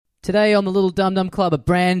Today on the Little Dum Dum Club, a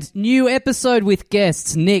brand new episode with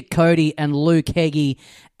guests Nick, Cody and Luke Heggie.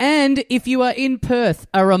 And if you are in Perth,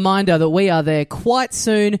 a reminder that we are there quite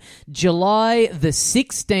soon. July the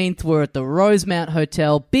 16th, we're at the Rosemount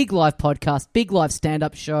Hotel. Big live podcast, big live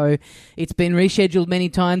stand-up show. It's been rescheduled many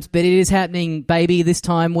times, but it is happening, baby. This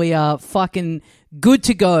time we are fucking good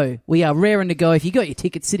to go. We are raring to go. If you got your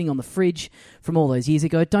ticket sitting on the fridge from all those years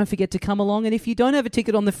ago, don't forget to come along. And if you don't have a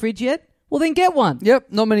ticket on the fridge yet, well, then get one. Yep,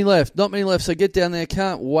 not many left. So get down there.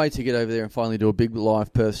 Can't wait to get over there and finally do a big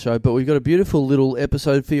live Perth show. But we've got a beautiful little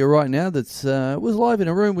episode for you right now that's was live in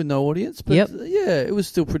a room with no audience. But yeah, it was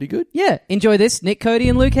still pretty good. Yeah, enjoy this. Nick, Cody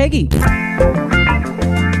and Luke Heggie.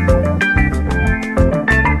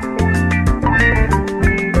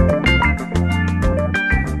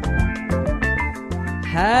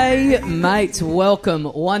 Hey, mates, welcome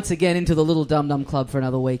once again into the Little Dum Dum Club for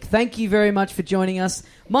another week. Thank you very much for joining us.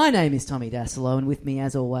 My name is Tommy Dassolo, and with me,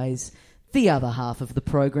 as always, the other half of the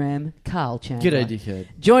program, Carl Chandler. G'day, dickhead.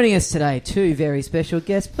 Joining us today, two very special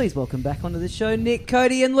guests. Please welcome back onto the show, Nick,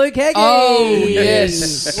 Cody and Luke Heggie. Oh,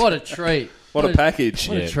 yes. What a treat. What a package.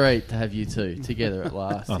 What a treat to have you two together at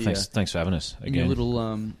last. Oh, thanks for having us again. In your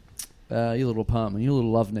little apartment, your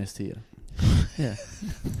little love nest here. Yeah.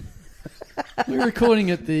 We're recording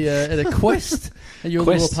at a Quest at your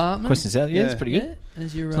little apartment. Quest is out. Yeah, it's pretty good. Yeah,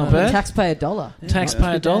 as your, it's not bad. Taxpayer dollar. Yeah.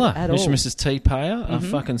 Taxpayer dollar. At Mr. all. and Mrs. T Payer are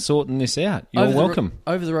fucking sorting this out. You're welcome.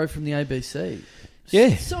 Over the road from the ABC.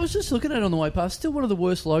 Yeah. So I was just looking at it on the way past. Still one of the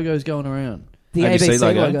worst logos going around. The ABC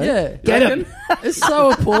logo. Yeah. Get him. It's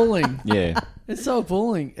so appalling. Yeah. It's so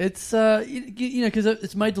appalling. It's, you know, because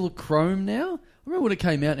it's made to look chrome now. I remember when it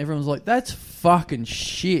came out and everyone was like, that's fucking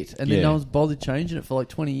shit. And then no one's bothered changing it for like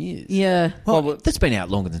 20 years. Yeah. Well, that's been out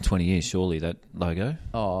longer than 20 years, surely, that logo.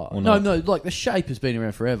 Oh, no, like the shape has been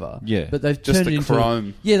around forever. Yeah. But they've just turned the it into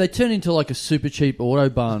chrome. They turned into like a super cheap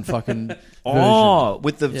Autobahn fucking version. Oh,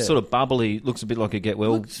 with the sort of bubbly, looks a bit like a get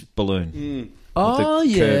well balloon. Oh,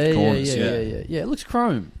 curved corners, yeah. It looks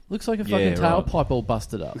chrome. Looks like a fucking tailpipe all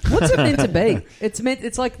busted up. What's it meant to be?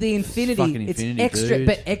 It's like the infinity. It's extra, dude.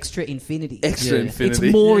 but extra infinity. Infinity. It's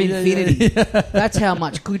more infinity. That's how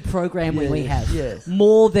much good programming we have. Yeah.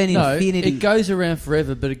 More than infinity. It goes around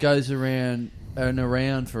forever, but it goes around and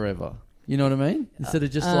around forever. You know what I mean? Instead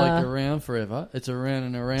of just like around forever, it's around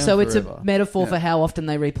and around so forever. It's a metaphor for how often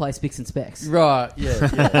they replay Spicks and Specs. Right, yeah.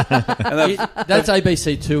 That's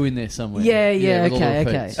ABC2 in there somewhere. Yeah,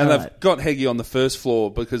 okay. And they've got Heggie on the first floor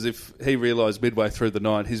because if he realised midway through the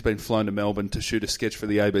night he's been flown to Melbourne to shoot a sketch for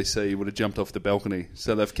the ABC, he would have jumped off the balcony.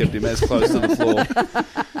 So they've kept him as close to the floor.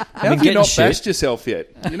 How have you not bashed yourself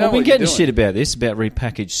yet? You know I've been getting shit about this, about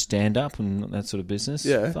repackaged stand-up and that sort of business.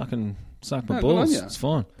 Yeah. Fucking suck my balls. It's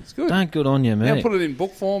fine. It's good. Don't good on you, mate. Now put it in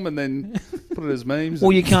book form and then put it as memes.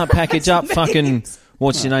 Well, you can't package up fucking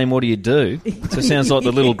what's your name, what do you do? So it sounds like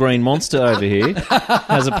the little green monster over here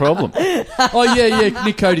has a problem. Oh, yeah,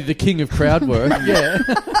 Nick Cody, the king of crowd work. Yeah.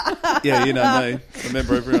 Yeah, you know me.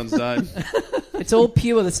 Remember everyone's name. It's all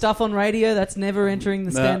pure. The stuff on radio, that's never entering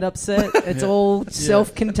the stand-up set. It's all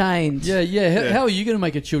self-contained. Yeah. How are you going to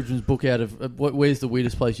make a children's book out of where's the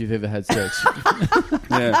weirdest place you've ever had sex?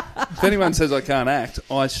 Yeah. If anyone says I can't act,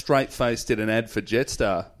 I straight-faced did an ad for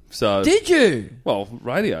Jetstar. So did you? Well,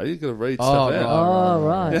 radio, you've got to read stuff out. Oh,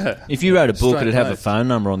 right. Yeah. If you wrote a book, Straight it'd have a faced. phone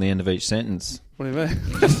number on the end of each sentence. What do you mean?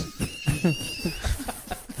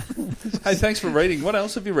 Hey, thanks for reading. What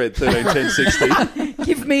else have you read? 131060.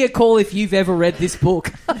 Give me a call if you've ever read this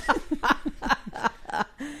book.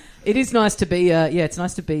 It is nice to be. It's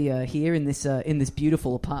nice to be here in this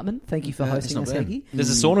beautiful apartment. Thank you for hosting us, Heggie. There's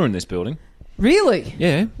a sauna in this building. Really?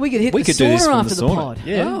 Yeah. We could hit the do sauna this from after the sauna. pod.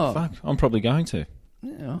 Yeah. Fuck. I'm probably going to.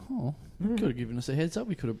 Yeah. Oh, could have given us a heads up.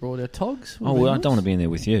 We could have brought our togs. Oh, well, I don't want to be in there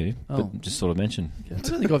with you, but just sort of mention. Okay. I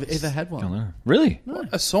don't think I've ever had one. Really? No.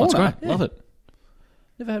 A sauna? That's great. Love it.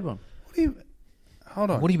 Never had one. What do you... Hold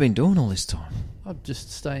on. What have you been doing all this time? I'm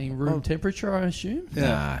just staying room temperature, I assume. Yeah.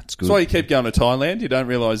 Nah, it's good. That's why you keep going to Thailand. You don't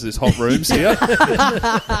realise there's hot rooms here.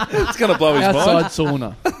 It's going to blow his Outside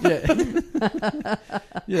mind. sauna.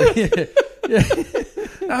 Yeah.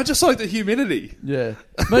 No, just like the humidity. Yeah.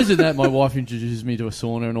 Imagine that my wife introduces me to a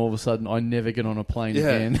sauna and all of a sudden I never get on a plane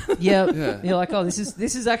again. Yeah. You're like, oh, this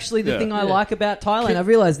is actually the thing I like about Thailand. I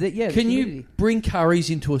realised that, Can you bring curries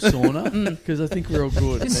into a sauna? Because I think we're all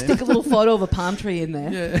good. just stick a little photo of a palm tree in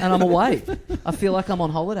there and I'm away. I feel like I'm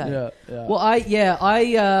on holiday. Yeah.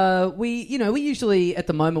 Well, we usually, at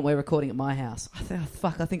the moment, we're recording at my house. I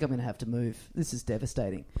think I'm going to have to move. This is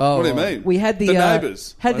devastating. Oh, what do you mean? We had the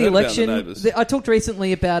neighbours. Had the election. The I talked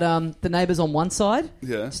recently about the neighbours on one side,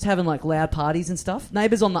 Yeah. just having like loud parties and stuff.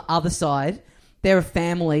 Neighbours on the other side, they're a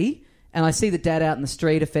family, and I see the dad out in the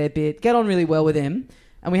street a fair bit, get on really well with him.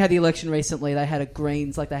 And we had the election recently. They had a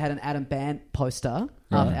Greens, like they had an Adam Bant poster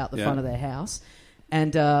out the front of their house.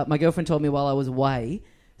 And my girlfriend told me while I was away,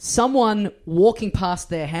 someone walking past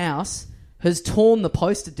their house has torn the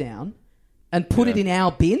poster down and put it in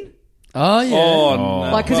our bin. Oh, yeah. Oh,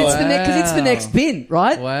 no. Like, because it's the next bin,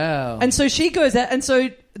 right? Wow. And so she goes out, and so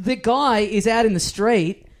the guy is out in the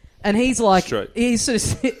street, and he's like, he's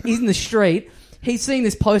in the street. He's seeing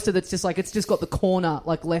this poster that's just like, it's just got the corner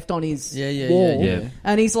like left on his wall. Yeah.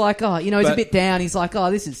 And he's like, oh, he's a bit down. He's like,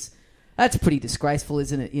 oh, that's pretty disgraceful,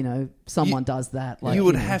 isn't it? Someone does that. Like, you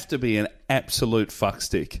would have to be an absolute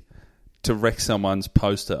fuckstick to wreck someone's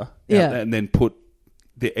poster and then put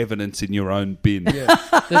the evidence in your own bin. Yeah.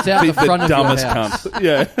 That's out the front of your dumbest house.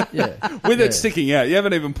 cunt. Yeah. With it sticking out. You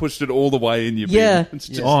haven't even pushed it all the way in your bin. Yeah. It's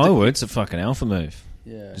just It's a fucking alpha move.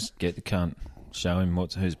 Yeah. Just get the cunt. Show him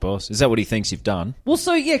who's boss. Is that what he thinks you've done? Well,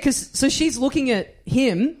 so she's looking at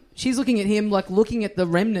him. She's looking at him, like looking at the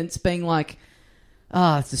remnants, being like,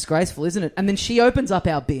 it's disgraceful, isn't it? And then she opens up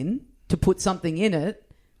our bin to put something in it,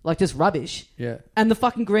 like just rubbish. Yeah. And the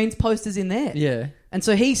fucking Greens poster's in there. Yeah. And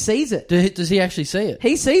so he sees it. Does he actually see it?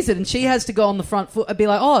 He sees it, and she has to go on the front foot and be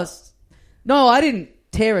like, no, I didn't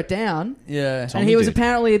tear it down. Yeah. And he was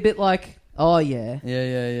apparently a bit like, oh, yeah.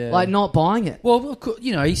 Yeah. Like not buying it. Well,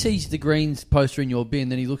 he sees the Greens poster in your bin,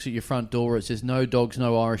 then he looks at your front door where it says no dogs,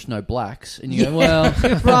 no Irish, no blacks. And you go, well,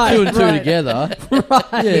 right, two and two together.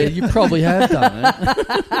 Right. Yeah, you probably have done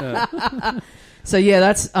it. So, yeah,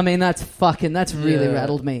 that's really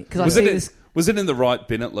rattled me. Because was it in the right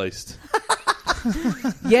bin at least?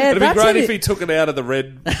 Yeah, it'd be great if he took it out of the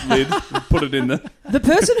red lid and put it in the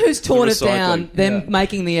person who's torn it down, them yeah.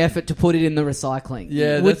 making the effort to put it in the recycling.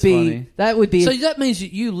 Yeah, would that's be funny. That would be. So that means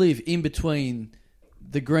that you live in between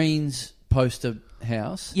the Greens poster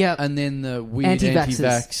house, and then the weird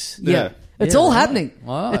anti-vax. Yeah. It's all happening.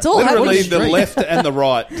 Wow. It's all literally happening. the left and the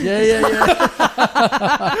right. Yeah.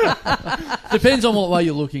 Depends on what way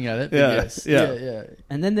you're looking at it. Yeah. Yes. Yeah. Yeah.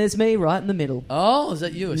 And then there's me right in the middle. Oh, is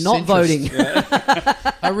that you? Not voting.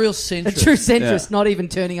 A real centrist. A true centrist, not even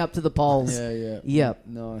turning up to the polls. Yeah. Yep.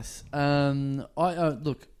 Nice.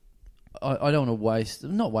 Look, I don't want to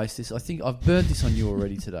not waste this. I think I've burnt this on you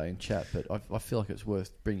already today in chat, but I feel like it's worth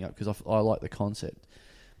bringing up because I like the concept.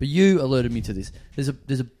 But you alerted me to this. There's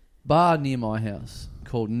a bar near my house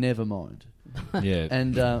called Nevermind. Yeah.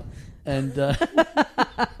 And I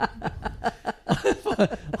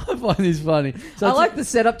find this funny. So I like the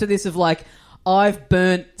setup to this of like, I've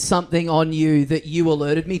burnt something on you that you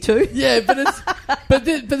alerted me to. Yeah, but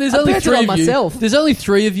there's only three of myself. you. There's only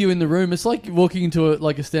three of you in the room. It's like walking into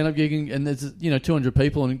a stand-up gig and there's 200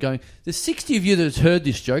 people and going, there's 60 of you that has heard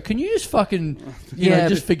this joke. Can you just fucking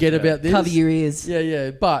just forget about this? Cover your ears.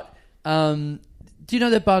 Yeah. But do you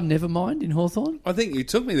know that bar Nevermind in Hawthorne? I think you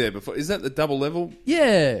took me there before. Is that the double level?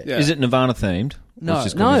 Yeah. Is it Nirvana themed? No,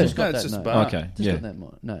 it's just a bar. Okay, got that,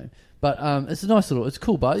 no. But it's a nice it's a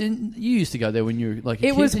cool bar. And you used to go there when you were like a kid.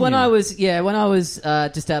 It was when I was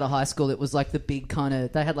just out of high school. It was like the big kind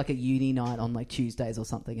of, they had like a uni night on like Tuesdays or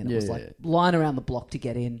something, and it was like line around the block to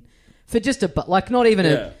get in for just not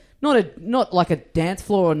even not like a dance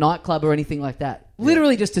floor or nightclub or anything like that.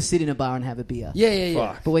 Literally just to sit in a bar and have a beer.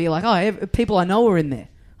 Yeah. But where you're like, people I know are in there.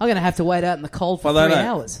 I'm going to have to wait out in the cold for 3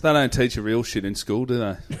 hours. They don't teach you real shit in school, do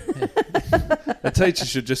they? A teacher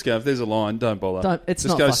should just go, if there's a line, don't bother.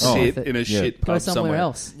 Just go sit in a shit pub go somewhere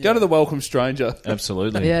else. Go to the Welcome Stranger.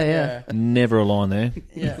 Absolutely. Yeah. Never a line there.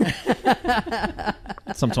 Yeah.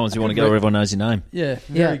 Sometimes you want to go where everyone knows your name. Yeah.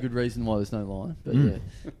 Very good reason why there's no line.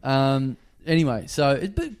 But anyway, so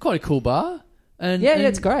it's quite a cool bar. And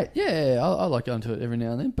it's great. Yeah, I like going to it every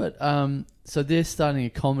now and then. But so they're starting a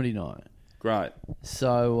comedy night. Great.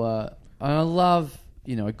 So I love,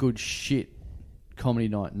 a good shit comedy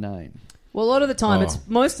night name. Well, a lot of the time,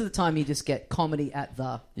 most of the time you just get comedy at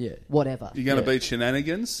the whatever. You're going to beat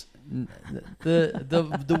Shenanigans?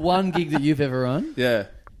 The one gig that you've ever run? Yeah.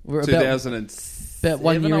 We're 2007, about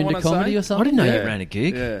 1 year into comedy or something? I didn't know you ran a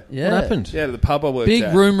gig. Yeah. What happened? Yeah, the pub I worked Big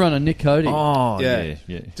at. room runner, Nick Cody. Oh, yeah.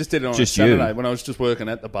 Just did it on a Saturday when I was just working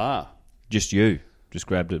at the bar. Just you? Just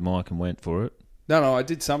grabbed it, Mike, and went for it? No, I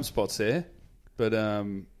did some spots there. But,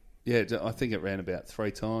 I think it ran about 3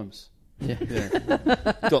 times. Yeah.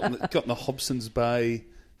 Got in the Hobson's Bay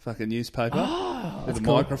fucking newspaper with a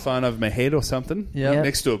microphone over my head or something. Yeah.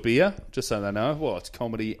 Next to a beer, just so they know. Well, it's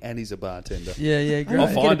comedy and he's a bartender. Yeah, great. I'll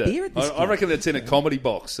find get a beer at this I reckon it's in a comedy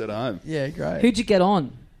box at home. Yeah, great. Who'd you get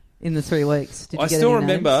on in the 3 weeks? Did you I get still any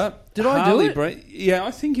remember. names? Did I do it? Yeah,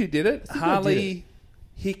 I think you did it. Harley,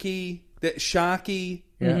 I Hickey, Sharky,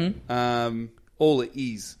 Yeah. all the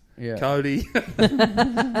E's. Yeah. Cody.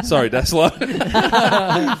 Sorry, Daslow.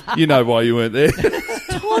 You know why you weren't there.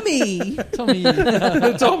 Tommy, Tommy.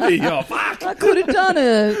 Tommy, oh, fuck. I could have done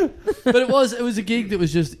it. But it was a gig that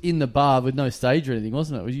was just in the bar with no stage or anything,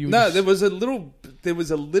 wasn't it? There was a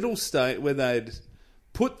little state where they'd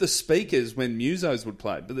put the speakers when musos would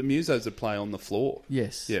play, but the musos would play on the floor.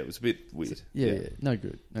 Yes. Yeah, it was a bit weird. Yeah. No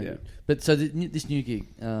good. No Yeah. good. But so this new gig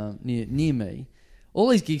near me, all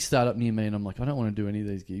these gigs start up near me, and I'm like, I don't want to do any of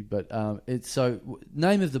these gigs. But it's so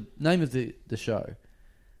name of the show.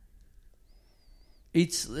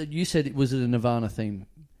 It's you said it was at a Nirvana theme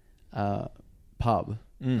pub.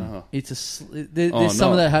 Uh-huh. It's there's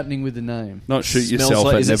some of that happening with the name. Not shoot Smells yourself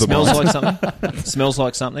like, at is it Nevermind. smells like something? Smells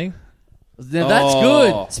like something? Now that's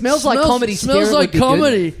good. Smells like comedy. Smells Spirit like would be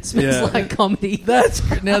comedy. good. Smells Yeah. like comedy.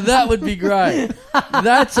 Now that would be great.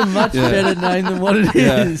 That's a much better name than what it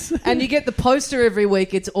is. And you get the poster every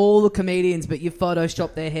week. It's all the comedians, but you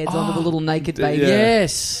Photoshop their heads onto the little naked baby. Yeah.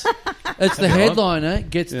 Yes. It's the headliner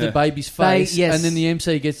gets the baby's face, Yes. and then the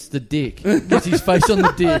MC gets the dick. Gets his face on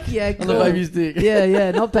the dick. Yeah, On the cool. baby's dick.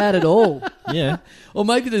 Yeah, not bad at all. Yeah. Or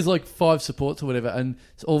maybe there's like 5 supports or whatever, and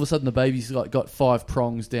all of a sudden the baby's got 5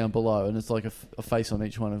 prongs down below, and it's like a face on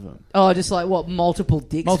each one of them. Oh, just like what? Multiple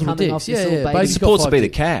dicks Multiple coming dicks, off this yeah, little yeah. baby. Baby's Supposed got to be 5 the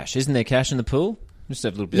dicks. cash. Isn't there cash in the pool? Just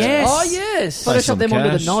have a little bit. Yes. Oh yes. Place Photoshop some them onto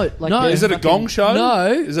cash. the note. Like No. they're Is it a fucking- gong show? No.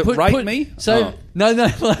 Is it Rate Me? So Oh. no.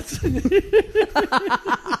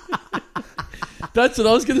 That's what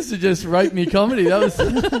I was going to suggest. Rate Me comedy. That was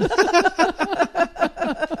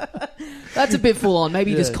That's a bit full on.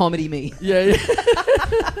 Maybe Yeah. just comedy me. yeah.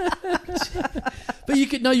 But you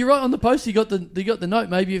could you're right on the poster. You got the note.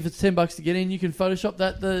 Maybe if it's $10 to get in, you can Photoshop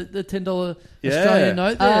that the $10 Yeah. Australian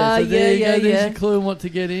note there. So there you yeah, go. There's yeah. your clue on what to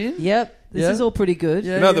get in. Yep. This Yeah. is all pretty good.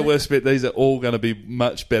 Yeah. You know the worst bit? These are all going to be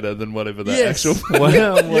much better than whatever the Yes. actual... What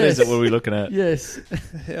Yes. is it? What are we looking at? Yes.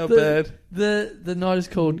 How The- bad? The night is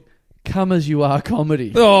called "Come As You Are"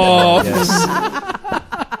 comedy. Oh, Yes.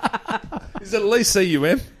 is it at least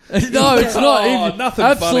CUM? No, it's not. Oh, Even, nothing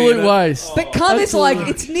funny absolute in it. waste. But cum is like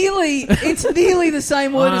Absolutely. it's nearly the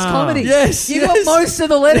same word as comedy. Yes, You've yes. got most of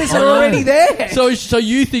the letters are already there. So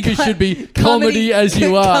you think it should be comedy as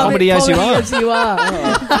you are? Comedy as you are. As you are.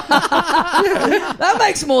 That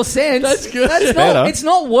makes more sense. That's good. Better. It's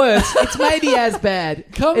not worse. It's maybe as bad.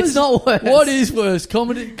 It's not worse. What is worse?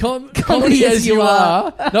 Comedy as you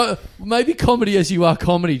are. No, maybe comedy as you are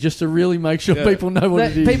comedy, just to really make sure people know what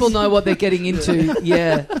That it is. people know what they're getting into.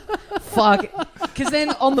 Yeah. Fuck. Because then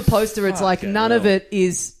on the poster, it's like none of it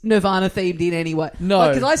is Nirvana themed in any way. No.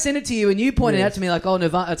 Because I sent it to you and you pointed out to me like, oh,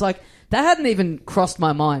 Nirvana. It's like, that hadn't even crossed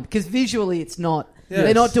my mind. Because visually it's not. Yes.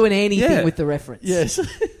 They're not doing anything Yeah. with the reference. Yes.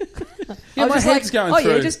 Yeah, I was my just head's like, going oh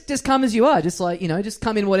through. yeah, just come as you are. Just like, just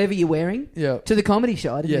come in whatever you're wearing Yeah. to the comedy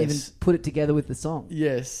show. I didn't Yes. even put it together with the song.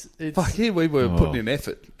 Yes. It's, Fuck, here we were putting in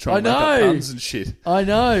effort trying to I make up know. puns and shit. I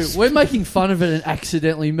know. We're making fun of it and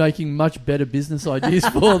accidentally making much better business ideas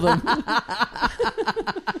for them.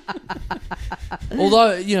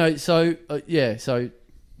 Although, so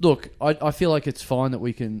look, I feel like it's fine that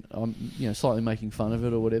we can, slightly making fun of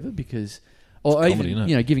it or whatever because, or It's even, comedy,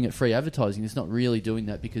 isn't it? giving it free advertising. It's not really doing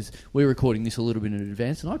that because we're recording this a little bit in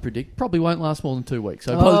advance and I predict probably won't last more than 2 weeks.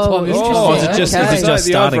 So by the time this interesting. Oh, is Yeah, it just, okay. is it just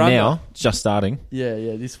The starting over-under. now? It's just starting. yeah,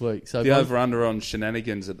 this week. So The over-under on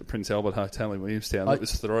shenanigans at the Prince Albert Hotel in Williamstown, that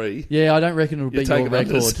was 3. yeah, I don't reckon it'll You're beat your taking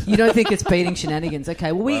record. unders. You don't think it's beating shenanigans?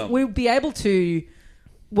 Okay, well, we'll be able to.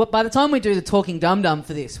 Well, by the time we do the talking dum dum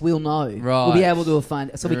for this, we'll know. Right. We'll be able to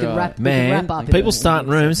find so we can Right. wrap. we can Man, wrap up people in- starting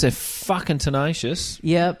rooms, they're fucking tenacious.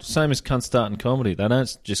 Yep. Same as cunts starting comedy. They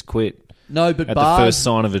don't just quit No, but at bars, the first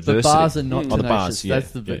sign of the adversity. bars are not Oh, the tenacious. bars, yeah.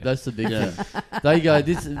 That's the big thing. They go,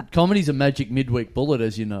 this comedy's a magic midweek bullet,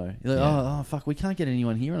 as you know. You're like, oh, fuck, we can't get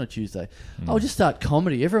anyone here on a Tuesday. I'll just start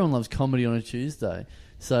comedy. Everyone loves comedy on a Tuesday.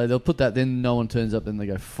 So they'll put that, then no one turns up, then they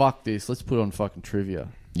go, fuck this, let's put on fucking trivia.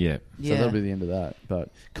 Yeah. So that'll be the end of that. But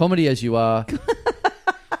comedy as you are.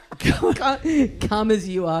 Come as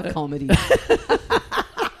you are, comedy.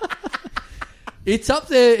 It's up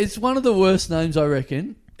there. It's one of the worst names, I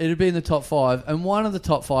reckon. It'd be in the top 5. And one of the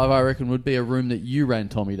top 5, I reckon, would be a room that you ran,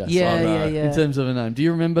 Tommy Daslow. Yeah. In terms of a name. Do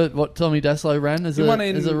you remember what Tommy Daslow ran as You won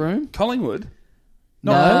in as a room? Collingwood?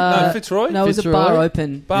 No, Fitzroy? No, it was a Fitzroy. bar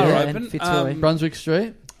open. Bar yeah, open. in Fitzroy. Brunswick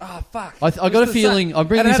Street? Oh, fuck. I got a feeling. I'm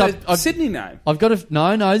bringing it this had up. a Sydney name. I've got a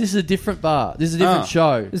no. This is a different bar. This is a different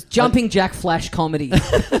show. It was Jumping Jack Flash comedy.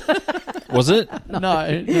 Was it? No.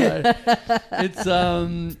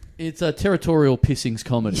 It's a territorial pissings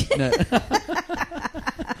comedy. No.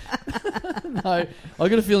 No, I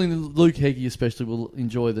got a feeling that Luke Heggie especially will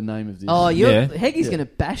enjoy the name of this. Oh, Yeah. Heggie's going to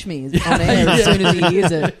bash me on air as soon as he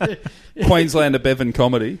hears it. Queenslander Bevan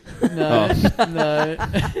comedy. No.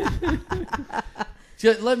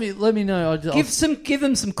 So let me know. Give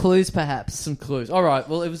them some clues, perhaps. Some clues. All right.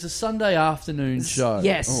 Well, it was a Sunday afternoon show.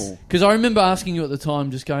 Yes. Because I remember asking you at the time,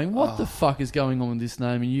 just going, "What the fuck is going on with this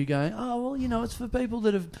name?" And you going, "Oh, well, it's for people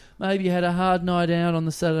that have maybe had a hard night out on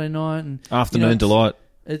the Saturday night and Afternoon delight."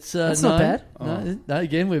 It's that's not bad. No,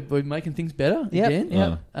 again, we're making things better again.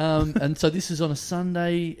 Yep. And so this is on a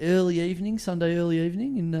Sunday early evening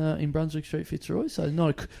in Brunswick Street, Fitzroy. So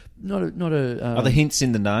not a. Are there hints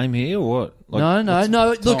in the name here or what?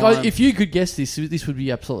 No. Look, if you could guess this would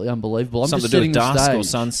be absolutely unbelievable. I'm Something just to do with setting the dusk stage. or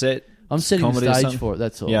sunset. I'm setting the comedy or stage something? for it.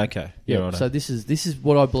 That's all. Yeah, okay. Yeah. Righto. So this is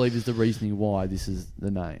what I believe is the reasoning why this is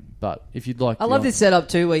the name. But if you'd like, I love this setup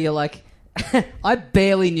too, where you're like, I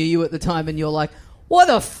barely knew you at the time, and you're like, why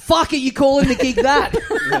the fuck are you calling the gig that?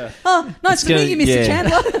 Oh, nice to meet you, Mr.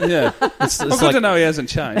 Chandler. Yeah. It's good to know he hasn't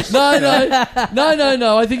changed. No.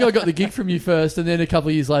 I think I got the gig from you first, and then a couple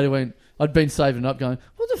of years later, I'd been saving up, going,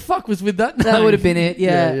 "What the fuck was with that name?" That would have been it.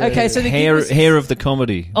 Yeah. Okay. So the gig was... hair of the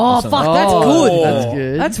comedy. Oh fuck, that's good. That's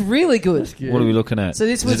good. That's really good. What are we looking at? So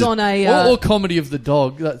this was on a or comedy of the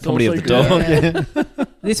dog. That's comedy also of the good. dog.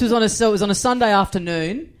 This was on it was on a Sunday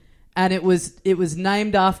afternoon, and it was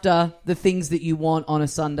named after the things that you want on a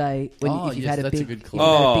Sunday if you've had a big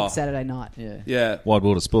Saturday night. Yeah. Wide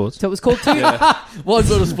World of Sports. So it was called Wide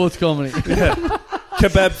World of Sports Comedy.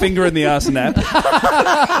 Kebab finger in the arse nap.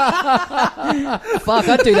 Fuck,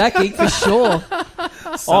 I'd do that gig for sure.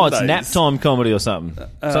 Oh, it's nap time comedy or something.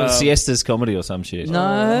 Siestas comedy or some shit.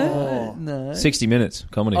 No. 60 minutes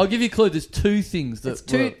comedy. I'll give you a clue. There's two things that It's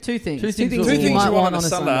two things. Two things Two things you might want on a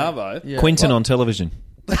Sunday arvo. Yeah. Quentin on television.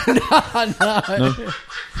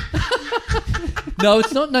 No,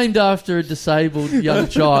 it's not named after a disabled young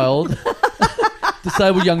child.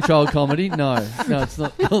 Disabled young child comedy. No, it's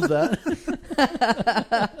not called that.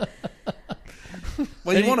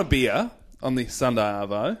 Well, you want a beer on the Sunday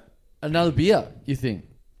arvo. Another beer, you think?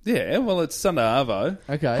 Yeah, well, it's Sunday arvo.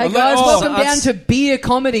 Okay. Hey guys, welcome down to beer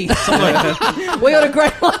comedy. We got a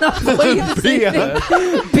great lineup for you this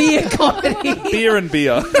evening. Beer comedy. Beer and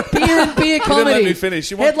beer. Beer and beer You comedy. didn't let me finish.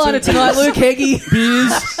 You want Headliner two tonight, beers? Luke Heggie.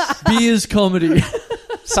 Beers comedy.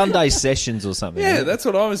 Sunday sessions or something. Yeah, that's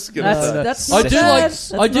what I was going to say. That's I not do bad. like.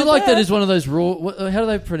 That's I do not like bad. that as one of those raw. How do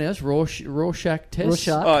they pronounce Rorschach test?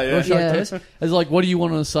 Rorschach. Oh, yeah. Rorschach Yeah. test. It's like, what do you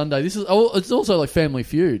want on a Sunday? This is. Oh, it's also like Family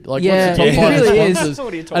Feud. Like, Yeah, what's the top it five really is. sponsors?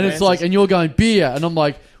 What are your top And it's answers? like, and you're going beer, and I'm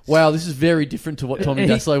like, wow, this is very different to what Tommy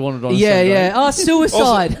Daslow wanted on a Sunday. Yeah. Oh,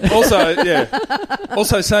 suicide.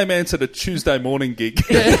 Also, same answer to Tuesday morning gig.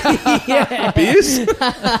 Yeah. Beers?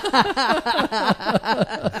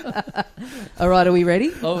 All right, are we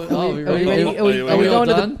ready? Oh, Are we ready? Are we all going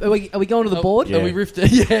to done? the? Are we going to the board? Yeah. Are we riffed?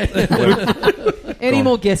 Yeah. Any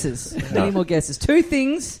more guesses? Any more guesses? Two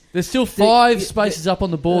things. There's still 5 spaces up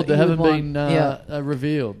on the board that you haven't would been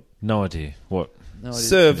revealed. No idea. What? No idea.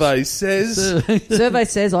 Survey says. Survey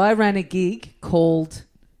says I ran a gig called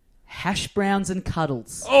Hash Browns and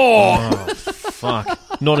Cuddles. Oh,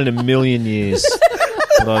 fuck. Not in a million years.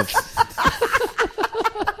 But I've...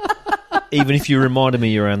 Even if you reminded me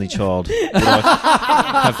your only child, would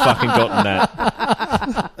I have fucking gotten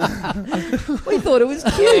that. We thought it was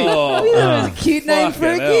cute. We thought it was a cute name for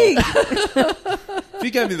a gig. If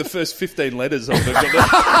you gave me the first 15 letters, I would have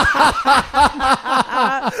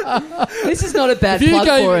got This is not a bad plug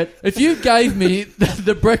for it. If you gave me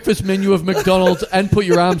the breakfast menu of McDonald's and put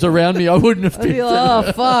your arms around me, I wouldn't have I'd be picked like,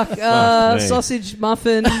 it. oh, fuck. me. Sausage,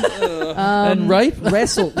 muffin, And rape?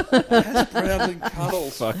 wrestle. Browns and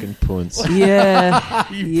cuddles. Fucking punts. Yeah.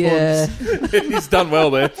 Yeah. He's done well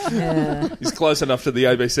there. Yeah. He's close enough to the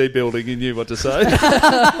ABC building, he knew what to say.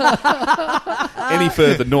 Any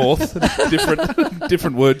further north,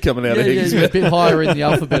 different word coming out of Heggie's A mouth. bit higher in the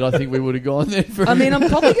alphabet, I think we would have gone there. I mean, I'm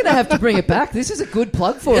probably going to have to bring it back. This is a good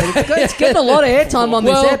plug for it. It's getting a lot of airtime on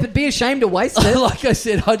Well- this app. It'd be a shame to waste it. Like I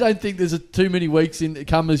said, I don't think there's too many weeks in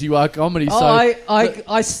Come As You Are comedy. So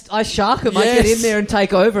I shark them. I get in there and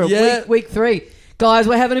take over. Yeah. Week 3. Guys,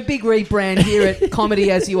 we're having a big rebrand here at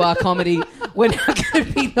Comedy As You Are Comedy. We're now going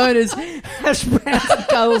to be known as Hash Browns and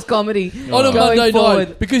Cuddles Comedy. on a going Monday forward.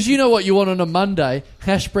 night, because you know what you want on a Monday: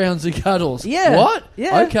 hash browns and cuddles. Yeah. What?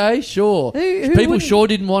 Yeah. Okay, sure. Who People wouldn't? sure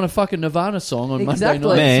didn't want a fucking Nirvana song on Exactly.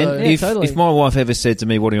 Monday night. Man, so- Yeah, totally. if my wife ever said to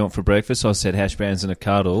me, "What do you want for breakfast?" I said hash browns and a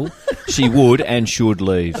cuddle. She would and should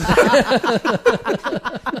leave.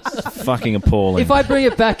 Fucking appalling. If I bring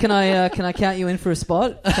it back, can I count you in for a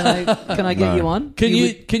spot? Can I get No. you on? Can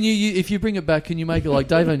you if you bring it back, can you make it like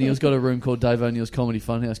Dave O'Neill's got a room called Dave O'Neill's Comedy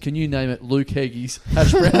Funhouse? Can you name it Luke Heggie's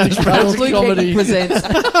Hash Browns and Cuddles Luke Comedy? Heggie presents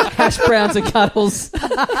Hash Browns and Cuddles.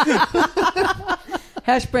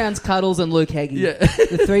 Hash browns, cuddles, and Luke Heggie. Yeah.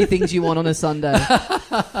 The 3 things you want on a Sunday.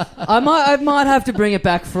 I might have to bring it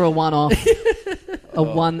back for a one-off. A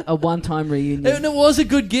one-time reunion. And it was a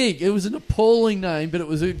good gig. It was an appalling name, but it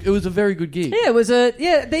was a very good gig. Yeah, it was there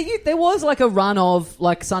was like a run of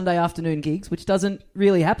like Sunday afternoon gigs, which doesn't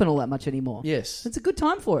really happen all that much anymore. Yes. It's a good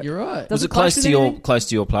time for it. You're right. Was it close to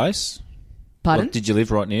your place? Pardon? Like, did you live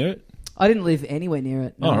right near it? I didn't live anywhere near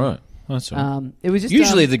it. No. Oh, right. That's all right. It was just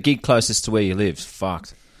usually the gig closest to where you live's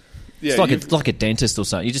fucked. Yeah, it's like a dentist or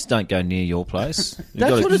something. You just don't go near your place. You've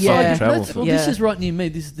That's got what to it's fucking like. travel for. This is right near me.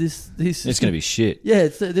 This It's going to be shit. Yeah,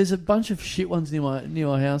 there's a bunch of shit ones near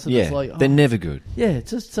my house. And Yeah, it's like, they're never good. Yeah, it's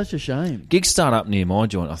just such a shame. Gigs start up near my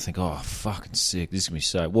joint. I think, oh, fucking sick. This is going to be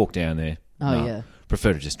so... Walk down there. Oh, No. yeah.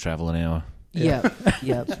 Prefer to just travel an hour. Yeah.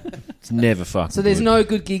 Yeah. It's never fucking So there's good. no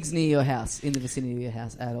good gigs near your house, in the vicinity of your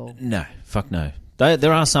house at all? No. Fuck no.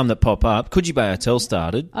 There are some that pop up. Coogee Bay Hotel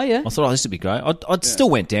started. Oh, yeah? I thought, this would be great. I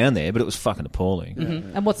still went down there, but it was fucking appalling.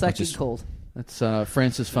 Mm-hmm. And what's that gig called? That's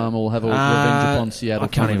Francis Farmer will have a revenge upon Seattle. I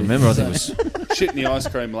can't even Comedy. remember. I think it was... Shit in the ice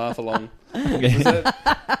cream, laugh along.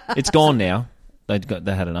 It's gone now. They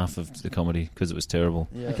had enough of the comedy because it was terrible.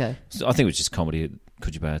 Yeah. Okay. So I think it was just comedy at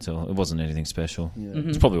Coogee Bay Hotel. It wasn't anything special. Yeah. Mm-hmm.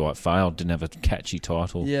 It's probably why it failed. Didn't have a catchy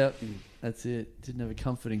title. Yeah, that's it. Didn't have a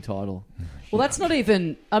comforting title. Well, that's not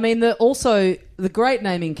even... I mean, the great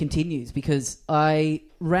naming continues because I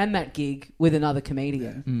ran that gig with another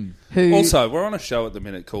comedian who... Also, we're on a show at the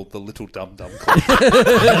minute called The Little Dum Dum Club.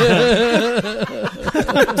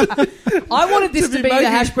 I wanted this to be the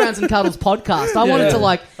Hash Browns and Cuddles podcast. I wanted to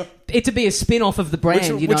like it to be a spin-off of the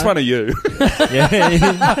brand. Which one are you? Oh,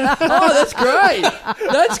 that's great.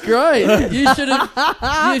 That's great. You should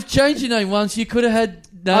have... You've changed your name once. You could have had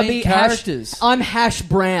I'll name be characters. I'm Hash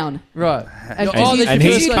Brown. Right. And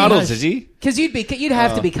he's Cuddles, is he? Because you'd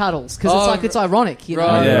have to be Cuddles because it's ironic, you know.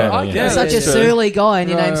 Right. Yeah, Okay, yeah. You're such a that's true. surly guy and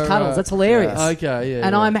your Right, name's right, Cuddles. right. That's hilarious. Okay, yeah.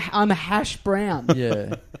 And yeah. I'm a Hash Brown.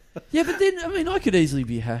 Yeah. Yeah, but then, I mean, I could easily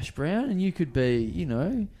be Hash Brown and you could be, you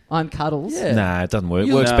know... I'm Cuddles. Yeah. Nah, it doesn't work. It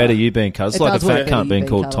You- works Nah. better you being Cuddles. It's It like a does work fat better cunt you being being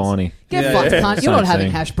called Cuddles. Tiny. Get Yeah, fucked, yeah. cunt. You're Same not having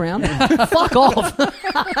thing. Hash Brown. Fuck off.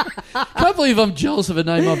 Can't believe I'm jealous of a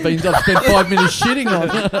name I've spent 5 minutes shitting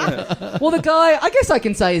on. Well, the guy, I guess I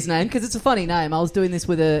can say his name because it's a funny name. I was doing this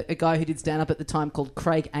with a guy who did stand-up at the time called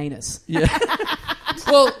Craig Anus. Yeah.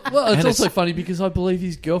 Well, it's And also it's- funny because I believe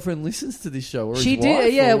his girlfriend listens to this show. Or She his wife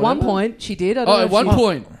did, yeah, or at one whatever. point she did. I don't know Oh, at if one she-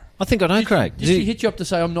 point. I think I know Craig. Did she hit you up to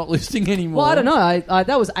say I'm not listening anymore? Well, I don't know. I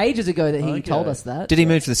that was ages ago that he Okay. told us that. Did he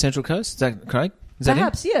move to the Central Coast? Is that Craig? Is that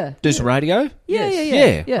Perhaps, him? yeah. Do some radio? Yeah,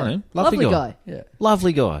 Yes. yeah. I know. Lovely guy. Yeah.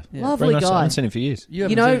 Lovely guy. Yeah. Lovely Very much so. I guy. haven't seen him for years. You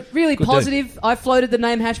haven't know, seen- really Good positive. I floated the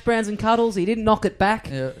name Hash Browns and Cuddles. He didn't knock it back.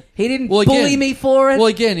 Yeah. He didn't Well, again- bully me for it. Well,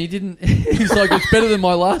 again, he didn't. He's like, it's better than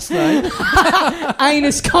my last name.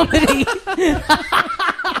 Anus comedy.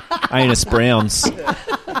 Anus Browns.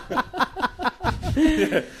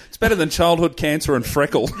 It's better than childhood cancer and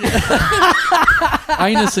freckle.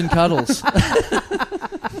 Anus and Cuddles.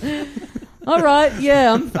 All right,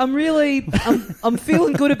 yeah, I'm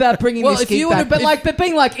feeling good about bringing Well, this if gig you back. would've- But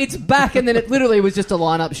being like, it's back, and then it literally was just a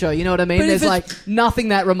lineup show. You know what I mean? But if There's it's- like nothing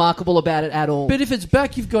that remarkable about it at all. But if it's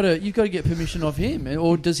back, you've got to get permission off him,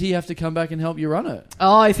 or does he have to come back and help you run it?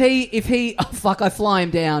 Oh, if he, oh, fuck, I fly him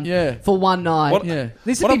down Yeah. for one night. What- Yeah.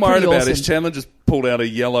 This What would I'm be worried pretty about awesome. is Chandler just pulled out a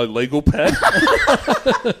yellow legal pad.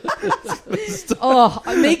 Oh,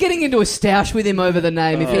 me getting into a stoush with him over the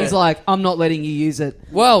name. If he's like, I'm not letting you use it.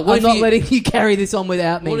 Well, what I'm if not he- letting you carry this on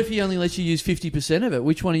without me. What if he only lets you use 50% of it?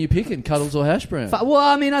 Which one are you picking, Cuddles or Hash Brown? Well,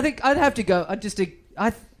 I mean, I think I'd have to go.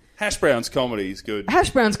 Hash Brown's comedy is good. Hash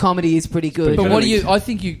Brown's comedy is pretty good. But good. what do you? I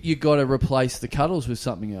think you got to replace the Cuddles with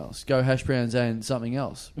something else. Go Hash Browns and something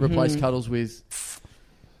else. Replace Cuddles with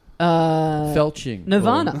Felching.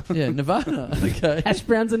 Nirvana. Or- yeah, Nirvana. Okay. Hash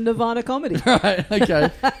Browns and Nirvana comedy. Right,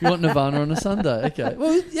 okay. You want Nirvana on a Sunday. Okay.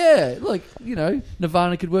 Well, yeah, like, you know,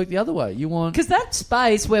 Nirvana could work the other way. You want... Because that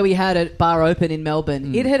space where we had it Bar Open in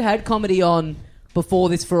Melbourne, it had comedy on before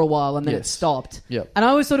this for a while and then it Yes. stopped. Yep. And I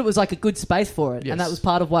always thought it was like a good space for it. Yes. And that was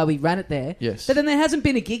part of why we ran it there. Yes. But then there hasn't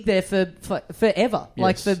been a gig there for forever.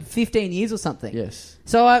 Like Yes. for 15 years or something. Yes.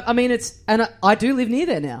 So, I mean, it's... And I do live near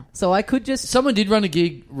there now. So I could just... Someone did run a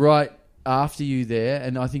gig right after you there,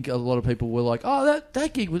 and I think a lot of people were like, oh,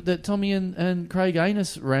 that gig that Tommy and Craig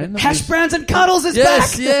Anus ran. that Hash was- Browns and Cuddles is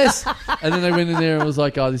Yes, back! yes. And then they went in there and was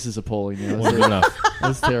like, oh, this is appalling now. Wasn't good enough.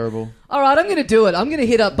 That's terrible. All right, I'm going to do it. I'm going to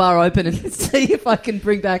hit up Bar Open and see if I can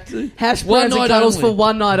bring back Hash One Browns and night Cuddles only. for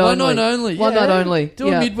one night only. One night only. One yeah. night only. Do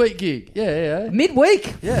a midweek gig. Yeah.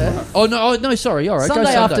 Midweek. Yeah. Oh, no, sorry. All right. Go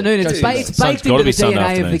Sunday afternoon. Go It's, Sunday. it's Sun's baked into gotta the be Sunday DNA of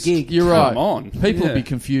the afternoons. gig. You're right. Come on. People Yeah. would be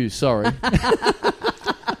confused. Sorry.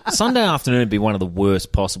 Sunday afternoon would be one of the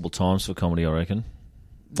worst possible times for comedy, I reckon.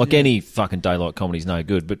 Like any fucking daylight comedy's no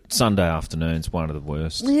good, but Sunday afternoon's one of the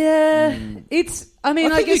worst. Yeah, it's. I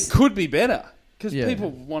mean, I think guess it could be better because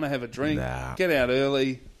people want to have a drink, get out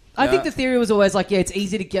early. I think the theory was always like, it's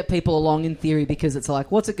easy to get people along in theory because it's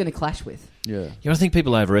like, what's it going to clash with? Yeah. I think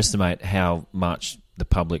people overestimate how much the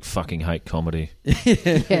public fucking hate comedy.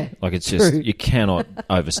 Yeah. Like, it's just, you cannot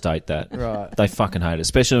overstate that. Right. They fucking hate it,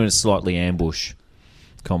 especially when it's slightly ambush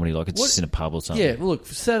comedy, like it's just in a pub or something. Yeah, well, look,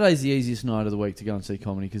 Saturday's the easiest night of the week to go and see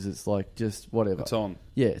comedy because it's like just whatever. It's on.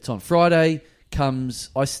 Yeah, it's on. Friday comes,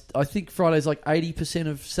 I think Friday's like 80%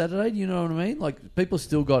 of Saturday, do you know what I mean? Like, people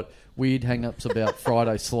still got weird hang-ups about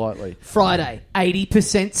Friday slightly. Friday,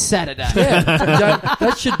 80% Saturday. Yeah,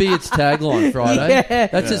 that should be its tagline, Friday. Yeah.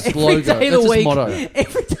 That's its Every logo. day of That's the its week, motto.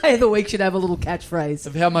 every day of the week should have a little catchphrase.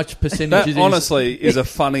 Of how much percentage That it is. honestly is a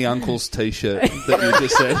funny uncle's T-shirt that you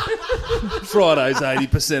just said. Friday's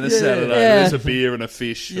 80% of Saturday. Yeah. There's a beer and a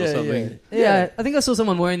fish or something. Yeah, I think I saw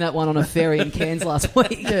someone wearing that one on a ferry in Cairns last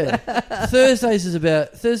week. Yeah. Thursday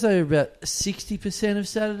are about 60% of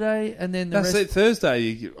Saturday, and then the That's rest. it.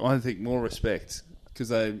 Thursday, I think more respect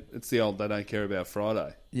because it's the old they don't care about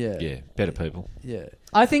Friday. Yeah. Yeah, better people. Yeah.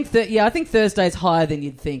 I think Thursday's higher than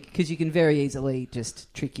you'd think because you can very easily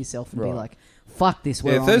just trick yourself and be like, fuck this,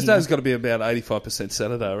 we're on Thursday's here. got to be about 85%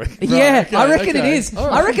 Saturday, I reckon. Yeah, okay, I reckon okay. it is. All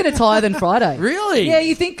right. I reckon it's higher than Friday. Really? Yeah,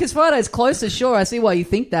 you think because Friday's closer, sure, I see why you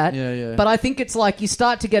think that. Yeah, yeah. But I think it's like you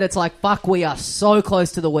start to get, it's like, fuck, we are so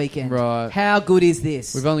close to the weekend. Right. How good is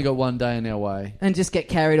this? We've only got one day in our way. And just get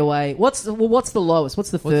carried away. What's the lowest? What's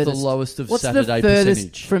the furthest? What's the lowest of What's Saturday the furthest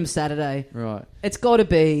percentage? from Saturday? Right. It's got to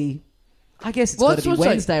be, I guess it's got to be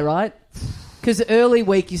Wednesday, right? Because early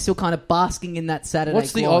week you're still kind of basking in that Saturday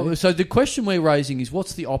glow. So the question we're raising is,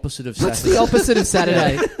 what's the opposite of Saturday? What's the opposite of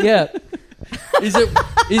Saturday? Yeah. Is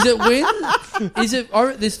it when? Is it?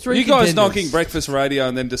 There's three. You guys contenders. knocking breakfast radio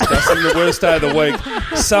and then discussing the worst day of the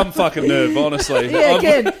week. Some fucking nerve, honestly. Yeah,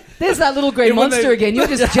 again, there's that little green monster again. You're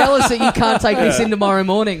just jealous that you can't take this in tomorrow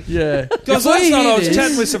morning. Yeah. Guys, last night I was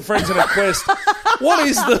chatting with some friends on a quest. What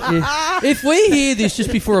is the... Yeah. If we hear this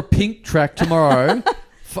just before a Pink track tomorrow...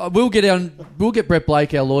 We'll get Brett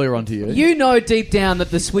Blake, our lawyer, onto you. You know deep down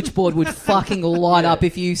that the switchboard would fucking light up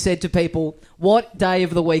if you said to people, what day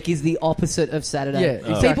of the week is the opposite of Saturday? Yeah,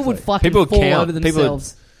 exactly. People would fucking People would fall count. over People would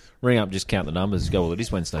themselves. ring up, just count the numbers, go, well, it is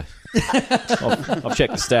Wednesday. I've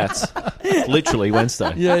checked the stats. Literally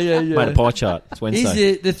Wednesday. Yeah. Made a pie chart. It's Wednesday. Is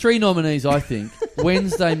it the three nominees, I think,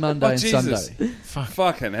 Wednesday, Monday and Jesus. Sunday.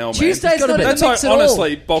 Fucking hell, man. Tuesday's not in the That's mix like, at all.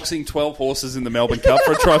 honestly, boxing 12 horses in the Melbourne Cup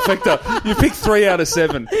for a trifecta. You pick 3 out of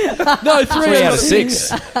 7. No, 3 out of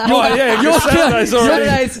 6. Oh, yeah, You're Saturday's already...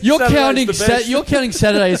 Saturday's- You're Saturday's the best. you're counting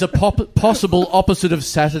Saturday as a possible opposite of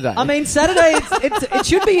Saturday. I mean, Saturday, it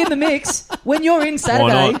should be in the mix. When you're in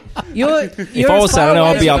Saturday, you're If I was Saturday,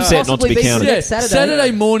 I'd be upset not to be counted. yeah, Saturday.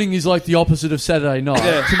 Saturday morning is like the opposite of Saturday night.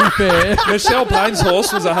 Yeah. To be fair. Michelle Payne's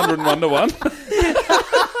horse was 101 to 1.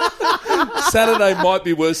 Saturday might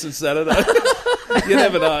be worse than Saturday. You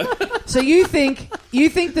never know. So you think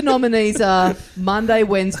the nominees are Monday,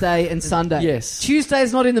 Wednesday, and Sunday? Yes.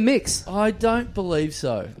 Tuesday's not in the mix. I don't believe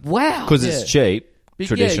so. Wow. Because it's cheap,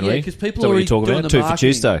 traditionally. Yeah, 'cause people Is that what are you're talking doing about? the 2 for marketing.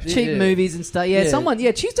 Tuesday. Cheap Yeah. movies and stuff.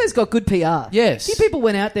 Yeah, Tuesday's got good PR. Yes. A few people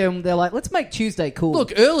went out there and they're like, let's make Tuesday cool.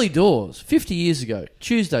 Look, early doors, 50 years ago,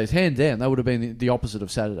 Tuesdays, hand down, they would have been the opposite of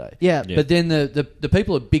Saturday. Yeah. But then the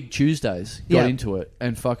people at Big Tuesdays got Yeah. into it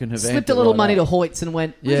and fucking have Slipped amped a it little right money up. to Hoyts and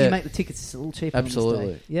went, Yeah. you make the tickets a little cheaper. on this Absolutely.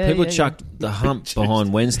 day." Yeah, People yeah, chucked the hump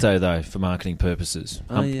behind Wednesday, though, for marketing purposes.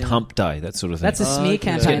 Hump day, that sort of thing. That's a smear okay.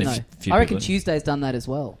 campaign, Getting a though. few I reckon people. Tuesday's done that as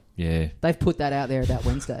well. Yeah. They've put that out there about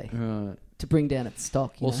Wednesday Right. to bring down its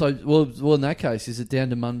stock. You know? Well, in that case, is it down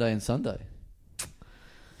to Monday and Sunday?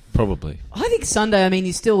 Probably. I think Sunday. I mean,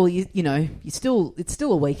 it's still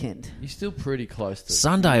a weekend. You're still pretty close to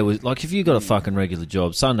Sunday was, like, if you got a fucking regular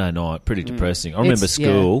job, Sunday night, pretty depressing. I remember It's-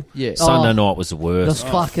 school. yeah. Sunday Oh. night was the The worst.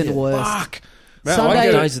 fucking worst. Fuck. Man, Sunday-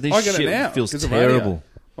 I get Days of this I get shit it now. feels 'cause of radio. terrible.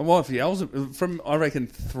 My wife yells from, I reckon,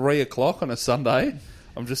 3 o'clock on a Sunday.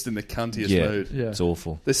 I'm just in the cuntiest mood. Yeah. It's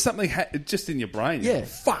awful. There's something just in your brain. Yeah.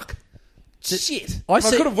 Fuck. Shit. I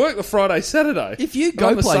could have worked the Friday, Saturday. If you But go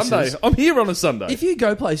on a places- Sunday, I'm here on a Sunday. If you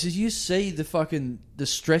go places, you see the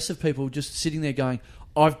stress of people just sitting there going,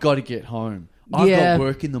 I've got to get home. I've Yeah. got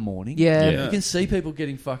work in the morning. Yeah. Yeah. You can see people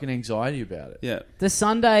getting fucking anxiety about it. yeah. The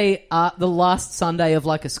Sunday, the last Sunday of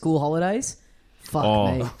like a school holidays. Fuck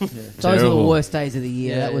Oh. me. Those are the Terrible. worst days of the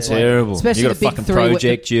year. Yeah, that was yeah. like, Terrible. especially You got the a big fucking three.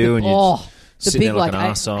 project due and you oh, The Sitting big there like like an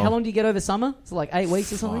eight, arsehole. how long do you get over summer? Is it like 8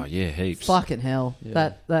 weeks or something? Oh, yeah, heaps. Fucking hell.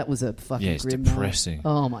 Yeah. That was a fucking Yeah, it's grim depressing. night.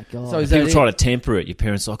 Oh my god. So is People that try it? to temper it. Your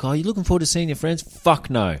parents are like, oh, you looking forward to seeing your friends?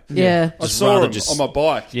 Fuck no. yeah. I Just saw rather him just- on my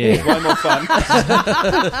bike. Yeah. It was way more fun.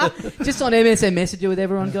 Just on MSN Messenger with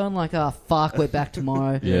everyone going like, oh fuck, we're back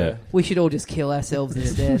tomorrow. Yeah. We should all just kill ourselves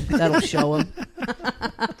instead. That'll show them.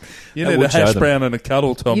 You That need a would show hash them. brown and a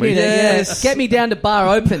cuddle, Tommy. You need to, Yes. get me down to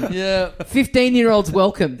bar open. Yeah. 15-year-olds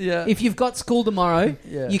welcome. Yeah. If you've got school tomorrow,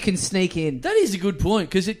 Yeah. you can sneak in. That is a good point,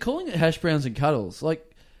 because calling it hash browns and cuddles, like,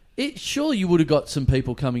 surely you would have got some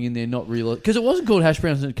people coming in there not real, because it wasn't called hash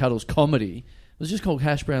browns and cuddles comedy. It was just called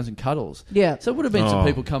hash browns and cuddles. Yeah. So it would have been some Oh.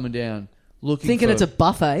 people coming down looking Thinking for, it's a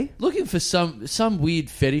buffet. looking for some weird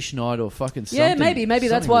fetish night or fucking something. Yeah, maybe that's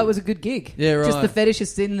Something why it weird. was a good gig. Yeah, Just right. the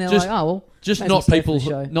fetishists in there Just- like, oh well. Just maybe not stay for people, the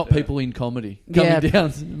show. not people in comedy coming Yeah.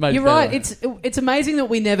 down. Made You're better. right. It's amazing that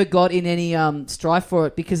we never got in any strife for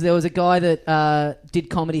it, because there was a guy that did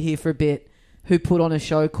comedy here for a bit who put on a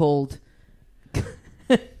show called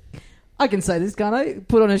I can say this, can't I?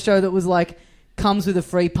 Put on a show that was like comes with a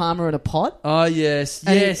free Palmer and a pot. Oh yes,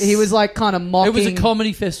 And yes. he was like kind of mocking. It was a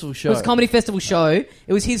comedy festival show. It was a comedy festival show.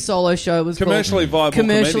 It was his solo show. It was Commercially called viable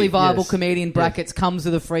commercially comedian. viable Yes. comedian brackets comes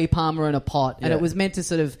with a free Palmer and a pot, and Yeah. it was meant to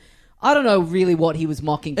sort of. I don't know really what he was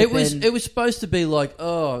mocking. But It was then- it was supposed to be like,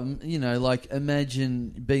 like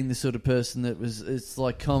imagine being the sort of person that was. It's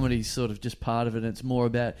like comedy's sort of just part of it. And it's more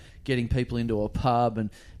about getting people into a pub and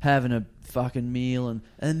having a fucking meal, and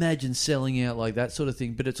imagine selling out like that sort of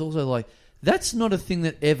thing. But it's also like, that's not a thing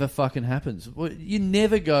that ever fucking happens. You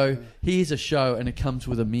never go, here's a show and it comes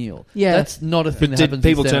with a meal. Yeah. That's not a thing But that did happens.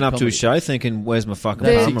 people in turn stand-up up to a comedy. show thinking, where's my fucking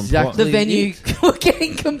That's Palmer and exactly- pot? the venue were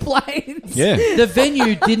getting complaints. Yeah. The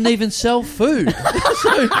venue didn't even sell food.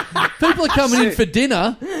 So people are coming in for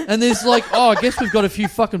dinner, and there's like, I guess we've got a few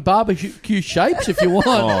fucking barbecue shapes if you want.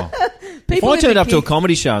 Oh. If People I in turned the up to a kick-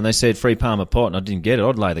 comedy show and they said free Palmer pot and I didn't get it,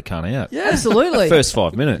 I'd lay the cunt out. Yeah. Absolutely. First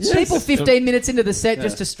 5 minutes. People 15 minutes into the set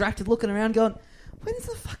just distracted, looking around, going, "When's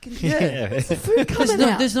the fucking when's the food coming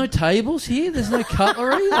out?" There's no tables here. There's no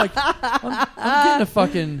cutlery. Like, I'm getting a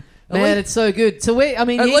fucking... Man, it's so good. So At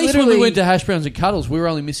least when literally we went to Hash Browns and Cuddles, we were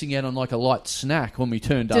only missing out on like a light snack when we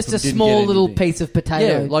turned up. just and a didn't small get little anything. piece of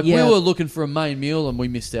potato. Yeah, like we were looking for a main meal and we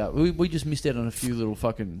missed out. We just missed out on a few little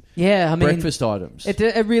fucking I mean, breakfast items.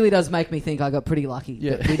 It really does make me think I got pretty lucky.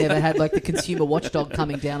 Yeah. That we never had like the consumer watchdog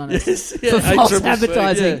coming down on us Yeah, for false ACCC,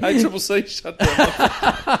 advertising. ACCC shut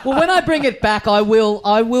down. Well, when I bring it back, I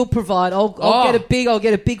will provide. I'll Oh.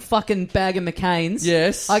 get a big fucking bag of McCain's.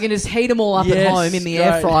 Yes. I can just heat them all up at Yes, home in the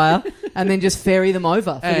air great. fryer and then just ferry them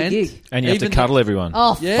over for the And- gig. And you have to Even cuddle everyone.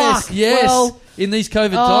 Oh Yes, fuck! yes. Well, In these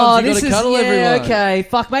COVID oh, times, you've this got to is cuddle everyone. okay.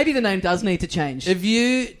 Fuck, maybe the name does need to change. If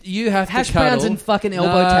you have Hash to cuddle, browns and fucking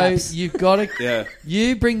elbow taps. You've got to. Yeah.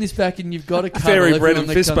 You bring this back and you've got to cuddle Fairy bread everyone and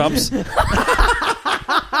that fist comes bumps.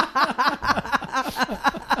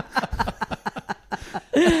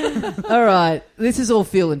 All right, this is all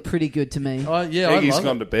feeling pretty good to me. in. I Heggie's love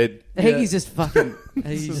gone it. to bed. Heggie's just fucking.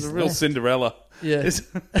 This is a real Cinderella. Yeah. He's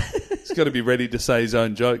got to be ready to say his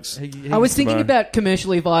own jokes. I was thinking tomorrow. about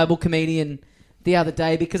commercially viable comedian the other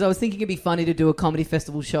day because I was thinking it'd be funny to do a comedy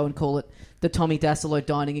festival show and call it the Tommy Dassolo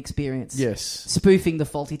Dining Experience. Yes. Spoofing the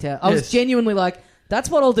Faulty Tower. I was Yes. genuinely like, that's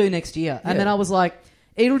what I'll do next year. And Yeah. then I was like,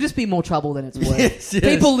 it'll just be more trouble than it's worth. Yes, yes.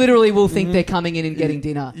 People literally will think they're coming in and getting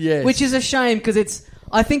dinner. Yes. Which is a shame because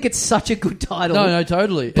I think it's such a good title. No,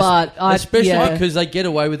 totally. But especially because they get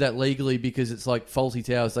away with that legally because it's like Faulty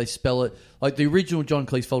Towers. They spell it like the original John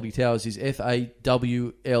Cleese Faulty Towers is FAWLTY.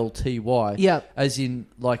 Yep. As in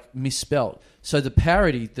like misspelt. So the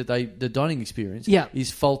parody that the dining experience Yep.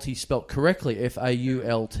 is faulty spelt correctly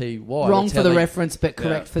FAULTY. Wrong That's for how the they- reference, but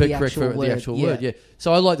correct for but the correct actual for word. the actual word. Yeah.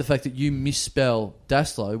 So I like the fact that you misspell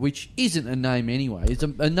Daslow, which isn't a name anyway. It's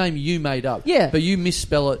a name you made up. Yeah. But you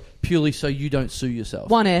misspell it purely so you don't sue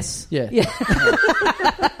yourself. One S. Yeah.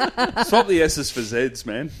 Swap the S's for Z's,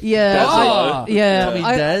 man. Yeah. Dazzlo. Tommy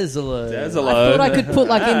I Dazzler. Dazzlo. I thought I could put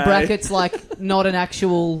like in Hey. brackets like not an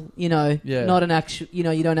actual, Yeah. not an actual,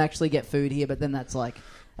 you don't actually get food here. But then that's like,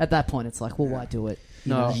 at that point, it's like, well, why do it?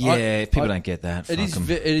 You No. know? Yeah, people don't get that. It Fuck is 'em.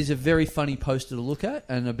 it is a very funny poster to look at,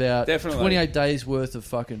 and about Definitely. 28 days worth of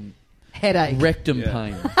fucking Headache. rectum Yeah.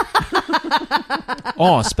 pain.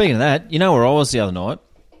 Oh, speaking of that, you know where I was the other night?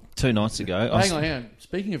 2 nights ago. I was- Hang on.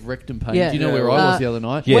 Speaking of rectum pain, Yeah. do you know Yeah. where I was the other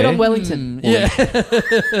night? Yeah. Went on Wellington. Yeah,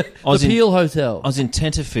 I was the in- Peel Hotel. I was in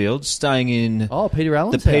Tenterfield, staying in Oh, Peter the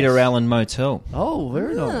Allen's Peter house. Allen Motel. Oh,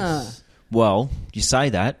 very Ah. nice. Well, you say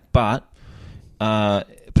that, but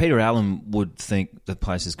Peter Allen would think the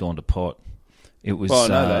place has gone to pot. It was. Well, I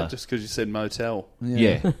know that just because you said motel.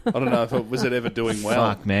 Yeah. I don't know if was it ever doing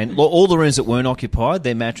well. Fuck, man. All the rooms that weren't occupied,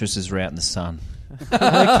 their mattresses were out in the sun. Okay.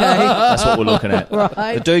 That's what we're looking at.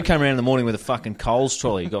 Right. The dude came around in the morning with a fucking Coles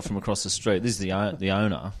trolley he got from across the street. This is the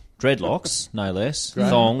owner. Dreadlocks, no less. Great.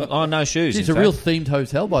 Thong. Oh, no shoes. It's in a real fact. themed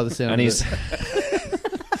hotel by the sound And of he's it.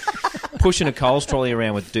 pushing a Coles trolley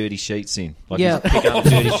around with dirty sheets in. Like Yeah. he's picking up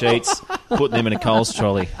dirty sheets, putting them in a Coles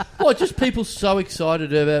trolley. What, just people so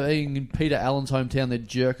excited about being in Peter Allen's hometown, they're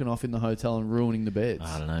jerking off in the hotel and ruining the beds.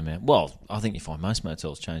 I don't know, man. Well, I think you find most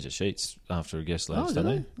motels change their sheets after a guest leaves, don't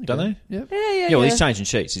they? Okay. Don't they? Yep. Yeah. Yeah, well, he's changing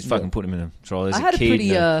sheets. He's fucking putting them in a trolley. There's I had a a kid pretty.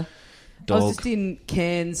 and a I was dog. just in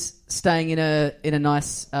Cairns, staying in a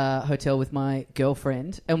nice hotel with my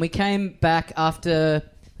girlfriend, and we came back after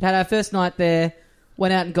had our first night there.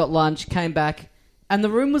 Went out and got lunch. Came back, and the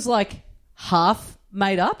room was like half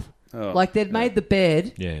made up. Oh, Like they'd made the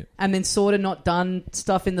bed, Yeah. and then sort of not done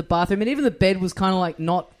stuff in the bathroom, and even the bed was kind of like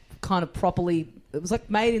not kind of properly. It was like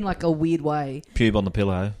made in like a weird way. Pube on the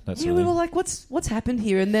pillow. That's Yeah, we were like, what's happened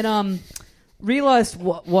here? And then realised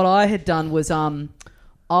what I had done was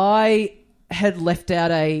I had left out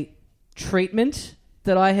a treatment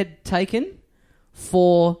that I had taken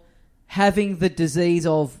for having the disease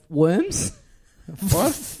of worms.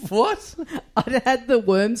 What? I'd had the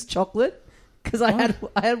worms chocolate because I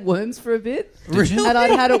had worms for a bit, Really? and I'd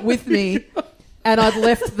had it with me, and I'd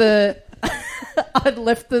left the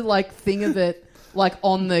like thing of it like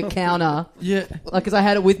on the counter. Yeah. Like, because I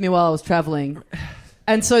had it with me while I was travelling.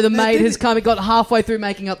 And so the maid has come and got halfway through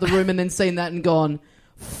making up the room and then seen that and gone,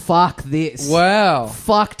 fuck this. Wow.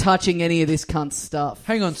 Fuck touching any of this cunt stuff.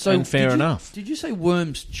 Hang on. So And fair did you- enough. Did you say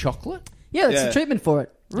worms chocolate? Yeah, that's Yeah. the treatment for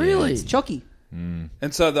it. Really? It's chalky.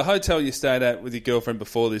 And so the hotel you stayed at with your girlfriend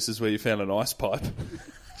before this is where you found an ice pipe.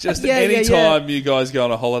 Just Yeah, any yeah, time you guys go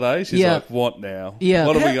on a holiday, she's Yeah. like, what now? Yeah.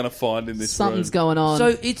 What are we Yeah. going to find in this Something's room? going on.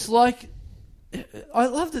 So it's like... I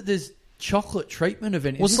love that there's chocolate treatment of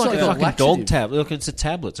anything. Well, it's like a fucking dog tablet. Look, it's a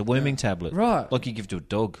tablet. It's a worming tablet. Right. Like you give to a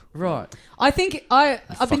dog. Right. I think I've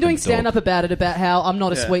been fucking doing dog. stand-up about it, about how I'm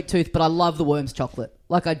not a Yeah. sweet tooth, but I love the worms chocolate.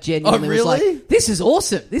 Like, I genuinely was really? like, this is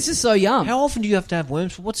awesome. This is so yum. How often do you have to have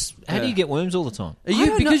worms? How do you get worms all the time? Are I you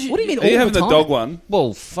don't because know. What do you mean Are you all having the the time? dog one?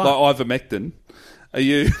 Well, fuck. Like ivermectin? Are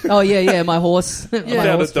you... Oh, yeah, my horse. My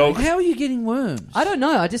Down horse a dog. How are you getting worms? I don't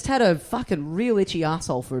know. I just had a fucking real itchy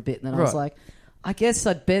asshole for a bit, and then I was Right. like, I guess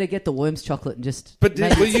I'd better get the worms chocolate and just. But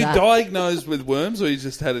maybe were it's you that. diagnosed with worms or you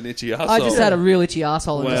just had an itchy arsehole? I just had a real itchy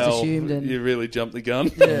asshole and Well, just assumed. And you really jumped the gun.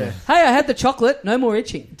 Yeah. hey, I had the chocolate. No more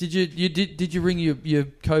itching. Did you ring your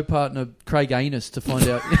co-partner Craig Anus to find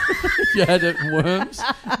out if you had worms?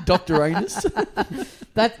 Dr. Anus?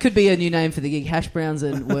 That could be a new name for the gig: hash browns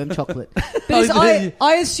and worm chocolate. But Oh,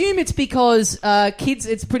 I assume it's because kids.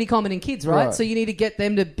 It's pretty common in kids, right? Right. So you need to get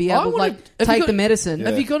them to be I able to wanna- like have you take got- the medicine. Yeah.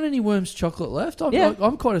 Have you got any worms chocolate left?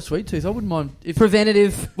 I'm quite a sweet tooth. I wouldn't mind if...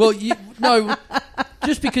 Preventative. Well, no,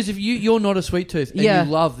 just because if you're not a sweet tooth and Yeah.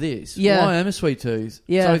 you love this, Yeah. well, I am a sweet tooth.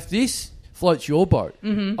 Yeah. So if this floats your boat,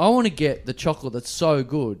 I want to get the chocolate that's so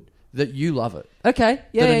good that you love it. Okay.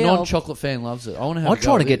 Yeah. that a yeah, non-chocolate fan loves it. I want to have. I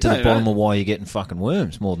try to get to No, the you bottom don't. of why you're getting fucking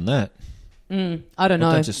worms more than that. I don't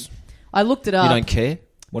know. Don't just, I looked it you up. don't care?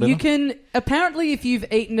 Whatever? You can apparently, if you've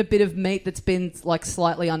eaten a bit of meat that's been like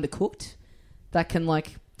slightly undercooked, that can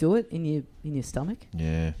like do it in your stomach.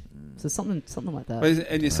 Yeah. So something like that.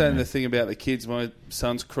 And you're saying the thing about the kids. My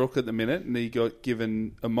son's crook at the minute, and he got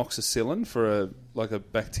given amoxicillin for a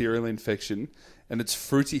bacterial infection, and it's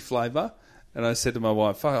fruity flavour. And I said to my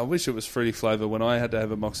wife, "Fuck, I wish it was fruity flavour when I had to have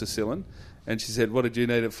amoxicillin." And she said, "What did you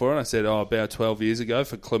need it for?" And I said, about 12 years ago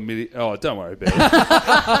for chlamydia. Oh, don't worry about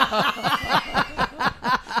it.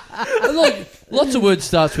 Look, lots of words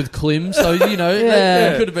starts with clim, so you know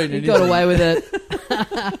Yeah. it could have been You anything. got away with it.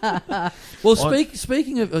 Well,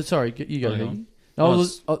 speaking of, sorry, you go. Hang Heggie. on.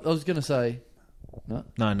 I was going to say.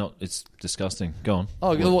 No, not. It's disgusting. Go on.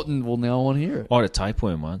 Oh, well, now I want to hear it. I had a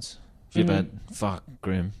tapeworm once. Have you ever had? Fuck,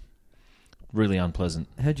 grim. Really unpleasant.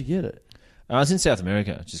 How'd you get it? I was in South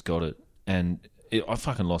America. I just got it. And I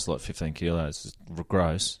fucking lost like 15 kilos. It's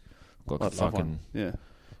gross. Got I'd love fucking... one. Yeah.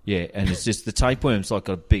 Yeah, and it's just the tapeworm's like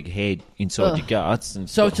got a big head inside your guts. And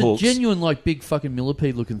So got it's hooks. a genuine, like, big fucking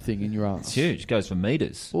millipede looking thing in your arm. It's huge. It goes for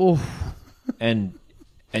meters. Oh, And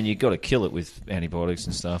you got to kill it with antibiotics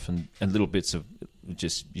and stuff and little bits of... you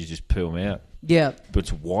just peel them out. Yeah. But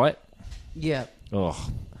it's white. Yeah. Oh,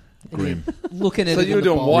 grim. Looking at So it you in were the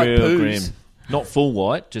doing bowl. white Real poos. grim. Not full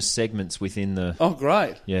white, just segments within the... Oh,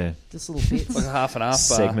 great. Yeah. Just little bits. Like a half and half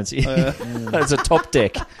bar. Segments. It's a top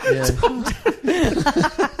deck. yeah. All right.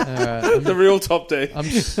 The real top deck. I'm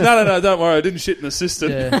No, don't worry. I didn't shit in the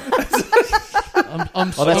cistern. Yeah.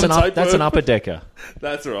 That's an upper decker.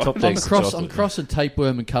 That's right. Top I'm deck's chocolate. crossing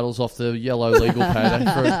tapeworm and cuddles off the yellow legal pad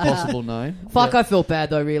for a possible name. Fuck, I felt bad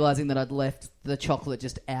though, realising that I'd left the chocolate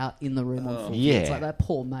just out in the room on full. Yeah. It's like that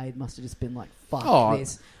poor maid must have just been like, fuck Oh,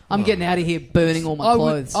 this. I'm getting out of here burning all my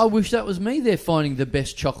clothes. I wish that was me there finding the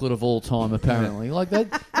best chocolate of all time, apparently. Like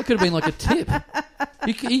that could have been like a tip.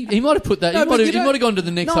 He might have put that. No, he might have gone to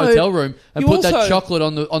the next No, hotel room and you put that also- chocolate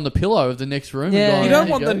on the pillow of the next room. Yeah. And gone, You "There don't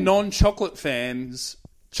want go." the non-chocolate fans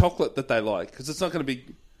chocolate that they like because it's not going to be.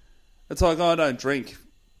 It's like I don't drink,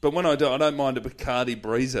 but when I do, I don't mind a Bacardi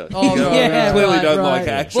Breezer. Oh, You know, yeah, I clearly right, don't right. like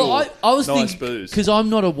actual Well, I was nice thinking booze. because I'm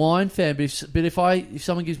not a wine fan, but if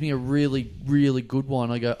someone gives me a really really good wine,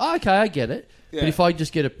 I go, oh, okay, I get it. Yeah. But if I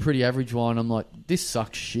just get a pretty average wine, I'm like, this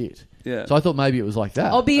sucks shit. Yeah. So I thought maybe it was like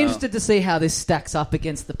that. I'll be interested to see how this stacks up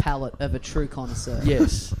against the palate of a true connoisseur.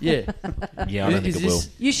 Yes, yeah. Yeah, I don't think Is it will. this-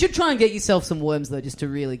 You should try and get yourself some worms though, just to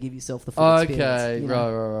really give yourself the full experience. Okay, you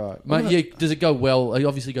know? right. Mate, yeah, does it go well? It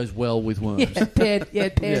obviously goes well with worms. Yeah,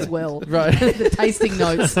 it pairs Yeah. well. Right. The tasting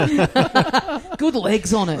notes. Good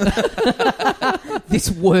legs on it. This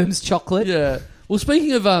worms chocolate. Yeah. Well,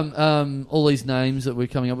 speaking of all these names that we're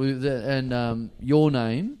coming up with, and your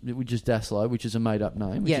name, which is Daslow, which is a made-up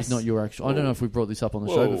name, which Yes. is not your actual. I don't know if we brought this up on the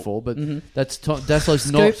Whoa. show before, but Mhm. that's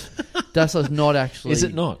Daslow's not. Daslow's not actually. Is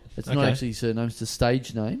it not? It's not actually his surname. It's a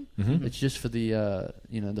stage name. Mm-hmm. It's just for the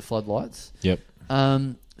the floodlights. Yep.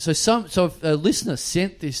 So a listener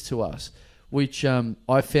sent this to us, which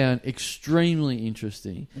I found extremely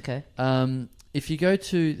interesting. Okay. If you go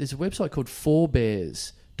to, there's a website called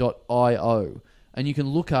fourbears.io, and you can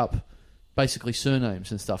look up basically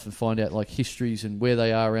surnames and stuff and find out like histories and where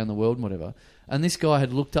they are around the world and whatever. And this guy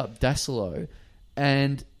had looked up Dasilo,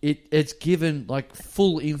 and it's given like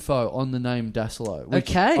full info on the name Dasilo, which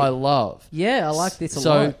Okay. I love. Yeah, I like this a So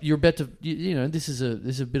lot. you're about to, this is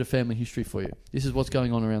a bit of family history for you. This is what's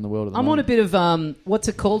going on around the world at the I'm on a moment. bit of what's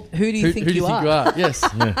it called? Who do you think who do you are? Yes,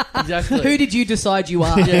 exactly. Who did you decide you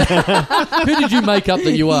are? Who did you make up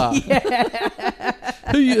that you are?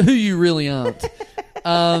 Who you really aren't.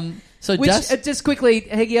 So Which Das- just quickly,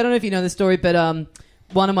 Heggie, I don't know if you know the story, but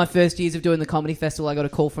one of my first years of doing the comedy festival, I got a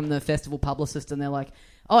call from the festival publicist, and they're like,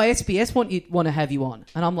 "Oh, SBS want to have you on,"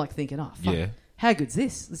 and I'm like thinking, "Oh, fuck, Yeah. how good's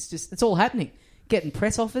this? It's all happening." Getting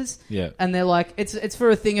press offers, Yeah. and they're like, "It's for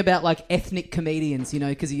a thing about like ethnic comedians,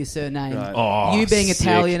 because of your surname, Right. Oh, you being sick.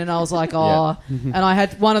 Italian." And I was like, "Oh," and I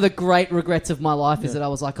had one of the great regrets of my life is that I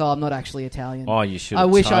was like, "Oh, I'm not actually Italian." Oh, you should. I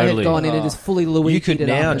wish I had totally. gone in and just fully Louis. You could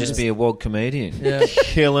now just be a world comedian. Yeah.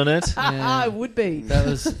 Killing it. I would be. That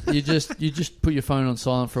was you just put your phone on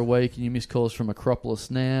silent for a week and you miss calls from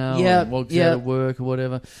Acropolis Now. Yeah, and walks yeah. out of work or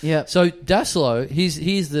whatever. Yeah. So Daslow, here's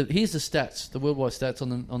the stats, the worldwide stats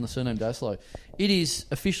on the surname Daslow. It is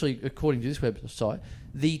officially, according to this website,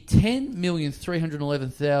 the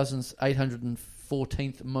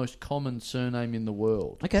 10,311,814th most common surname in the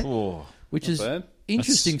world, Okay. Oh, which Not is bad.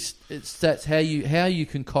 interesting stats. How you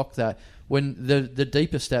concoct that when the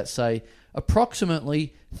deeper stats say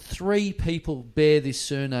approximately 3 people bear this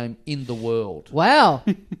surname in the world. Wow.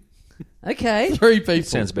 Okay. 3 people.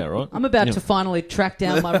 sounds about right. I'm about Yeah. to finally track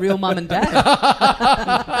down my real mum and dad.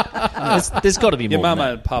 There's got to be Your more. mama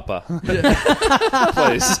than and papa.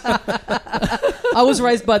 Please. I was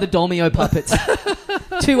raised by the Dolmio puppets.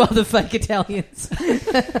 2 other fake Italians.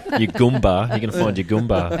 that. Your Goomba. You can find your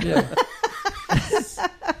Goomba. Yeah.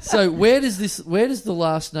 So where does the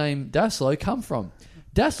last name Daslow come from?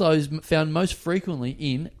 Daslow is found most frequently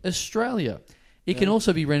in Australia. It can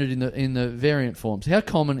also be rendered in the variant forms. How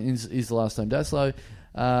common is the last name Daslow?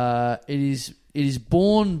 It is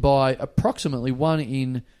borne by approximately 1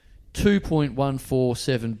 in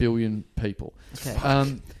 2.147 billion people.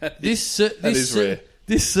 Okay. This is rare.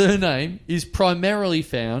 This surname is primarily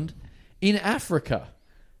found in Africa,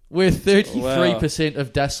 where 33%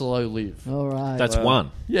 of Daslow live. All right. That's one.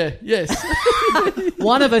 Yeah, yes.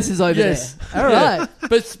 One of us is over Yes. there. All right. Yeah.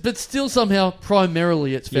 But still somehow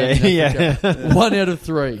primarily it's found in Yeah, Africa. 1 out of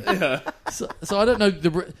 3. So I don't know.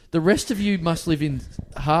 The rest of you must live in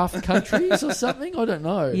half countries or something. I don't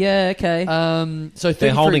know. Yeah, okay. So They're 33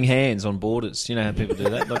 holding hands on borders. You know how people do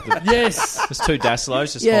that? Like Yes. there's 2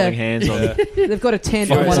 Daslows just Yeah. holding hands on. They've got a tent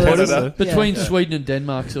Fire on one of those. senator. Between Sweden and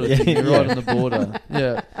Denmark, sort of thing, right on the border.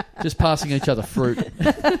 Yeah, just passing each other fruit.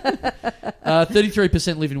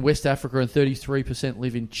 33% live in West Africa and 33%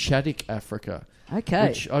 live in Chadic Africa. Okay.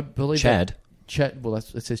 Which I believe Chad. Well,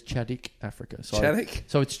 it says Chadic Africa. So Chadic?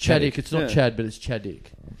 So it's Chadic. It's not Yeah. Chad, but it's Chadic.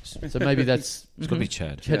 So maybe that's It's got to be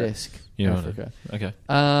Chad. Chadesque Yeah, right. Africa. Okay.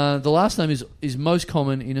 The last name is most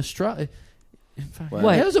common in Australia. In fact, Wow.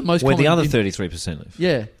 Wait. how's it most Where common? the other in- 33% live.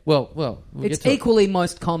 Yeah. Well. We'll It's get to it. equally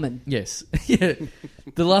most common. Yes. Yeah.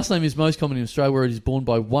 The last name is most common in Australia, where it is borne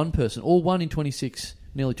by one person, or 1 in 26,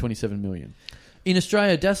 nearly 27 million. In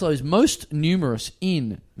Australia, Dassler is most numerous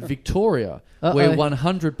in Victoria, where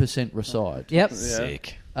 100% reside. Yep.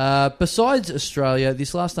 Sick. Besides Australia,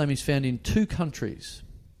 this last name is found in 2 countries.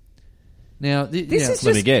 Now, This is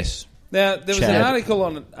Let me just guess. Now, there was Chad. an article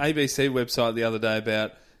on an ABC website the other day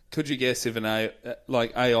about, could you guess if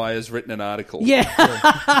AI has written an article? yeah.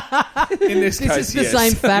 In this This case, is the yes.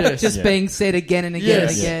 same fact Yes. just Yeah. being said again and again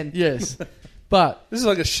and again. Yes. But This is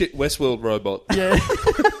like a shit Westworld robot. yeah.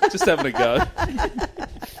 Just having a go.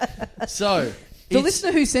 So The it's-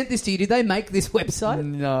 listener who sent this to you, did they make this website?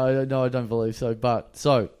 No, I don't believe so. But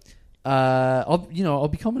I'll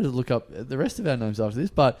be common to look up the rest of our names after this.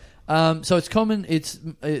 But so it's common. It's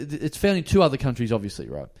found in 2 other countries, obviously,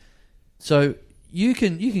 right? So you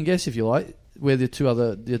can guess if you like where the two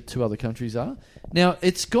other countries are. Now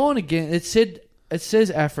it's gone again. It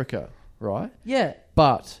says Africa, right? Yeah.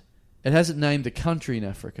 But it hasn't named the country in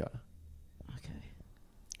Africa. Okay.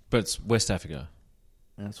 But it's West Africa.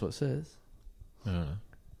 That's what it says. I don't know.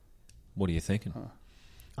 What are you thinking?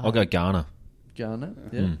 I'll go Ghana. Ghana.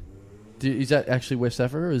 Yeah. Mm. Is that actually West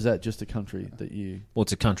Africa, or is that just a country that you? Well,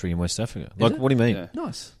 it's a country in West Africa. Like, it? what do you mean? Yeah.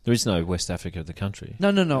 Nice. There is no West Africa, the country. No.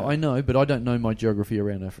 I know, but I don't know my geography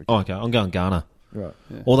around Africa. Oh, okay. I'm going Ghana. Right.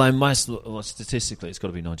 Although statistically, it's got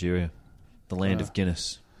to be Nigeria, the land of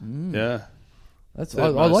Guinness. Yeah. That's. Third I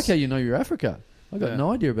like most. how you know your Africa. I got Yeah.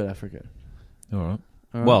 no idea about Africa. All right.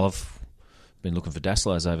 All right. Well, I've been looking for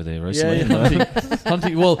Dasslers over there recently. Yeah,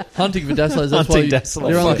 hunting for Dasslers. That's why Hunting Dasslers.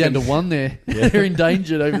 they're only down to 1 there. They're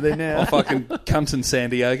endangered over there I'm now. fucking cunt in San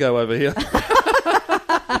Diego over here.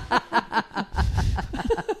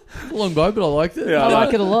 Long bow, but I liked it. Yeah, I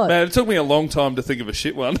like it a lot. Man, it took me a long time to think of a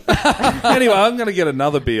shit one. Anyway, I'm going to get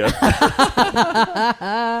another beer.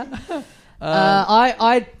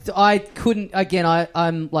 I couldn't. Again,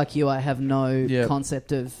 I'm like you. I have no Yeah.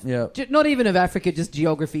 concept of Yeah. not even of Africa, just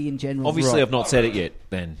geography in general. Obviously, Right. I've not said it yet,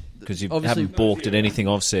 Ben, because you Obviously- haven't balked at anything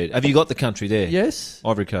I've said. Have you got the country there? Yes.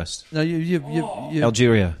 Ivory Coast. No. You.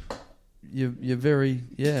 Algeria. You're very.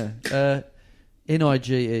 Yeah.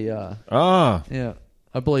 Niger. Ah. Yeah.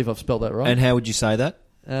 I believe I've spelled that right. And how would you say that?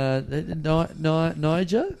 Niger?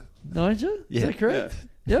 Is Yeah. that correct?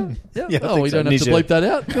 Yeah. Yeah, I Oh, think we so. don't have to Niger. bleep that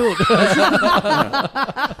out. Cool.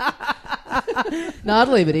 No, I'd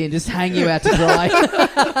leave it in. Just hang you out to dry.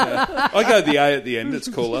 I go the A at the end. It's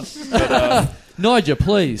cooler. But Niger,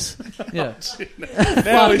 please. Yeah.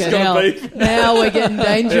 now he's Fucking got hell. beef. Now we're getting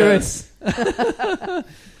dangerous.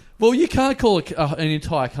 Well, you can't call an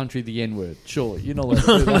entire country the N-word, surely. You're not allowed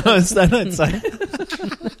to do that. No, they don't say.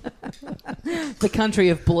 The country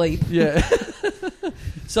of bleep. Yeah.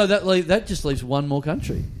 So that just leaves one more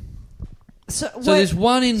country. So there's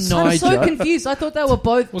one in I'm Niger. so confused. I thought they were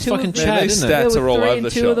both. Well, two fucking of them, Chad, these isn't it? there stats were are all 3 over and the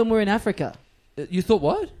 2 shop. of them were in Africa. You thought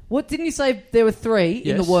what? What didn't you say? There were 3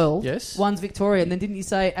 in Yes, the world. yes. One's Victoria, and then didn't you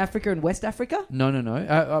say Africa and West Africa? No.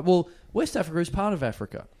 Well, West Africa is part of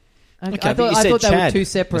Africa. Okay, I but you thought said they were Chad 2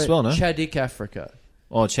 separate. as well, no? Chadic Africa.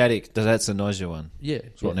 Oh, Chadic. That's the Niger one. Yeah.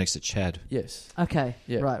 It's right next to Chad. Yes. Okay.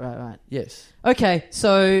 Yeah. Right. Yes. Okay,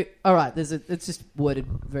 so all right, it's just worded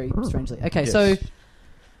very strangely. Okay, Yes. so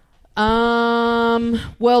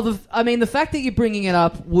well, the fact that you're bringing it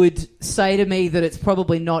up would say to me that it's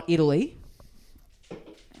probably not Italy.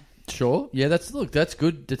 Sure. Yeah, that's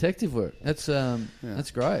good detective work. That's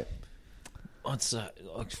great.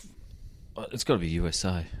 It's got to be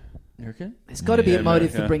USA. You reckon? There's got to be a Yeah,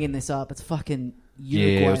 motive no, for yeah. bringing this up. It's fucking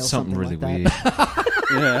Uruguay Yeah, or it's something really like weird. that.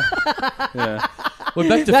 Yeah. We're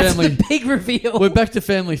back to That's family. the big reveal. We're back to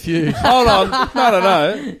Family Feud. Hold on. No.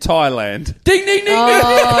 Thailand. Ding ding ding.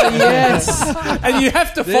 Oh yes. And you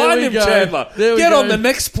have to There find we him, go. Chandler. There we Get go. on the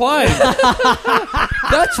next plane.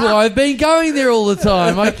 That's why I've been going there all the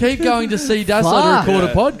time. I keep going to see Dassler to record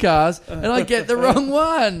a podcast, and I get the wrong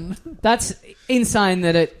one. That's insane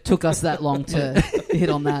that it took us that long to hit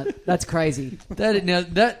on that. That's crazy.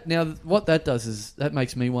 Now what that does is that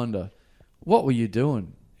makes me wonder, what were you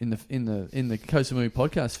doing in the Kosamui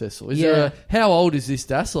Podcast Festival? How old is this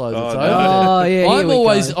Dassler? Oh, That's no. over Oh yeah. there? I'm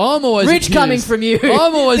always Rich accused. coming from you.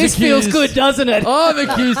 I'm always This accused. feels good, doesn't it? I'm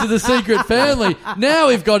accused of the secret family. Now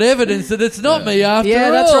we've got evidence that it's not me after all. Yeah,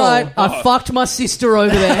 that's right. I fucked my sister over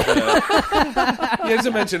there. You have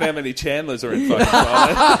to mention how many Chandlers are in fucking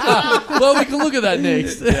Thailand. Well, we can look at that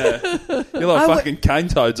next. Yeah. You're like fucking cane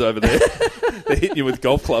toads over there. They're hitting you with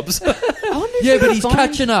golf clubs. Yeah, but he's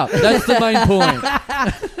catching up. That's the main point.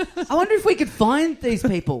 I wonder if we could find these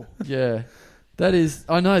people. Yeah, that is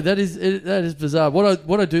bizarre.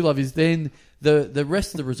 What I do love is then The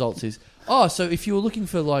rest of the results is, so if you were looking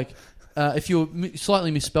for like, if you were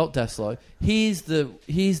slightly misspelt Daslow, here's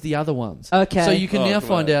the other ones. Okay. So you can now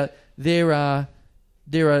find out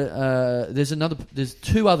there's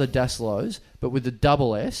two other Daslows, but with the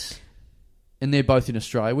double S, and they're both in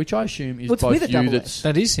Australia, which I assume is What's both with a you. double That's S?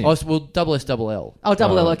 That is him. well, double S, double L. Oh,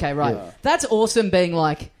 double L. Oh, Okay, right. yeah. That's awesome. Being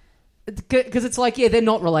like, because it's like, they're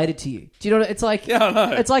not related to you. Do you know? It's like, Yeah, I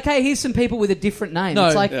know. It's like, hey, here's some people with a different name. No.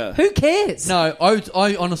 It's like, Yeah. who cares? No,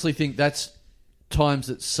 I honestly think that's times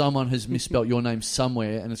that someone has misspelt your name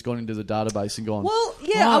somewhere and it's gone into the database and gone. Well,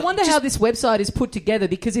 yeah. Right, I wonder how this website is put together,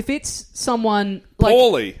 because if it's someone like,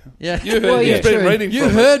 Paulie. Yeah. You heard, Well, yeah, you've been true. reading You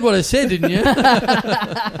from heard what I said, didn't you?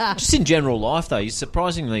 Just in general life, though, you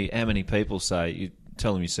surprisingly how many people say, you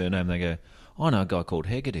tell them your surname, they go, I know a guy called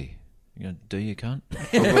Heggie. You go, do you, cunt?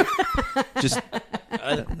 Just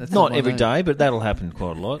not not my every name. day, but that'll happen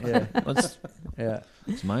quite a lot. Yeah.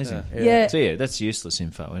 It's amazing. Yeah. So yeah, that's useless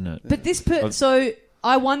info, isn't it? But this so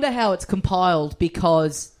I wonder how it's compiled,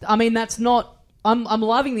 because I mean that's not. I'm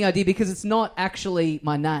loving the idea because it's not actually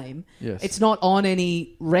my name. Yes. It's not on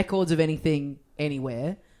any records of anything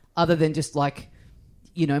anywhere other than just like,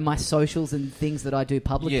 my socials and things that I do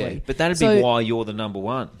publicly. Yeah, but that'd So- be why you're the number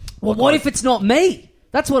one. Well, Like, what I- if it's not me?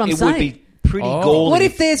 That's what I'm it saying. would be pretty Oh. galling. What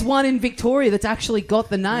if there's one in Victoria that's actually got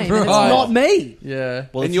the name and it's Right. not me? Yeah.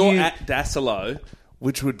 Well, and if you're you- at Dasilo,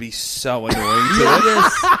 which would be so annoying to it.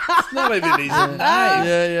 It's not even his name.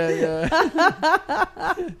 Yeah.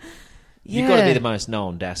 You've got to be the most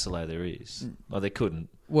known Dasilo there is. Well, they couldn't.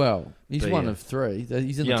 Well, he's But one yeah. of three.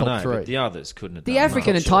 He's in Yeah, the I top know, three. but the others couldn't have The done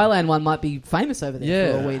African much. and Thailand one might be famous over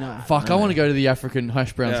there, for all we know. Fuck, I want to go to the African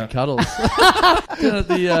hash browns Yeah. and cuddles. down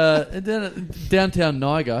at downtown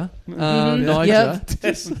Niger. Niger. Yep.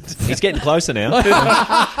 He's getting closer now.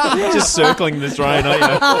 Just circling the train, aren't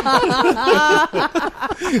you?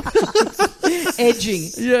 Edging.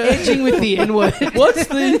 Yeah. Edging with the N-word. What's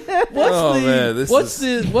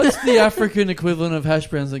the African equivalent of hash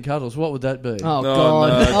browns and cuddles? What would that be? Oh, No,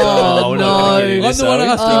 God. no, Oh, we're not gonna get no. into I'm the one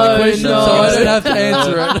asking Oh, the question, no. so I don't have to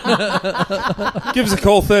answer it. Give us a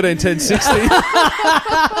call,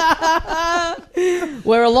 131060.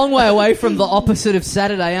 We're a long way away from the opposite of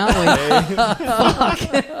Saturday, aren't we?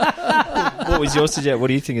 What was your suggestion? What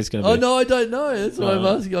do you think it's going to be? Oh no, I don't know. That's why I'm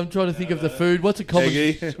asking. I'm trying to think of the food. What's a common?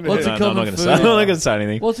 Heggie. What's No, a no, common I'm not going to food? say. I'm not going to say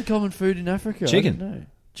anything. What's a common food in Africa? Chicken. I don't know.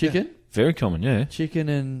 Chicken. Very common, yeah. Chicken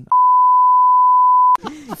and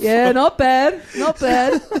Yeah, not bad. Not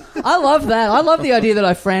bad. I love that. I love the idea that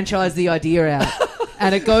I franchise the idea out.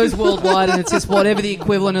 And it goes worldwide, and it's just whatever the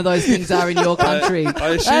equivalent of those things are in your country. I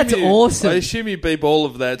assume That's awesome. I assume you beep all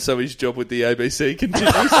of that so his job with the ABC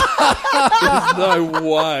continues. There's no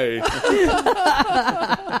way.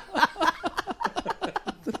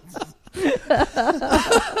 They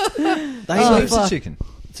Oh, eat heaps of fuck. chicken.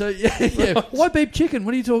 so yeah. Why beep chicken?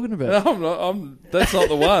 What are you talking about? That's not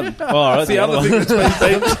the one. Oh, all right, That's the other thing that's been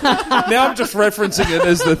beeped. Now I'm just referencing it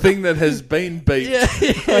as the thing that has been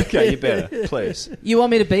beeped. Okay, you better. Please. You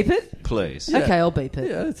want me to beep it? Please. Okay, I'll beep it.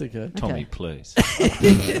 Yeah, that's okay. Tommy, Okay. please.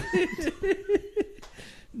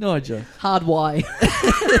 Niger. Hard Y.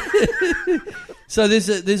 So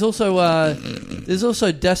there's also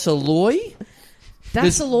Dasaloy.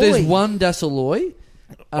 Dasaloy. There's one Dasaloy.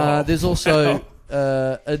 There's also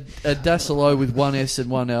a Dasalo with one S and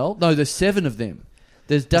one L. No, there's 7 of them.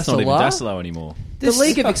 There's It's not even Dasalar. Dasilo anymore. The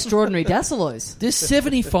League of Extraordinary Dassaloys. There's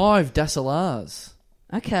 75 Dasalars.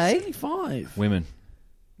 Okay. 75. Women.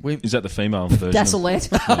 Women. Is that the female version? Dassalette.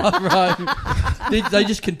 Right. They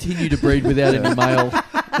just continue to breed without any male.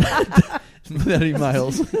 Without any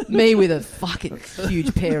males. Me with a fucking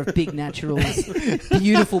huge pair of big naturals.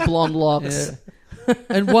 Beautiful blonde locks. Yeah.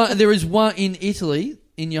 And there is one in Italy,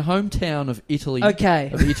 in your hometown of Italy. Okay.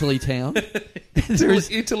 Of Italy town. There is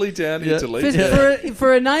Italy down, Yeah. Italy.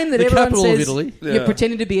 For a name that The everyone capital of says Italy. Yeah. you're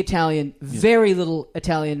pretending to be Italian, very little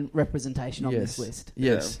Italian representation on this list.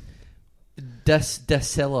 Yes.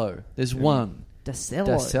 Dasello. There's one. Dasello.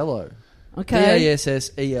 Dasello. Okay.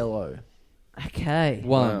 Dasselo. Okay.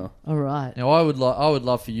 One. Wow. All right. Now I would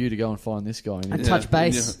love for you to go and find this guy. And touch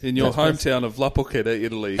base. In your Touch base. hometown of La Pochetta,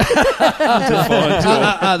 Italy. To find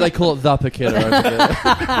your- They call it the Paqueta over there.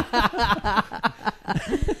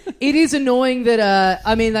 It is annoying that,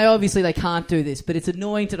 they can't do this, but it's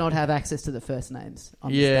annoying to not have access to the first names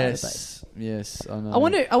on this database. Yes, I know. I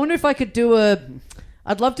wonder if I could do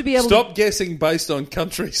I'd love to be able Stop guessing based on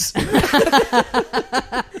countries.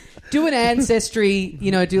 to do an ancestry,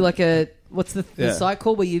 do like what's the Yeah. site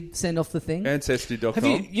called where you send off the thing? Ancestry.com.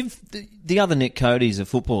 Have you've the other Nick Cody's a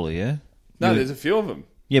footballer, yeah? No, there's a few of them.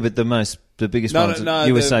 Yeah, but the biggest No, one's no,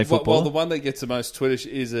 USA Well, footballer. the one that gets the most Twitter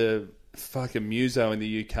is a fucking muso in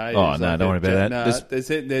the UK. Oh, who's no, like don't worry about that.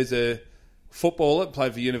 No, there's a footballer that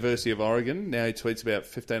played for University of Oregon. Now he tweets about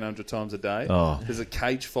 1,500 times a day. Oh. There's a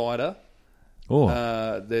cage fighter.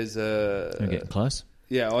 There's a... You're getting close.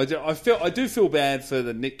 Yeah, I do feel bad for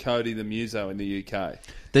the Nick Cody, the muso in the UK.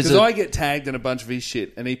 Because I get tagged in a bunch of his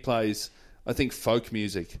shit, and he plays, I think, folk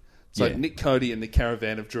music. It's like Nick Cody and the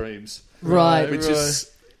Caravan of Dreams. Right. Which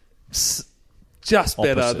is just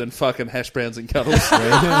better Opposite. than fucking hash browns and cuddles.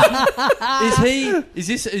 Is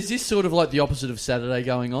this sort of like the opposite of Saturday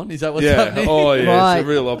going on? Is that what's Yeah. happening? Oh, yeah. Right. It's the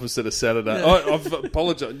real opposite of Saturday. I've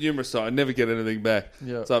apologised numerous times. I never get anything back.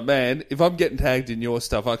 Yeah. It's like, man, if I'm getting tagged in your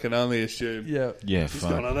stuff, I can only assume. Yeah. Yeah, He's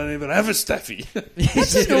fine. going, I don't even have a staffy.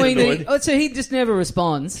 That's annoying. So he just never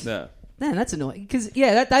responds. No. Man, that's annoying. Because,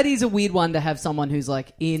 that is a weird one to have someone who's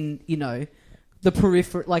like in, the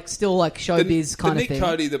periphery, like still like showbiz kind the of thing. Nick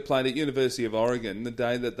Cody that played at University of Oregon, the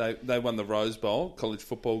day that they won the Rose Bowl, college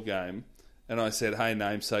football game, and I said, hey,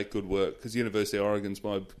 namesake, good work, because University of Oregon's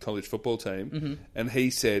my college football team. Mm-hmm. And he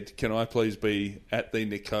said, can I please be at the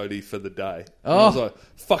Nick Cody for the day? And I was like,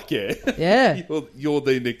 fuck yeah. Yeah. You're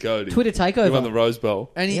the Nick Cody. Twitter takeover. You won the Rose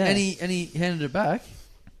Bowl. And he handed it back.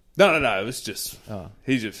 No. It was just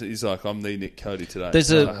he's like, I'm the Nick Cody today.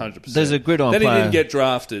 There's I'm a 100%. there's a gridiron Then player. he didn't get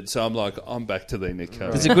drafted, so I'm like, I'm back to the Nick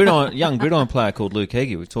Cody. There's a young gridiron player called Luke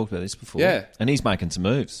Heggie. We've talked about this before. Yeah. And he's making some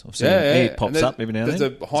moves. I've seen him. He pops And up every now and then.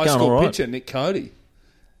 There's a high It's going school all right. pitcher, Nick Cody.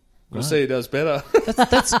 We'll see who does better.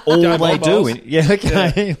 That's all Go they do. Bombers. Yeah,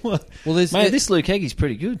 okay. Well, there's Mate, this Luke Heggie's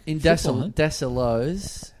pretty good. in Football, huh?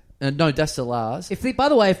 Dassalos. No, Dassalars. By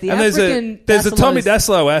the way, if the And African there's a Tommy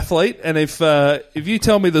Dassalos- Daslow athlete, and if you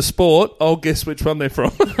tell me the sport, I'll guess which one they're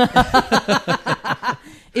from.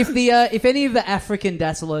 if any of the African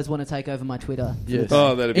Dassalos want to take over my Twitter, Yes.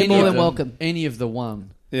 Oh, that'd be You're more good. than welcome. Any of the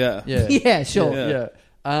one. Yeah. Yeah. Yeah, sure. Yeah.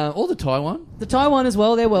 Yeah. Or the Taiwan. The Taiwan as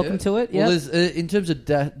well, they're welcome Yeah. to it. Well, Yeah. there's in terms of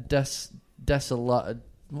Dassala.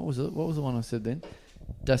 What was it? What was the one I said then?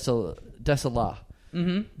 Dassala.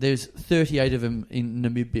 Mm-hmm. There's 38 of them in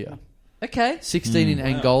Namibia. Okay. 16 in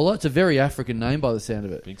Angola. It's a very African name by the sound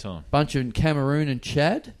of it. Big time. Bunch in Cameroon and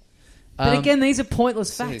Chad. But again, these are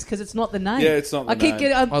pointless facts because it's not the name. Yeah, it's not the I keep name.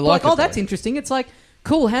 getting. I like it, that's though. interesting. It's like,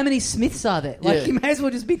 cool. How many Smiths are there? Like, Yeah. you may as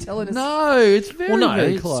well just be telling us. No, it's very,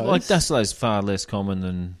 very it's close. like Dasslow's far less common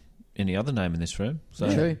than any other name in this room.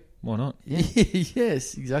 So True. why not?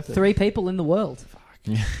 Yes, exactly. 3 people in the world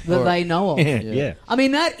that Alright. they know of. Yeah. I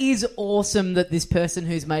mean, that is awesome that this person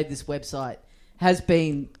who's made this website has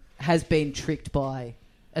been tricked by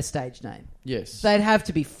a stage name. Yes. They'd have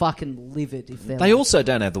to be fucking livid if they're. They like, also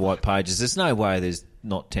don't have the white pages. There's no way there's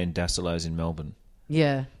not 10 Dassalos in Melbourne.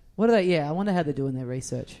 yeah. What are they? Yeah, I wonder how they're doing their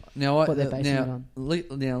research. Now, What they're basing it on.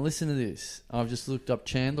 now, listen to this. I've just looked up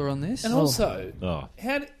Chandler on this. And also, Oh.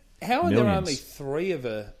 how are there Millions. only 3 of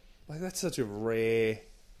a... Like, that's such a rare...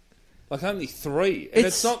 Like, only 3. And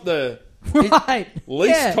it's not the Right.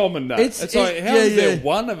 least Yeah. common name. It's like, yeah, how is there yeah.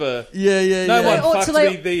 one of a... Yeah. No one Oh, fucks so they-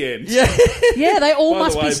 me, the end. Yeah. Yeah, they all By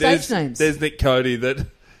must the way, be stage names. There's Nick Cody that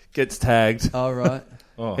gets tagged. All right.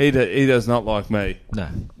 Oh. He does not like me. No.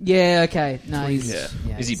 Yeah, okay. No, he's,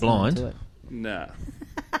 Yeah. Is he he's not blind? into it. Nah.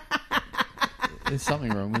 There's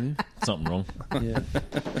something wrong with him. Something wrong.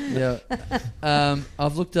 Yeah.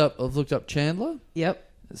 I've looked up Chandler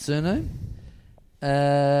Yep. surname.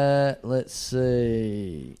 Let's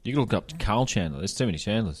see. You can look up Carl Chandler. There's too many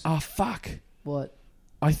Chandlers. Oh fuck! What?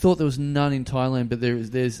 I thought there was none in Thailand, but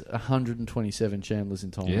there's 127 Chandlers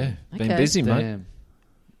in Thailand. Yeah. Been Okay. busy, mate. Damn.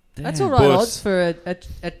 That's all right Bush. odds for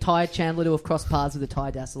a Thai Chandler to have crossed paths with a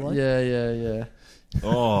Thai Dassalo. Yeah.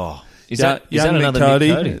 Oh. Is Young that another Cody,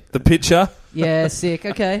 Nick Cody? the pitcher. Yeah, sick.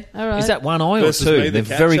 Okay, all right. Is that one eye or Versus me, two? the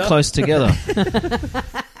They're very catcher. close together.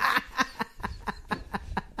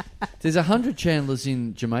 There's 100 Chandlers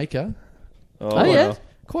in Jamaica. Oh, yeah.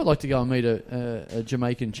 Quite like to go and meet a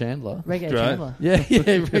Jamaican Chandler. Reggae Great. Chandler? Yeah,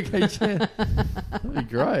 reggae Chandler. That'd be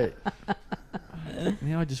great.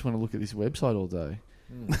 Now I just want to look at this website all day.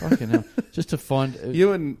 Fucking hell. Just to find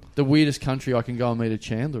You and the weirdest country I can go and meet a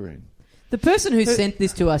Chandler in. The person who sent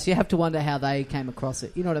this to us, you have to wonder how they came across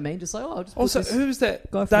it. You know what I mean? Just like, I'll just put also, this who's that?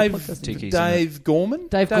 guy from the podcast. Tiki's Dave Gorman.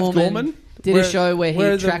 Dave Gorman did a show where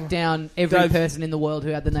he tracked down every Dave- person in the world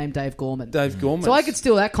who had the name Dave Gorman. Dave Gorman. So I could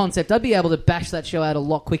steal that concept. I'd be able to bash that show out a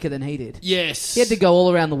lot quicker than he did. Yes. He had to go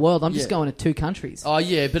all around the world. I'm just Yeah. going to 2 countries. Oh,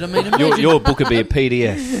 yeah, but I mean, imagine... Your book would be a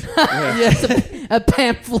PDF. a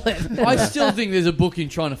pamphlet. I still think there's a book in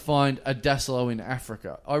trying to find a Dassalo in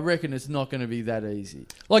Africa. I reckon it's not going to be that easy.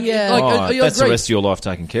 That's the rest of your life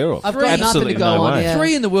taken care of. I've got nothing to go on. Yeah.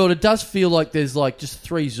 3 in the world. It does feel like there's like just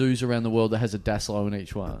 3 zoos around the world that has a Dassalo in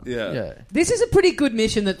each one. Yeah. This is a pretty good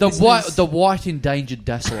mission that the white endangered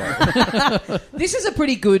Dassalo. This is a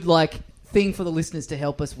pretty good thing for the listeners to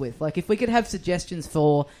help us with. Like if we could have suggestions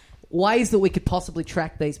for ways that we could possibly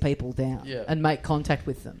track these people down and make contact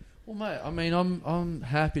with them. Well, mate, I mean, I'm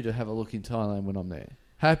happy to have a look in Thailand when I'm there.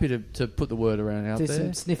 Happy to put the word around out Do there.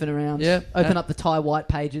 some sniffing around. Yeah. Open up the Thai white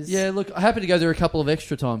pages. Yeah, look, happy to go there a couple of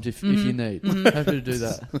extra times if you need. Happy to do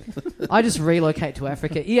that. I just relocate to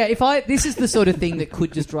Africa. Yeah, this is the sort of thing that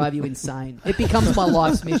could just drive you insane. It becomes my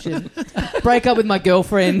life's mission. Break up with my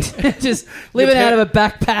girlfriend, just living out of a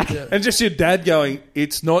backpack. Yeah. And just your dad going,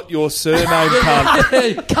 "It's not your surname,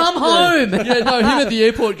 cunt. Come home." Yeah, no, him at the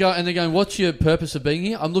airport and they're going, "What's your purpose of being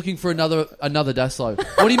here?" "I'm looking for another Dassalo."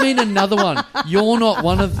 "What do you mean another one? You're not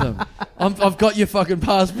one of them. I've got your fucking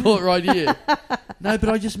passport right here." "No, but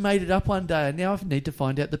I just made it up one day, and now I need to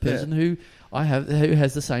find out the person who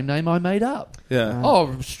has the same name I made up." Yeah.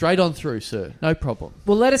 Oh, straight on through, sir. No problem.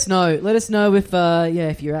 Well, let us know. Let us know if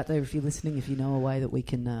you're out there, if you're listening, if you know a way that we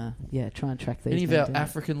can try and track these. Any of men our down.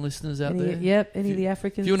 African listeners out there? Yep, any of the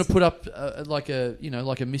Africans. If you want to put up like a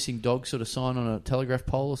missing dog sort of sign on a telegraph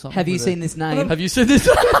pole or something. Have you seen this name? Have you seen this?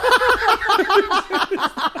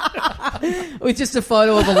 With just a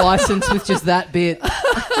photo of a license with just that bit.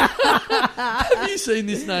 Have you seen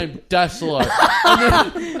this name? Dassalo.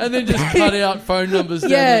 And then just cut out phone numbers.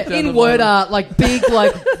 Yeah, in word art, big,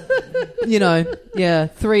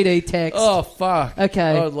 3D text. Oh, fuck.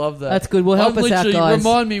 Okay. I love that. That's good. Well, help us out, guys.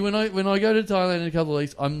 Remind me, when I go to Thailand in a couple of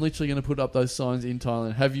weeks, I'm literally going to put up those signs in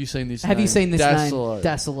Thailand. Have you seen this name? Have you seen this Dassalo. name?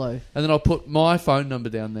 Dassalo. And then I'll put my phone number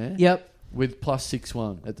down there. Yep. With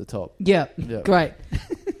 +61 at the top. Yep. Great.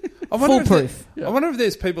 Foolproof. I wonder if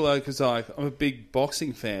there's people, because I'm a big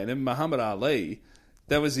boxing fan, and Muhammad Ali,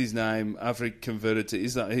 that was his name after he converted to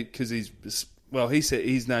Islam, because he said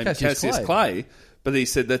his name Cassius Clay, but he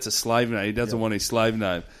said that's a slave name. He doesn't want his slave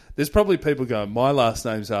name. There's probably people going, my last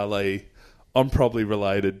name's Ali, I'm probably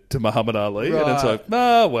related to Muhammad Ali. Right. And it's like,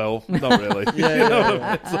 not really.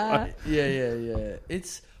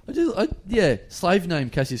 Yeah. Slave name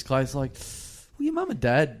Cassius Clay. It's like, well, your mum and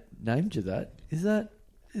dad named you that. Is that?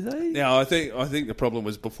 No, I think the problem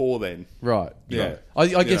was before then. Right. Yeah.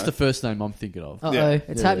 I guess the first name I'm thinking of.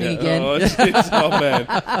 It's happening again. Oh, man.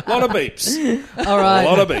 A lot of beeps. All right. A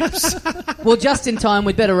lot of beeps. Well, just in time,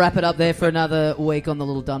 we'd better wrap it up there for another week on the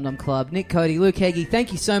Little Dum Dum Club. Nick, Cody, Luke, Heggie,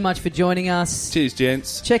 thank you so much for joining us. Cheers,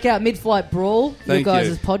 gents. Check out Mid-Flight Brawl, Thank your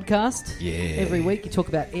guys' you. podcast. Yeah. Every week you talk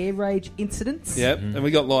about air rage incidents. Yep. And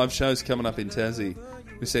we got live shows coming up in Tassie.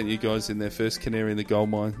 We sent you guys in their first Canary in the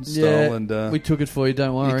Gold Mine style, and we took it for you.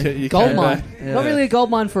 Don't worry. You gold mine, not really a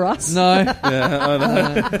gold mine for us. No, yeah, I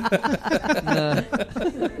know. No.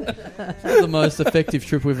 It's not the most effective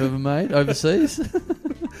trip we've ever made overseas.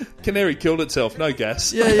 Canary killed itself. No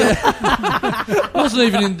gas. Yeah. wasn't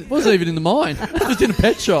even in the mine. Just in a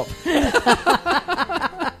pet shop.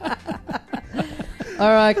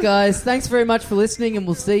 All right, guys. Thanks very much for listening, and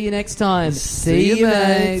we'll see you next time. See you,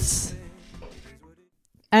 mates.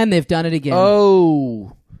 And they've done it again.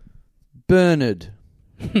 Oh, Bernard.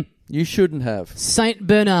 You shouldn't have. Saint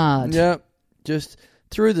Bernard. Yep. Just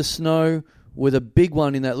through the snow with a big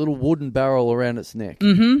one in that little wooden barrel around its neck.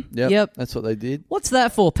 Mm-hmm. Yep. That's what they did. What's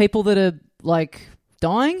that for? People that are,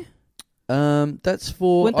 dying? That's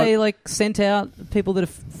for... Weren't they, sent out people that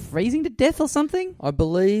are freezing to death or something? I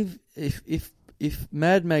believe if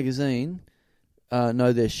Mad Magazine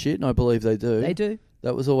know their shit, and I believe they do. They do.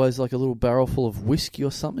 That was always a little barrel full of whiskey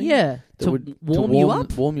or something. Yeah, that would warm you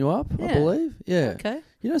up? Warm you up, Yeah. I believe. Yeah. Okay.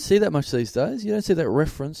 You don't see that much these days. You don't see that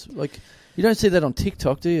reference. You don't see that on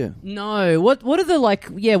TikTok, do you? No. What are the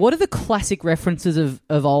what are the classic references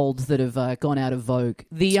of old that have gone out of vogue?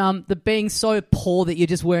 The being so poor that you're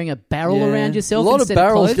just wearing a barrel around yourself. A lot of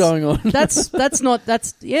barrels clothes. going on.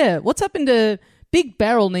 What's happened to Big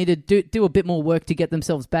Barrel need to do a bit more work to get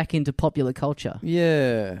themselves back into popular culture.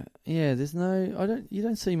 Yeah. There's you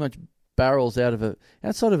don't see much barrels outside of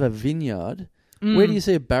a vineyard. Where do you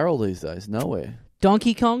see a barrel these days? Nowhere.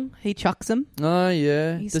 Donkey Kong, he chucks them. Oh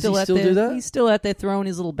yeah. Does he still do that? He's still out there throwing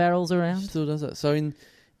his little barrels around. Still does that. So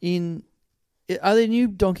are there new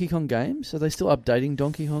Donkey Kong games? Are they still updating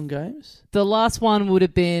Donkey Kong games? The last one would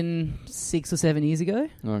have been 6 or 7 years ago.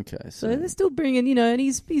 Okay, so they're still bringing, and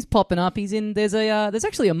he's popping up. He's in. There's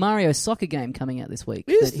actually a Mario soccer game coming out this week.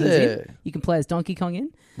 Is there? You can play as Donkey Kong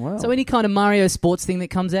in. Wow. So any kind of Mario sports thing that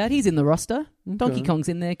comes out, he's in the roster. Okay. Donkey Kong's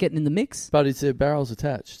in there, getting in the mix. But is there barrels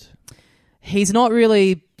attached? He's not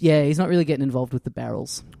really getting involved with the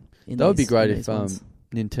barrels. That would be great if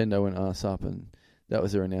Nintendo went arse up and that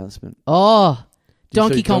was their announcement. Oh,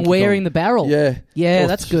 Donkey Kong wearing the barrel. Yeah. Yeah,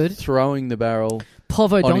 that's good. Throwing the barrel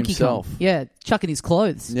Povo on Donkey himself. Kong. Yeah, chucking his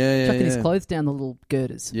clothes. Yeah, chucking his clothes down the little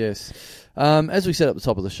girders. Yes. As we said at the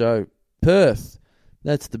top of the show, Perth,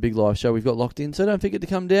 that's the big live show we've got locked in. So don't forget to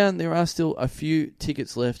come down. There are still a few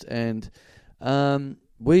tickets left, and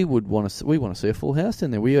we want to see a full house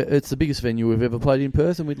down there. It's the biggest venue we've ever played in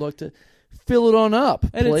Perth, and we'd like to fill it on up,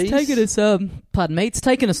 and please. It's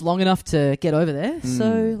taken us long enough to get over there,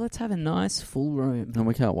 so let's have a nice full room. And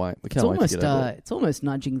we can't wait. We can't wait to get over there. It's almost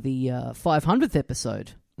nudging the 500th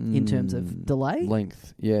episode in terms of delay.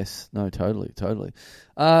 Length, yes. No, totally.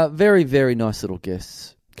 Very, very nice little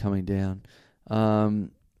guests coming down.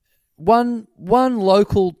 One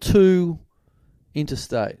local, 2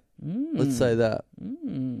 interstate. Let's say that.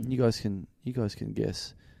 You guys can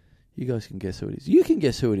guess. You guys can guess who it is. You can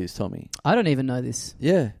guess who it is, Tommy. I don't even know this.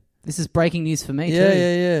 Yeah. This is breaking news for me, too.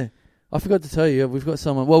 Yeah. I forgot to tell you, we've got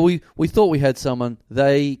someone. Well, we thought we had someone.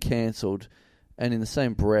 They cancelled. And in the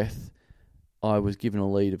same breath, I was given a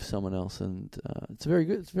lead of someone else. And it's a very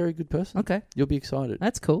good person. Okay. You'll be excited.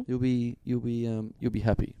 That's cool. You'll be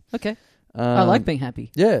happy. Okay. I like being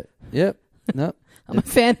happy. Yeah. No. I'm a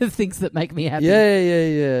fan of things that make me happy.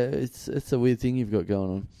 Yeah. It's a weird thing you've got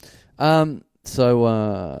going on.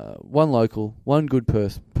 So one local, one good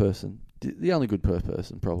person, the only good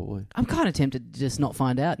person probably. I'm kind of tempted to just not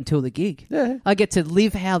find out until the gig. Yeah. I get to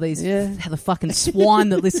live how the fucking swine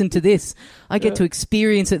that listen to this, I get to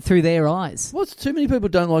experience it through their eyes. Too many people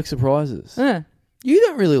don't like surprises. Yeah. You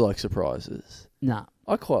don't really like surprises. No.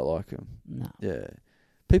 I quite like them. No. Yeah.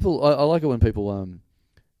 People, I like it when people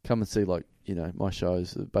come and see, like, my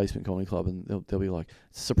shows, the Basement Comedy Club, and they'll be like,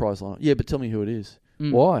 it's a surprise lineup. Yeah, but tell me who it is.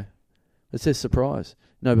 Why? It says surprise.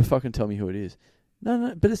 No, but fucking tell me who it is.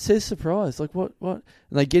 No, but it says surprise. Like, what? And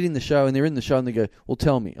they get in the show, and they're in the show, and they go, well,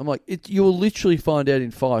 tell me. I'm like, you will literally find out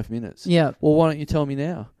in 5 minutes. Yeah. Well, why don't you tell me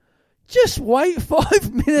now? Just wait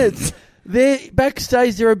 5 minutes. They're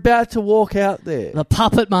backstage. They're about to walk out there. The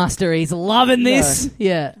puppet master, he's loving this. No.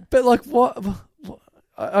 Yeah. But, like, what?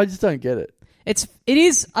 I just don't get it. It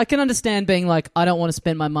is. I can understand being like, I don't want to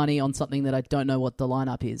spend my money on something that I don't know what the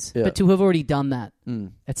lineup is. Yeah. But to have already done that,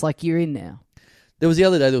 it's like you're in now. There was the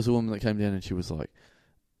other day, there was a woman that came down and she was like,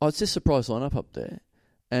 oh, it's this surprise lineup up there,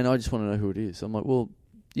 and I just want to know who it is. I'm like, well,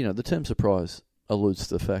 the term surprise alludes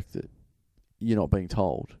to the fact that you're not being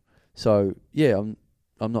told. So, yeah,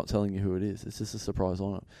 I'm not telling you who it is. It's just a surprise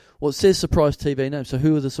lineup. Well, it says surprise TV names. So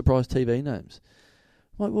who are the surprise TV names?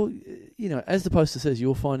 I'm like, well, as the poster says,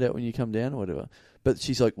 you'll find out when you come down or whatever. But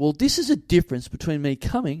she's like, well, this is a difference between me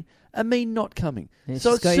coming and me not coming. Yeah,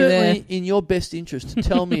 so it's certainly in your best interest to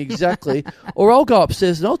tell me exactly, or I'll go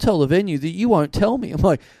upstairs and I'll tell the venue that you won't tell me. I'm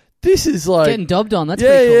like, this is like getting dobbed on. That's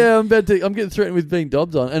pretty cool. Yeah. I'm getting threatened with being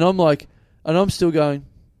dobbed on, and I'm like, and I'm still going,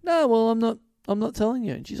 no, well, I'm not telling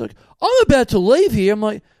you. And she's like, I'm about to leave here. I'm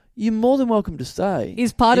like, you're more than welcome to stay.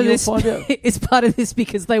 Is part of this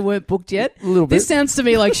because they weren't booked yet? A little bit. This sounds to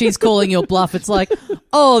me like she's calling your bluff. It's like,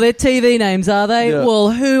 oh, they're TV names, are they? Yeah.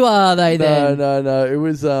 Well, who are they then? No.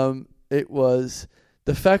 It was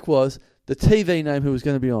the fact was the TV name who was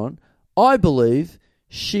going to be on, I believe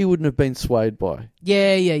she wouldn't have been swayed by.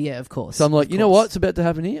 Yeah, of course. So I'm like, you know what's about to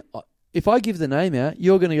happen here? If I give the name out,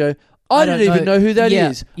 you're going to go, I don't even know who that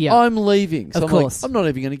is. Yeah. I'm leaving. So of course. Like, I'm not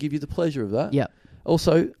even going to give you the pleasure of that. Yeah.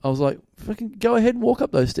 Also, I was like, fucking go ahead and walk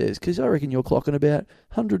up those stairs because I reckon you're clocking about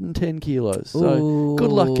 110 kilos. So Ooh.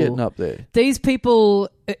 Good luck getting up there. These people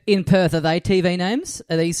in Perth, are they TV names?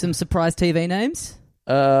 Are these some surprise TV names?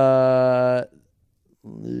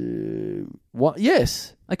 What?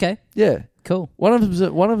 Yes. Okay. Yeah. Cool. One of them's a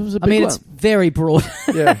big one. I mean, it's very broad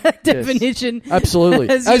definition. Yes. Absolutely.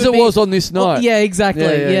 As it was on this night. Well, yeah, exactly.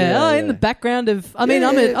 Yeah. In the background of... I mean,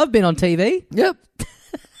 I've been on TV. Yep.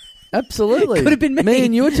 Absolutely. Could have been me. Me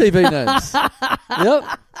and your TV names.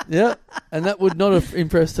 Yep. And that would not have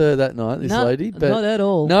impressed her that night, this lady. But not at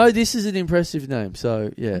all. No, this is an impressive name.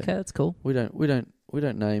 So, yeah. Okay, that's cool. We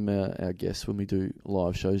don't name our guests when we do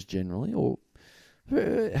live shows generally, or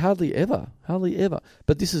hardly ever.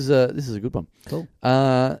 But this is a good one. Cool.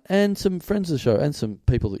 And some friends of the show and some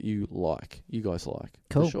people that you guys like.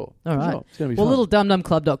 Cool. For sure. All right. Sure. It's going to be fun.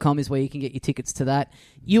 littledumdumclub.com is where you can get your tickets to that.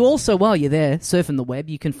 You also, while you're there surfing the web,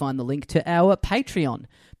 you can find the link to our Patreon.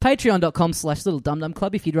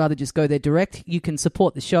 Patreon.com/littledumdumclub. If you'd rather just go there direct, you can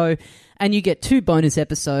support the show and you get 2 bonus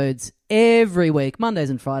episodes every week, Mondays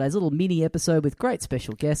and Fridays, a little mini episode with great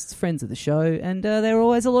special guests, friends of the show, and they're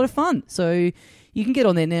always a lot of fun. So you can get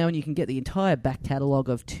on there now and you can get the entire back catalogue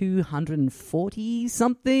of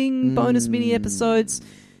 240-something bonus mini episodes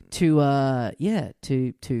to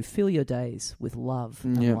fill your days with love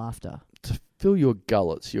and laughter. To fill your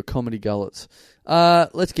gullets, your comedy gullets.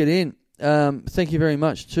 Let's get in. Thank you very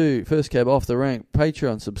much to First Cab Off the Rank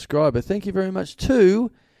Patreon subscriber. Thank you very much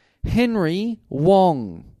to Henry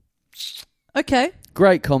Wong. Okay.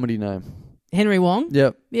 Great comedy name. Henry Wong?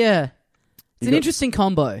 Yep. Yeah. It's an interesting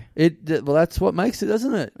combo. Well, that's what makes it,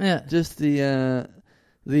 doesn't it? Yeah. Just the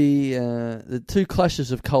 2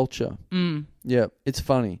 clashes of culture. Yeah, it's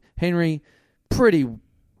funny. Henry, pretty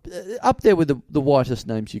up there with the whitest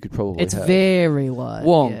names you could probably have. It's very white.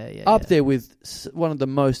 Wong, up there with one of the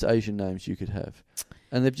most Asian names you could have,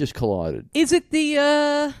 and they've just collided. Is it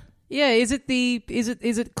the? Is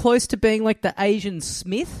it close to being like the Asian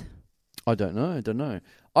Smith? I don't know.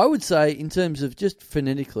 I would say in terms of just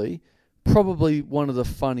phonetically, probably one of the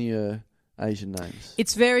funnier Asian names.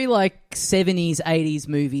 It's very like 70s, 80s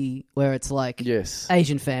movie where it's like yes,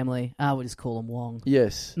 Asian family. We'll just call them Wong.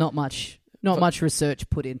 Yes, not much research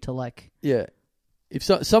put into like. Yeah, if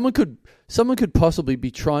someone could possibly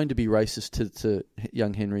be trying to be racist to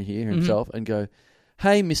young Henry here himself and go,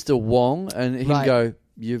 "Hey, Mr. Wong," and he can go,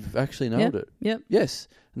 "You've actually nailed it." Yep. Yes,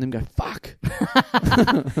 and then go, "Fuck."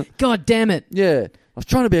 God damn it. Yeah, I was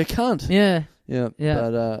trying to be a cunt. Yeah. Yeah.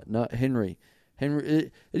 But no, Henry,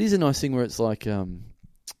 it is a nice thing where it's like, the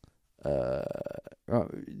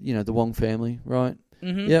Wong family, right?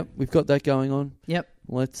 Mm-hmm. Yep, we've got that going on. Yep.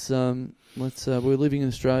 Let's we're living in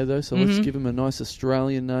Australia though, so let's give him a nice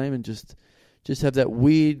Australian name and just have that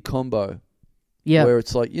weird combo. Yeah. Where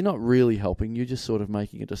it's like you're not really helping, you're just sort of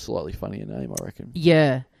making it a slightly funnier name, I reckon.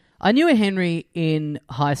 Yeah. I knew a Henry in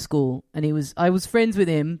high school and I was friends with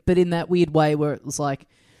him, but in that weird way where it was like,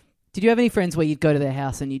 did you have any friends where you'd go to their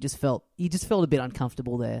house and you just felt a bit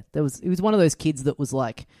uncomfortable there? It was one of those kids that was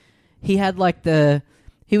like, he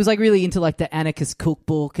was like really into like the anarchist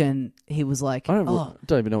cookbook, and he was like, I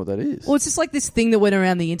don't even know what that is. Well, it's just like this thing that went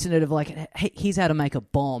around the internet of like, hey, here's how to make a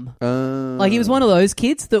bomb. Like he was one of those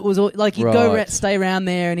kids that was like, he'd go stay around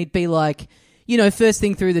there and he'd be like, first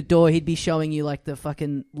thing through the door, he'd be showing you like the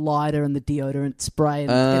fucking lighter and the deodorant spray and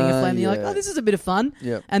getting a flame. And you're like, oh, this is a bit of fun.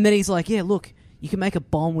 Yep. And then he's like, yeah, look, you can make a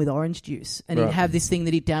bomb with orange juice. And he'd have this thing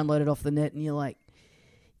that he'd downloaded off the net, and you're like,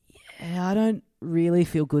 yeah, I don't really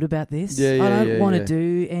feel good about this. I don't want to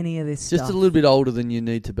do any of this just stuff. a little bit older than you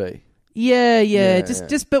need to be.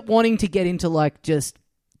 Just wanting to get into like just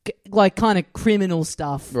like kind of criminal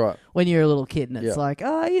stuff when you're a little kid, and it's like,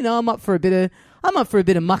 I'm up for a bit of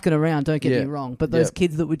mucking around, don't get me wrong, but those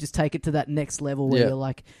kids that would just take it to that next level where you're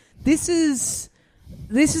like, this is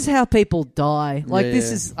how people die, like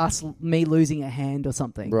this is me losing a hand or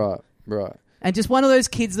something, right. And just one of those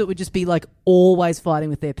kids that would just be like always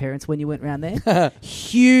fighting with their parents when you went round there.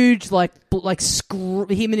 Huge, him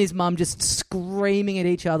and his mum just screaming at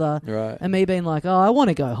each other. Right. And me being like, I want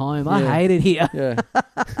to go home. I hate it here. Yeah.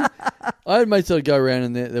 I had mates that would go around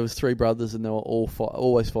and there was 3 brothers and they were all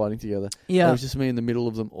always fighting together. Yeah. It was just me in the middle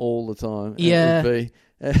of them all the time. Yeah.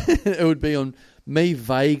 It would be on me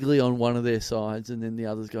vaguely on one of their sides and then the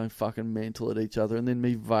others going fucking mental at each other, and then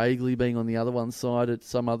me vaguely being on the other one's side at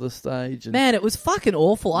some other stage. And man, it was fucking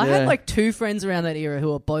awful. I had like 2 friends around that era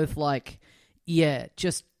who were both like,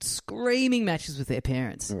 just screaming matches with their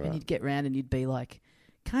parents. Right. And you'd get round and you'd be like,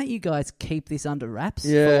 can't you guys keep this under wraps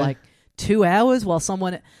for like 2 hours while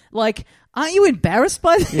someone like, aren't you embarrassed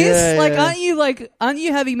by this? Aren't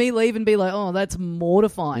you having me leave and be like, oh, that's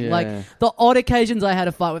mortifying. Like the odd occasions I had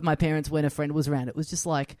a fight with my parents when a friend was around, it was just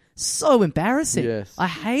like so embarrassing. Yes. I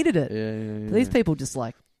hated it. Yeah. These people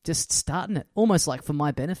just starting it almost like for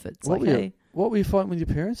my benefit. It's what were you fighting with your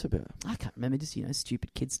parents about? I can't remember. Just,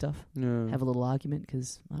 stupid kid stuff. No. Have a little argument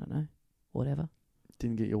because, I don't know, whatever.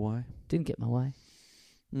 Didn't get your way? Didn't get my way.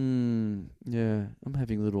 Yeah. I'm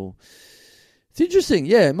having little... It's interesting.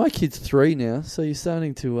 Yeah, my kid's 3 now, so you're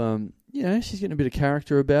starting to, she's getting a bit of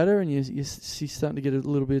character about her, and she's starting to get a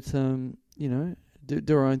little bit,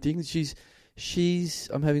 do her own things.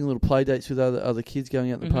 I'm having little play dates with other kids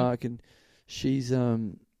going out in the park, and she's,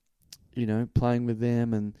 playing with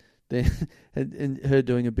them, and and her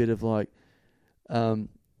doing a bit of like, telling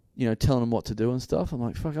them what to do and stuff. I'm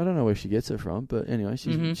like, fuck, I don't know where she gets it from, but anyway,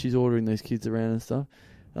 she's ordering these kids around and stuff.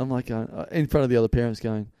 I'm like, in front of the other parents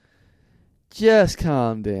going, just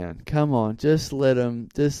calm down. Come on, just let them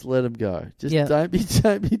go. Just don't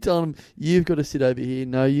be telling them you've got to sit over here.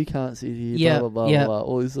 No, you can't sit here. Blah blah blah blah.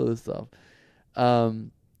 All this sort of stuff.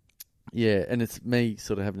 Yeah, and it's me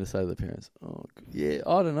sort of having to say to the parents, "Oh, yeah,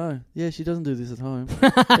 I don't know. Yeah, she doesn't do this at home."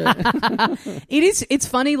 It's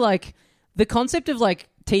funny. Like the concept of like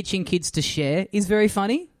teaching kids to share is very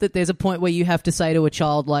funny. That there's a point where you have to say to a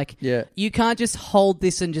child, like, you can't just hold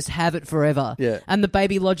this and just have it forever. Yeah, and the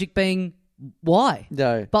baby logic being, why?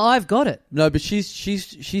 No, but I've got it. No, but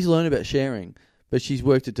she's learned about sharing, but she's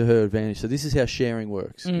worked it to her advantage. So this is how sharing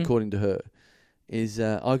works, according to her. Is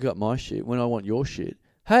I got my shit when I want your shit.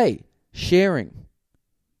 Hey, sharing.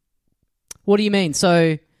 What do you mean?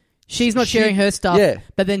 So she's not sharing her stuff,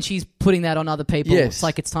 but then she's putting that on other people. Yes. It's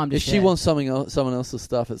like it's time to share. If she wants someone else's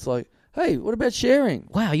stuff, it's like, hey, what about sharing?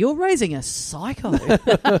 Wow, you're raising a psycho.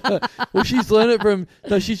 Well, she's learned it from...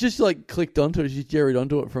 No, she's just like clicked onto it. She's jerried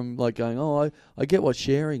onto it from like going, oh, I get what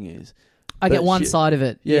sharing is. I get one side of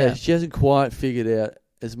it. Yeah, she hasn't quite figured out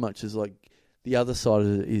as much as like the other side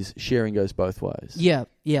of it is sharing goes both ways. Yeah,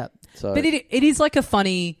 yeah. So, but it is like a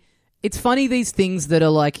funny... It's funny these things that are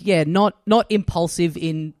like, not impulsive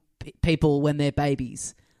in people when they're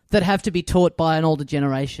babies, that have to be taught by an older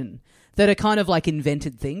generation, that are kind of like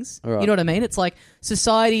invented things. Right. You know what I mean? It's like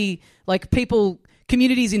society, like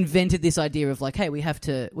communities invented this idea of like, hey, we have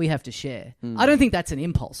to share. I don't think that's an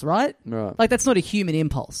impulse, right? Right. Like that's not a human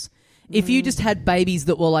impulse. If you just had babies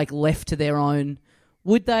that were like left to their own,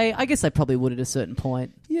 would they? I guess they probably would at a certain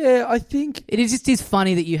point. Yeah, I think... It is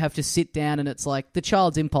funny that you have to sit down and it's like the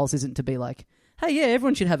child's impulse isn't to be like, hey, yeah,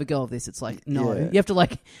 everyone should have a go of this. It's like, no. Yeah. You have to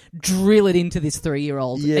like drill it into this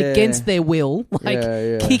 3-year-old against their will, like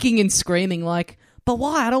kicking and screaming like, but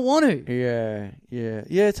why? I don't want to. Yeah.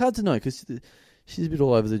 Yeah, it's hard to know because she's a bit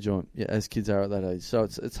all over the joint, as kids are at that age. So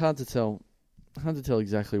it's hard to tell...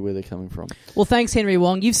 exactly where they're coming from. Well, thanks, Henry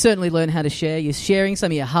Wong. You've certainly learned how to share. You're sharing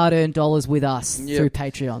some of your hard-earned dollars with us through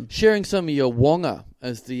Patreon. Sharing some of your wonga,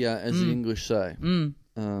 as the English say.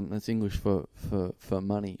 That's English for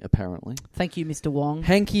money, apparently. Thank you, Mr. Wong.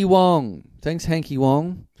 Hanky Wong. Thanks, Hanky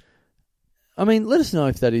Wong. I mean, let us know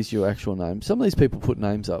if that is your actual name. Some of these people put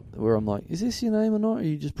names up where I'm like, is this your name or not? Or are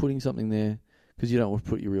you just putting something there because you don't want to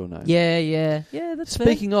put your real name? Yeah, that's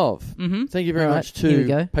Speaking of, thank you very much to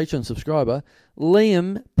Patreon subscriber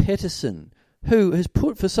Liam Petterson, who has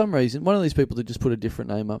put, for some reason, one of these people that just put a different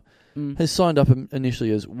name up, has signed up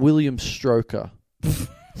initially as William Stroker.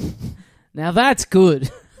 Now that's good.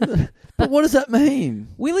 But what does that mean?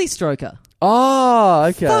 Willie Stroker. Oh,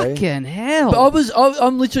 okay. Fucking hell. But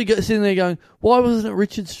I'm literally sitting there going, why wasn't it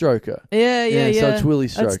Richard Stroker? Yeah. So it's Willie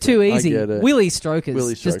Stroker. That's too easy. I get it. Willie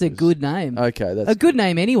Stroker's just a good name. Okay, that's a good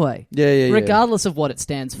name anyway. Yeah. Regardless of what it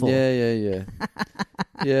stands for. Yeah.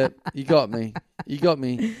 Yeah, you got me. You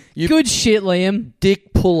good shit, Liam.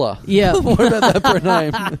 Dick Puller. Yeah. What about that for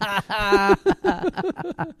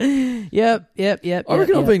a name? Yep. I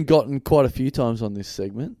reckon I've been gotten quite a few times on this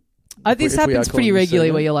segment. This happens pretty regularly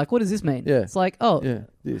where you're like, what does this mean? Yeah. It's like,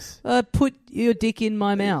 this. Put your dick in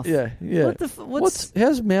my mouth. Yeah.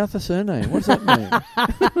 How's mouth a surname? What does that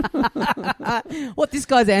mean? What, this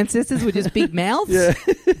guy's ancestors were just big mouths? Yeah.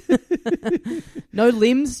 No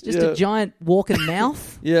limbs, just a giant walking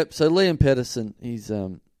mouth? Yep, so Liam Petterson, his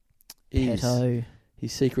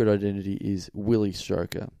secret identity is Willie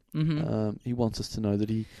Stroker. Mm-hmm. He wants us to know that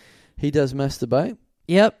he does masturbate.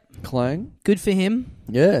 Yep. Clang. Good for him.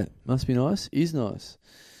 Yeah, must be nice. Is nice.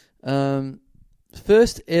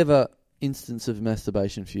 First ever instance of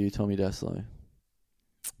masturbation for you, Tommy Daslow.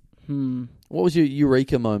 What was your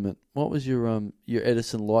eureka moment? What was your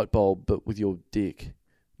Edison light bulb, but with your dick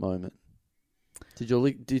moment? Did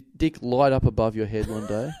your dick light up above your head one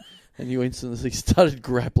day, and you instantly started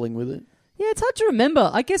grappling with it? Yeah, it's hard to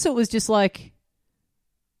remember. I guess it was just like,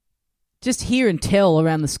 just hear and tell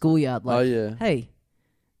around the schoolyard. Like, hey,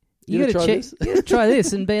 you got to try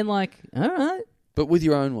this, and being like, all right, but with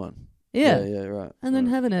your own one. Yeah, right. And then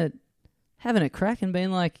having a crack and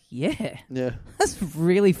being like, yeah, that's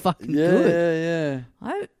really fucking good.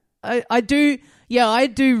 Yeah. I do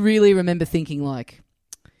really remember thinking like,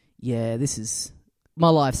 yeah, this is, my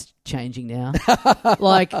life's changing now.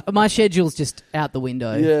 Like, my schedule's just out the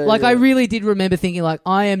window. I really did remember thinking like,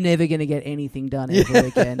 I am never going to get anything done ever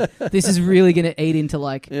again. This is really going to eat into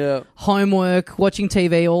like homework, watching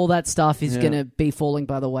TV, all that stuff is going to be falling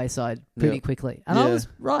by the wayside pretty quickly. And I was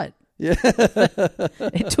right. Yeah.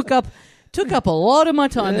 It took up a lot of my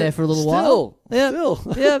time there for a little while. Still.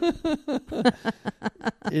 Yep.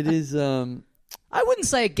 It is... I wouldn't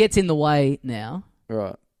say it gets in the way now.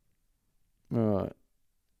 Right.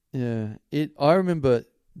 Yeah. I remember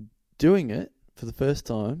doing it for the first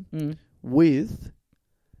time with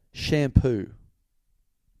shampoo.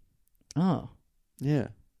 Oh. Yeah.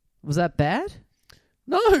 Was that bad?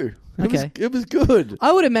 No. Okay. It was good.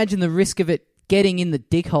 I would imagine the risk of it getting in the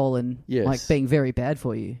dick hole and Yes. like being very bad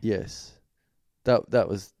for you. Yes. That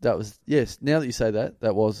was yes. Now that you say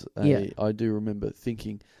that was Yeah. I do remember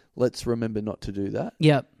thinking, let's remember not to do that.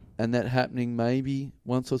 Yep. And that happening maybe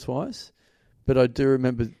once or twice. But I do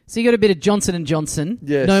remember. So you got a bit of Johnson & Johnson.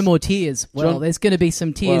 Yes. No more tears. Well, there's going to be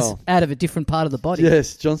some tears Well. out of a different part of the body.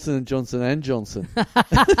 Yes, Johnson & Johnson and Johnson.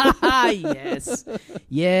 Yes.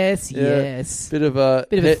 Yes, Yeah. yes. Bit of a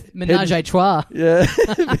Menage a trois. Yeah,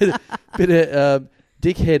 bit of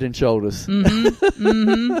dick, head and shoulders.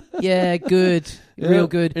 Yeah, good. Yeah. Real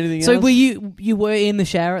good. Anything so else? were you were in the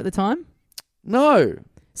shower at the time? No.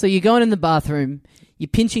 So you're going in the bathroom, you're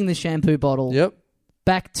pinching the shampoo bottle. Yep.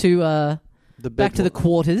 Back to The back to the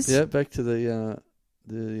quarters. Yeah, back to the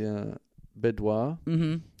boudoir.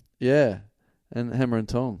 Mm-hmm. Yeah, and hammer and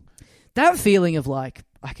tong. That feeling of like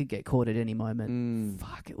I could get caught at any moment.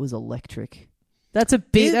 Fuck, it was electric. That's a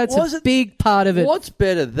big part of it. What's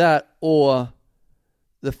better, that or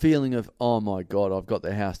the feeling of, oh my God, I've got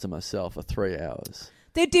the house to myself for 3 hours?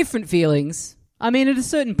 They're different feelings. I mean, at a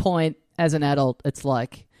certain point as an adult, it's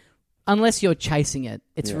like, unless you're chasing it,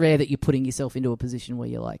 it's rare that you're putting yourself into a position where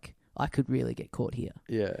you're like, I could really get caught here.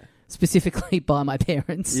 Yeah. Specifically by my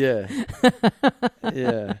parents. Yeah.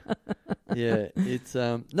 Yeah. Yeah. It's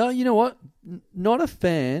no, you know what? Not a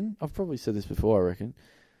fan. I've probably said this before, I reckon.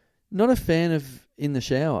 Not a fan of in the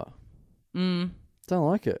shower. Don't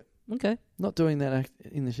like it. Okay. Not doing that act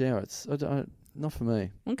in the shower. It's not for me.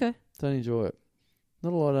 Okay. Don't enjoy it.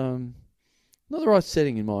 Not a lot. Not the right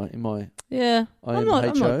setting in my. Yeah. I'm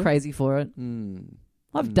not crazy for it.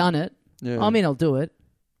 I've done it. Yeah. I mean, I'll do it.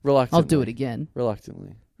 Reluctantly. I'll do it again.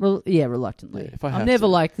 Reluctantly. Reluctantly. Yeah, if I I'm have never to.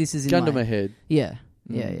 like this is in Gun my... to my head. Yeah.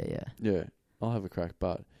 Yeah. I'll have a crack,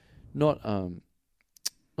 but not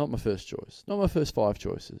my first choice. Not my first 5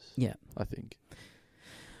 choices. Yeah. I think.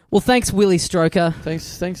 Well, thanks, Willie Stroker.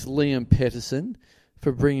 Thanks, Liam Petterson,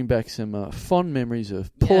 for bringing back some fond memories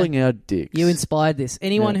of pulling our dicks. You inspired this.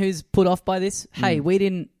 Anyone who's put off by this, hey, we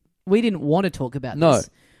didn't want to talk about this.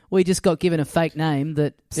 We just got given a fake name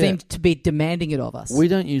that seemed to be demanding it of us. We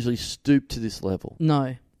don't usually stoop to this level.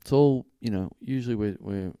 No. It's all, usually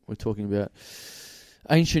we're talking about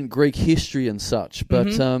ancient Greek history and such. But,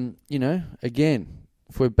 again,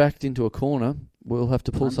 if we're backed into a corner, we'll have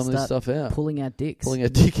to pull some of this stuff out. Pulling our dicks. Pulling our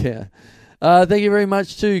dick out. Thank you very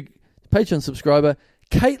much to Patreon subscriber,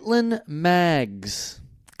 Caitlin Maggs.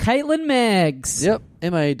 Caitlin Maggs. Yep.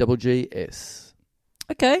 Maggs.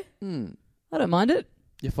 Okay. I don't mind it.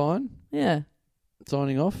 You're fine? Yeah.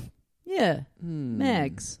 Signing off? Yeah.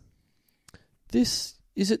 Mags. This,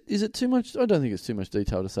 is it too much? I don't think it's too much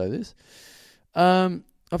detail to say this. I've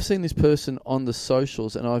seen this person on the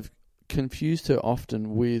socials and I've confused her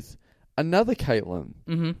often with another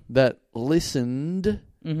Caitlin that listened.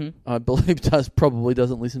 I believe probably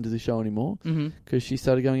doesn't listen to the show anymore because she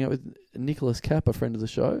started going out with Nicholas Kapp, a friend of the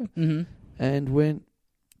show, and went,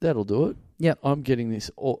 that'll do it. Yep. I'm getting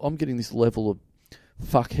this level of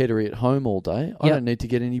fuckheadery at home all day. I don't need to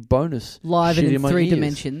get any bonus live shit and in my 3 ears.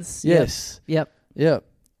 dimensions. Yes. Yep.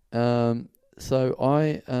 So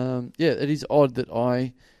it is odd that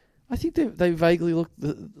I think they vaguely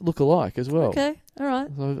look alike as well. Okay. All right.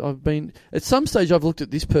 So I've been at some stage. I've looked at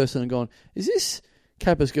this person and gone, "Is this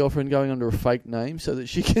Kappa's girlfriend going under a fake name so that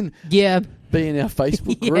she can be in our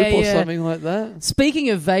Facebook group or something like that?" Speaking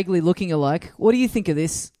of vaguely looking alike, what do you think of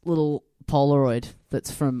this little Polaroid that's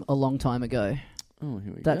from a long time ago? Oh,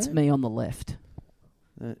 here we go. That's me on the left.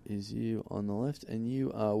 That is you on the left, and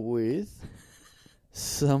you are with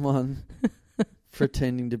someone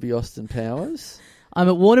pretending to be Austin Powers. I'm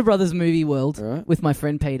at Warner Brothers Movie World with my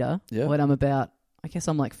friend Peter when I'm I guess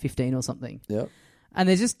I'm like 15 or something. Yep. And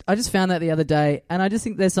I just found that the other day, and I just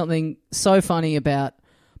think there's something so funny about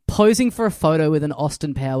posing for a photo with an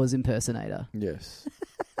Austin Powers impersonator. Yes.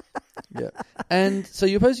 Yeah. And so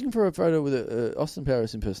you're posing for a photo with an Austin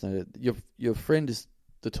Powers impersonator. Your friend is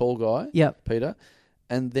the tall guy, Peter,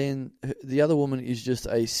 and then the other woman is just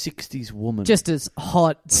a 60s woman. Just as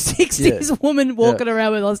hot 60s woman walking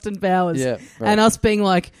around with Austin Powers. Yeah. Right. And us being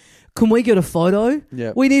like, can we get a photo?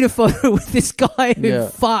 Yeah. We need a photo with this guy who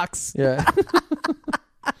fucks. Yeah.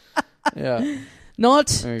 Yeah. Not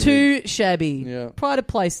Very too good. shabby. Yeah. Pride of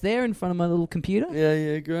place there in front of my little computer.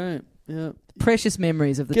 Yeah, great. Yeah. Precious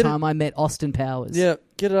memories of the time I met Austin Powers. Yeah,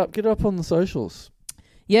 get it up on the socials.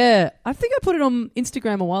 Yeah, I think I put it on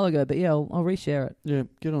Instagram a while ago, but I'll reshare it. Yeah,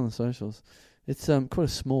 get on the socials. It's quite a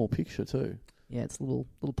small picture too. Yeah, it's a little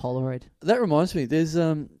Polaroid. That reminds me, there's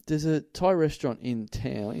a Thai restaurant in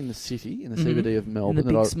town, in the city, in the CBD of Melbourne, In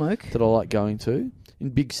the Big Smoke. that I like going to, in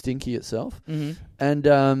Big Stinky itself. Mm-hmm.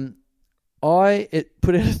 And it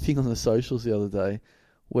put out a thing on the socials the other day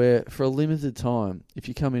where for a limited time, if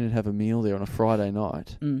you come in and have a meal there on a Friday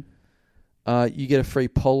night, you get a free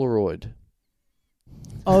Polaroid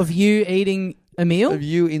Of you eating a meal? of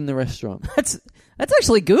you in the restaurant. That's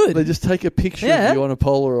actually good. They just take a picture Yeah. of you on a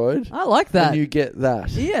Polaroid, I like that. and you get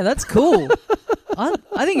that. Yeah, that's cool.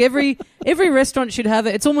 I think every restaurant should have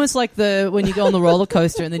it. It's almost like when you go on the roller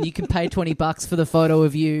coaster and then you can pay $20 for the photo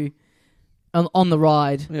of you on the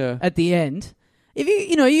ride Yeah. at the end. If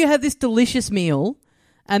you have this delicious meal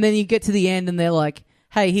and then you get to the end and they're like,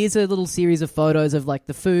 hey, here's a little series of photos of like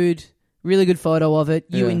the food, really good photo of it,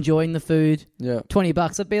 you Yeah. enjoying the food, Yeah.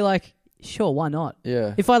 $20. I'd be like, sure, why not?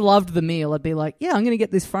 Yeah. If I loved the meal, I'd be like, yeah, I'm going to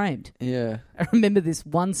get this framed. Yeah. I remember this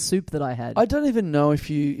one soup that I had. I don't even know if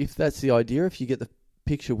that's the idea, if you get the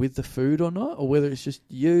picture with the food or not, or whether it's just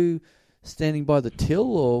you standing by the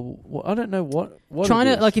till, or I don't know what Trying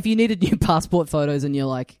it to, is. like, if you needed new passport photos and you're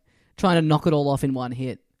like trying to knock it all off in one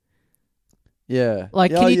hit. Yeah.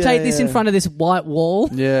 Like, can you take this in front of this white wall?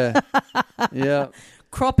 Yeah. Yeah.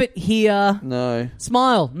 Crop it here. No.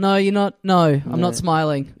 Smile. No, you're not. No, I'm No. not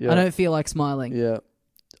smiling. Yeah. I don't feel like smiling. Yeah.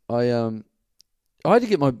 I had to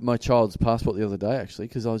get my child's passport the other day, actually,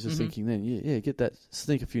 because I was just thinking then, get that,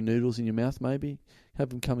 sneak a few noodles in your mouth, maybe have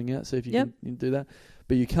them coming out, see if you can do that.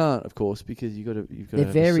 But you can't, of course, because you've got to. They're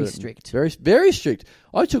very strict. Very, very strict.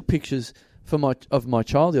 I took pictures of my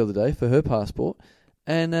child the other day for her passport,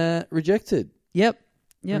 and rejected. Yep.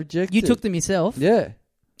 Rejected. You took them yourself? Yeah.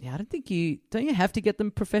 Yeah, I don't think don't you have to get them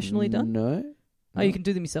professionally done? No. Oh, you can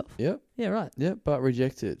do them yourself? Yep. Yeah, right. Yep, but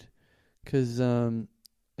rejected. Because her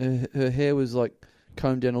hair was like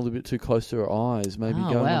combed down a little bit too close to her eyes, maybe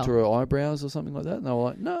going onto her eyebrows or something like that. And they were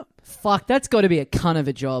like, no. Fuck, that's got to be a cunt of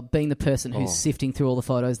a job, being the person who's sifting through all the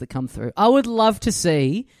photos that come through. I would love to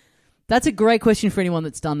see. That's a great question for anyone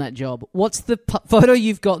that's done that job. What's the photo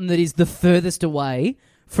you've gotten that is the furthest away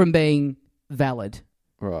from being valid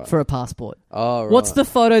for a passport? Oh, right. What's the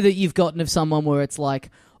photo that you've gotten of someone where it's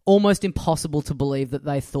like almost impossible to believe that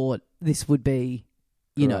they thought this would be,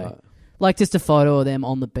 you know, like just a photo of them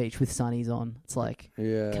on the beach with sunnies on? It's like,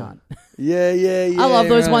 can't. Yeah. I love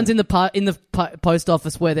those ones in the post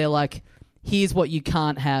office where they're like, here's what you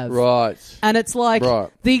can't have. Right. And it's like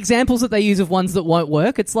the examples that they use of ones that won't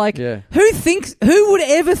work. It's like, who would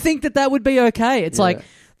ever think that would be okay? It's like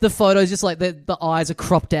the photos just like the eyes are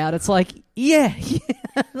cropped out. It's like,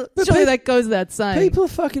 surely that goes without saying. People are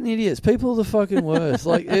fucking idiots. People are the fucking worst.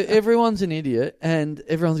 Like, everyone's an idiot, and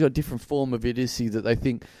everyone's got a different form of idiocy that they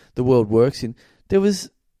think the world works in. There was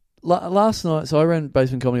last night, so I ran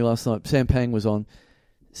Basement Comedy last night. Sam Pang was on.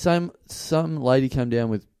 Some lady came down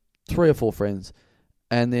with 3 or 4 friends,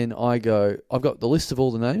 and then I've got the list of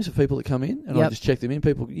all the names of people that come in, and I just check them in.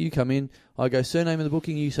 People, you come in, I go surname of the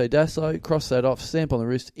booking, you say Dasso, cross that off, stamp on the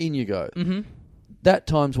wrist, in you go. Mm-hmm. That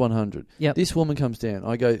times 100. Yep. This woman comes down,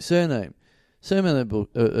 I go surname of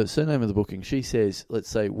the booking. She says, let's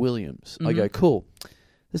say Williams. I go, cool.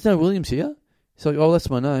 There's no Williams here. So, that's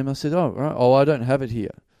my name. I said, right. I don't have it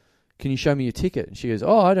here. Can you show me your ticket? And she goes,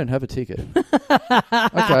 I don't have a ticket. Okay,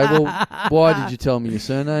 well, why did you tell me your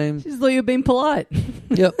surname? She just thought you were being polite.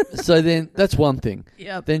 Yep. So then that's one thing.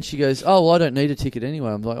 Yep. Then she goes, I don't need a ticket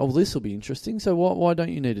anyway. I'm like, well, this will be interesting. So why don't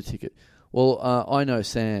you need a ticket? Well, I know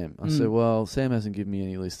Sam. I said, well, Sam hasn't given me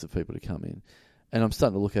any list of people to come in. And I'm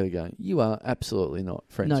starting to look at her going, you are absolutely not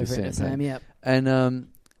friends with Sam. Sam, yep. And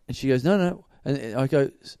she goes, no. And I go,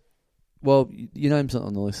 well, your name's not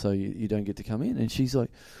on the list, so you don't get to come in. And she's like,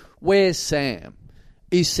 where's Sam?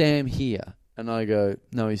 Is Sam here? And I go,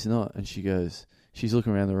 no, he's not. And she goes, she's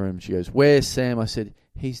looking around the room. She goes, where's Sam? I said,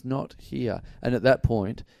 he's not here. And at that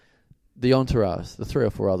point, the entourage, the 3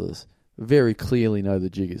 or 4 others, very clearly know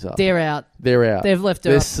the jig is up. They're out. They've left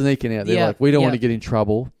her They're up. sneaking out. They're like, we don't want to get in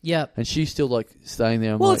trouble. Yep. And she's still like staying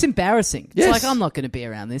there. It's embarrassing. Yes. It's like, I'm not going to be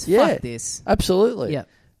around this. Yeah. Fuck this. Absolutely. Yep.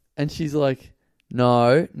 And she's like,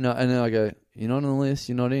 no. And then I go, you're not on the list.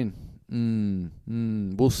 You're not in.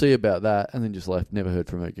 We'll see about that. And then just left. Never heard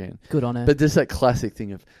from her again. Good on her. But there's that classic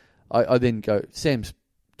thing of, I then go, Sam's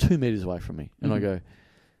 2 meters away from me. And I go,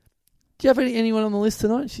 do you have anyone on the list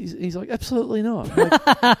tonight? He's like, absolutely not. I'm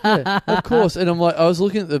like, yeah, of course. And I'm like, I was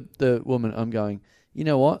looking at the woman. I'm going, you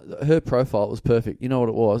know what? Her profile was perfect. You know what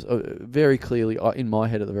it was? Very clearly, in my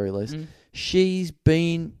head at the very least, she's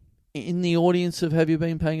been in the audience of Have You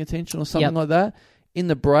Been Paying Attention or something like that. In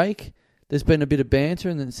the break, there's been a bit of banter,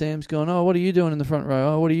 and then Sam's gone, what are you doing in the front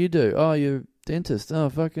row? What do you do? You're a dentist.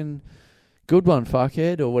 Fucking good one,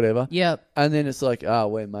 fuckhead, or whatever. Yep. And then it's like,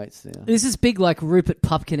 we're mates now. This is big, like Rupert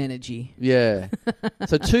Pupkin energy. Yeah.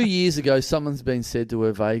 So 2 years ago, someone's been said to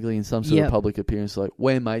her vaguely in some sort of public appearance, like,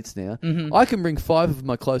 we're mates now. Mm-hmm. I can bring 5 of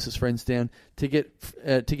my closest friends down to get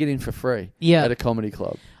in for free Yeah. at a comedy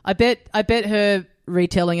club. I bet her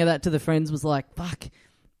retelling of that to the friends was like, fuck,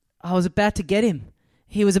 I was about to get him.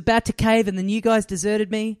 He was about to cave and then you guys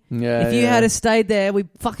deserted me. Yeah. If you had stayed there, we'd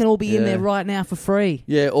fucking all be in Yeah. there right now for free.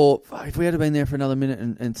 Yeah, or if we had been there for another minute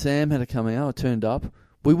and Sam had come out or turned up,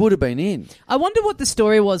 we would have been in. I wonder what the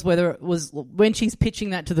story was, whether it was when she's pitching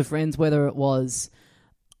that to the friends, whether it was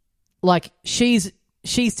like she's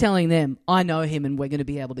telling them, I know him and we're going to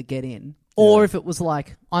be able to get in. Or if it was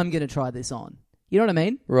like, I'm going to try this on. You know what I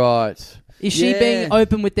mean? Right. Is she being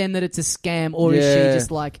open with them that it's a scam, or is she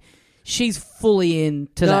just like, she's fully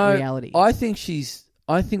into that reality? I think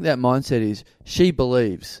that mindset is she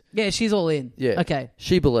believes. Yeah, she's all in. Yeah. Okay.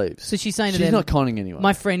 She believes. So she's saying to she's them, not conning anyone.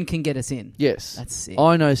 my friend can get us in. Yes. That's sick.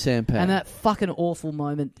 I know Sam Pan. And that fucking awful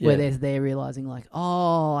moment where they're realising like,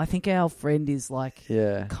 oh, I think our friend is like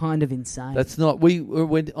kind of insane. That's not... We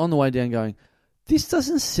went on the way down going, this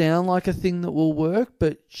doesn't sound like a thing that will work,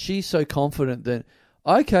 but she's so confident that,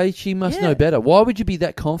 okay, she must know better. Why would you be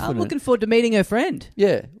that confident? I'm looking forward to meeting her friend.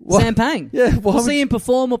 Yeah. Sam Pang. Yeah. We'll see him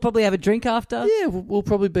perform. We'll probably have a drink after. Yeah, we'll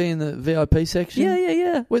probably be in the VIP section.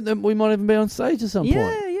 Yeah. We might even be on stage at some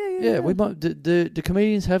point. Yeah, we might. Do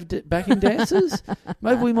comedians have backing dancers?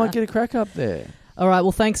 Maybe we might get a crack up there. All right.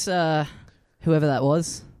 Well, thanks, whoever that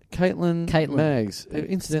was. Caitlin Maggs.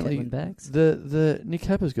 Incidentally, Caitlin Baggs. The Nick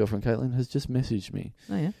Capper's girlfriend, Caitlin, has just messaged me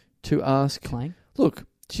to ask... Clang. Look,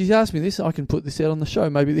 she's asked me this. I can put this out on the show.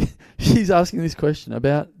 Maybe she's asking this question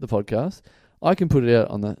about the podcast. I can put it out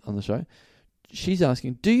on the show. She's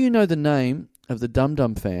asking, do you know the name of the Dum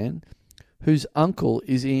Dum fan whose uncle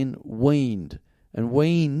is in Weaned? And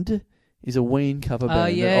Weaned is a Ween cover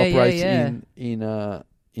band that operates in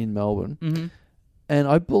Melbourne. Mm-hmm. And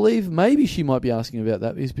I believe maybe she might be asking about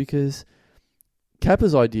that is because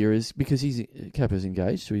Kappa's idea is because Kappa's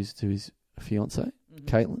engaged to his fiancée,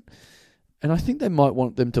 Caitlin. And I think they might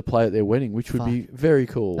want them to play at their wedding, which would be very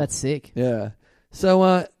cool. That's sick. Yeah.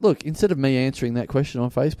 So, look, instead of me answering that question on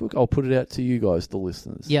Facebook, I'll put it out to you guys, the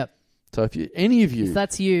listeners. Yep. So if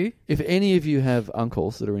that's you, if any of you have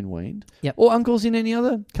uncles that are in Weaned, or uncles in any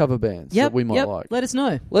other cover bands that we might like, let us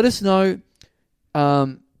know. Let us know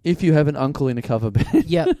if you have an uncle in a cover band.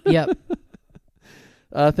 Yep. Thanks,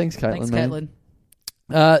 Caitlin. Thanks,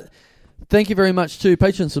 Caitlin. Thank you very much to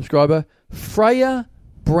Patreon subscriber Freya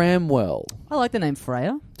Bramwell. I like the name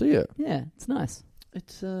Freya. Do you? Yeah, it's nice.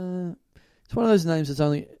 It's one of those names that's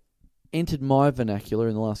only entered my vernacular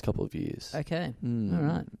in the last couple of years. Okay. All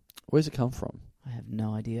right. Where's it come from? I have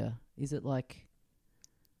no idea. Is it like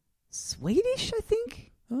Swedish, I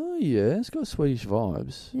think? Oh, yeah. It's got Swedish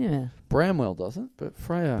vibes. Yeah. Bramwell doesn't, but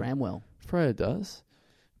Freya does.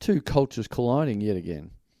 Two cultures colliding yet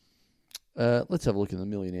again. Let's have a look in the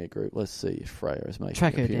Millionaire group. Let's see if Freya is making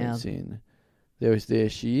an appearance in. There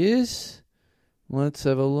she is. Let's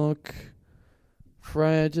have a look.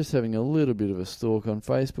 Freya, just having a little bit of a stalk on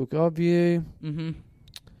Facebook of you. Mm-hmm.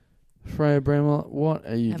 Freya Bramwell, what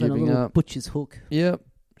are you giving up? Butcher's hook. Yep.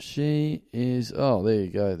 She is... Oh, there you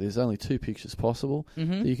go. There's only 2 pictures possible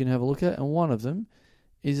that you can have a look at, and one of them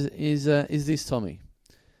is this, Tommy.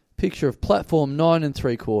 Picture of platform 9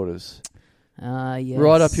 3/4. Yes.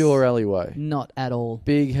 Right up your alleyway. Not at all.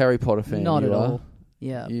 Big Harry Potter fan. Not at are. all.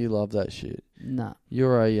 Yeah. You love that shit. Nah.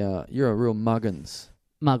 You're a real muggins.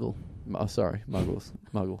 Muggle. Oh, sorry, muggles.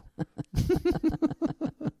 Muggle.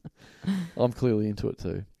 I'm clearly into it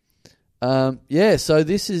too. So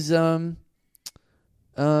this is we're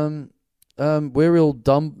real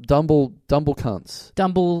dumb cunts.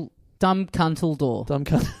 Dumb cuntledore. Dumb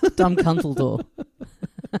cunt. Dumb cuntledore.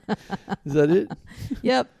 Is that it?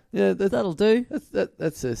 Yep. Yeah, that'll do.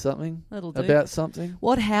 That says something. That'll do. About something.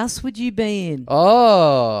 What house would you be in?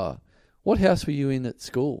 Oh, what house were you in at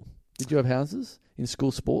school? Did you have houses in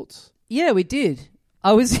school sports? Yeah, we did.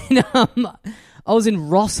 I was in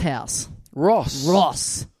Ross House.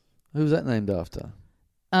 Ross. Who was that named after?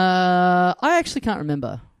 I actually can't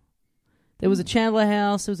remember. There was a Chandler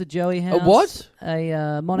house. There was a Joey house. A what?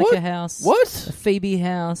 A Monica house. What? A Phoebe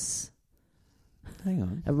house. Hang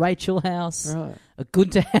on. A Rachel house. Right. A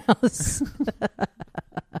Gunter house.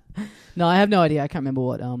 No, I have no idea. I can't remember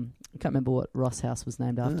what Ross House was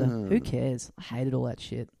named after. Who cares? I hated all that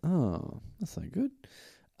shit. Oh, that's not good.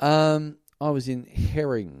 I was in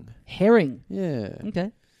Herring. Herring. Yeah.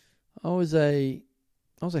 Okay. I was a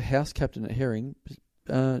house captain at Herring,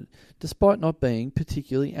 despite not being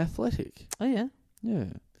particularly athletic. Oh yeah. Yeah.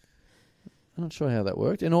 I'm not sure how that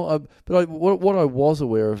worked. And what I was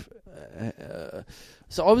aware of,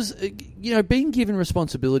 so I was, being given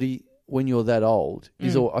responsibility when you're that old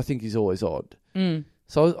I think is always odd. Mm.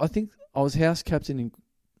 So I think I was house captain in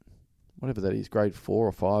whatever that is, grade 4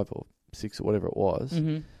 or 5 or 6 or whatever it was.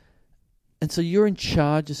 Mm-hmm. And so you're in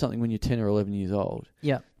charge of something when you're 10 or 11 years old.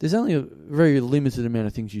 Yeah. There's only a very limited amount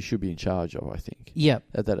of things you should be in charge of, I think. Yeah.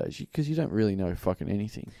 At that age, because you don't really know fucking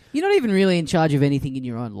anything. You're not even really in charge of anything in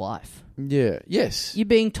your own life. Yeah. Yes. You're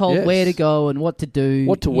being told where to go and what to do.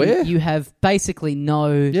 What to wear. You have basically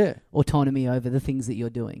no autonomy over the things that you're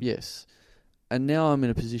doing. Yes. And now I'm in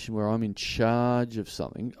a position where I'm in charge of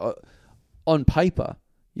something. On paper,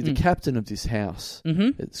 you're the captain of this house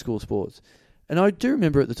at school sports. And I do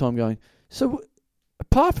remember at the time going, so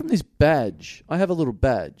apart from this badge, I have a little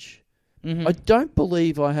badge. Mm-hmm. I don't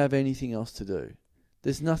believe I have anything else to do.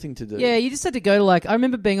 There's nothing to do. Yeah, you just had to go to I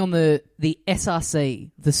remember being on the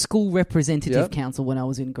SRC, the School Representative Council when I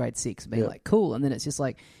was in grade 6, being like, cool. And then it's just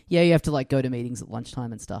you have to go to meetings at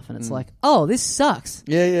lunchtime and stuff. And it's oh, this sucks.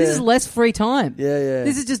 Yeah, yeah. This is less free time. Yeah, yeah.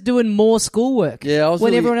 This is just doing more schoolwork. Yeah,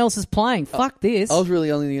 when everyone else is playing. Fuck this. I was really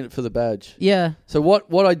only in it for the badge. Yeah. So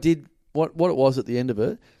what I did, what it was at the end of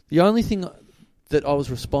it, the only thing that I was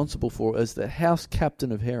responsible for as the house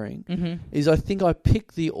captain of Herring is I think I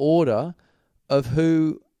picked the order of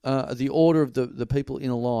the order of the people in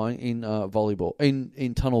a line in volleyball,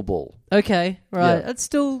 in tunnel ball. Okay, right. Yeah.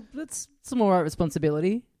 That's some alright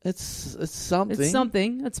responsibility. It's something. It's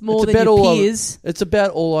something. It's more it's than your peers. It's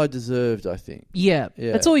about all I deserved, I think. Yeah.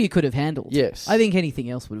 That's all you could have handled. Yes. I think anything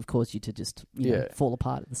else would have caused you to just fall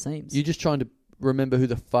apart at the seams. You're just trying to remember who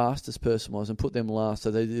the fastest person was and put them last, so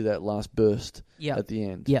they do that last burst at the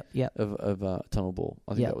end. Yep. Of tunnle ball.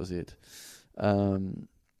 I think that was it.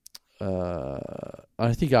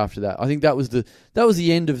 I think after that, I think that was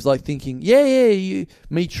the end of thinking,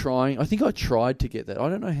 me trying. I think I tried to get that. I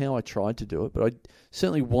don't know how I tried to do it, but I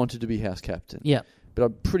certainly wanted to be house captain. Yeah. But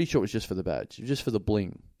I'm pretty sure it was just for the badge, just for the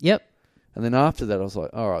bling. Yep. And then after that, I was like,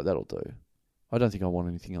 all right, that'll do. I don't think I want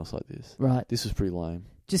anything else like this. Right. This was pretty lame.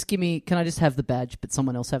 Can I just have the badge, but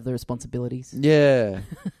someone else have the responsibilities? Yeah.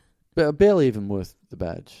 But barely even worth the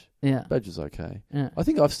badge. Yeah. Badge was okay. Yeah. I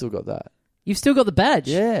think I've still got that. You've still got the badge?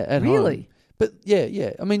 Yeah, at really? home. But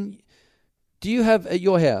yeah. I mean, do you have at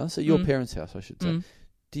your house, at your parents' house, I should say?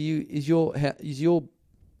 Is your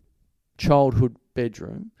childhood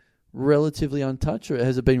bedroom relatively untouched, or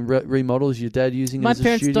has it been remodeled? Is your dad using it as a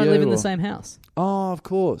studio? My parents don't live in the same house. Oh, of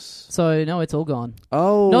course. So no, it's all gone.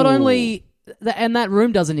 Oh, not only and that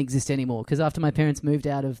room doesn't exist anymore because after my parents moved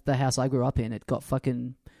out of the house I grew up in, it got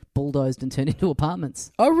fucking bulldozed and turned into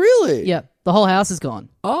apartments. Oh, really? Yeah, the whole house is gone.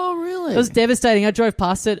 Oh, really? It was devastating. I drove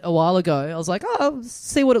past it a while ago. I was like, oh, I'll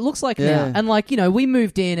see what it looks like now. And we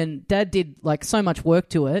moved in and Dad did so much work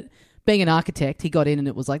to it. Being an architect, he got in and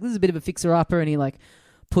it was this is a bit of a fixer-upper, and he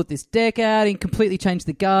put this deck out and completely changed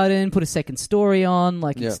the garden, put a second story on,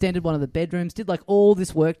 extended one of the bedrooms, did all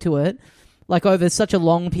this work to it, over such a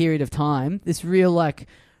long period of time. This real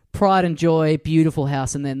pride and joy, beautiful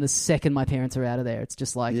house, and then the second my parents are out of there, it's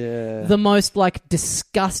just the most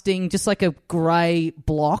disgusting, just a grey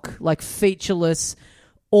block, featureless,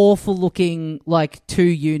 awful looking 2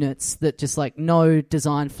 units that just no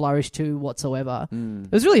design flourish to whatsoever.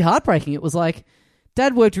 It was really heartbreaking. It was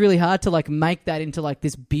Dad worked really hard to make that into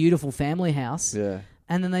this beautiful family house. Yeah.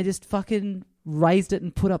 And then they just fucking raised it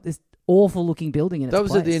and put up this awful looking building in its place.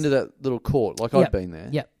 That was at the end of that little court. I'd been there.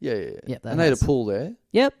 Yep. Yeah. And they had a pool there.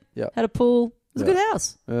 Yep. Yep. Had a pool. It was a good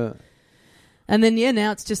house. Yeah. And then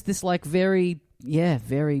now it's just this very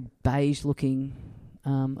beige looking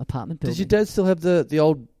apartment building. Does your dad still have the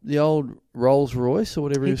old Rolls Royce or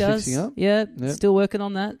whatever he was fixing up? Yeah. Still working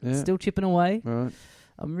on that. Yeah. Still chipping away. Right.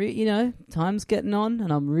 I'm time's getting on,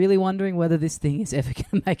 and I'm really wondering whether this thing is ever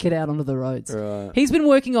going to make it out onto the roads. Right. He's been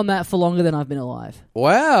working on that for longer than I've been alive.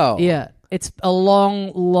 Wow. Yeah. It's a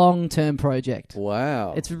long-term project.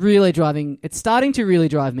 Wow. It's starting to really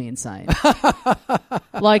drive me insane. I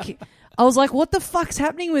was like, what the fuck's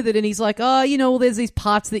happening with it? And he's like, there's these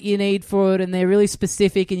parts that you need for it, and they're really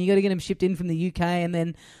specific, and you got to get them shipped in from the UK. And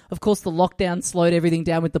then, of course, the lockdown slowed everything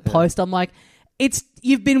down with the post. I'm like,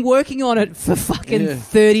 you've been working on it for fucking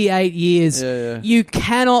 38 years. Yeah. You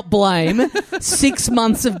cannot blame 6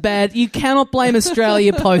 months of bad. You cannot blame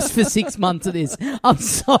Australia Post for 6 months of this. I'm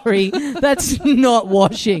sorry. That's not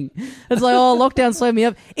washing. It's lockdown slowed me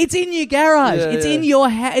up. It's in your garage. It's in your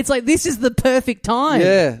house. It's this is the perfect time.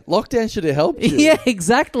 Yeah. Lockdown should have helped you. Yeah,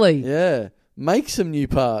 exactly. Yeah. Make some new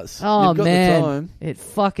parts. Oh, You've got man. the time. It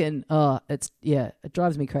fucking, it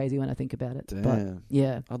drives me crazy when I think about it. Damn. But,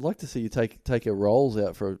 yeah. I'd like to see you take your rolls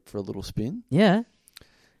out for a little spin. Yeah.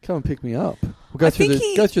 Come and pick me up. We'll go through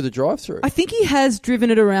the drive-through. I think he has driven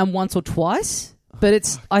it around once or twice,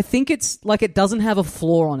 but I think it's like it doesn't have a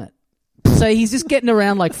floor on it. So he's just getting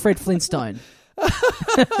around like Fred Flintstone.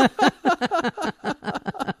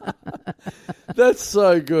 That's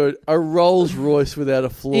so good. A Rolls Royce without a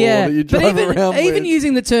floor that you drive around with. Even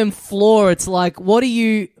using the term floor, it's like, what do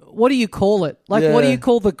you call it? Like, what do you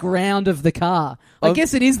call the ground of the car? I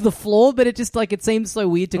guess it is the floor, but it just like it seems so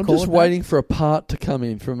weird to call it. I'm just waiting for a part to come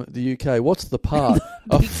in from the UK. What's the part?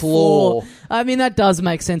 A floor. I mean, that does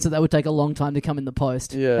make sense that would take a long time to come in the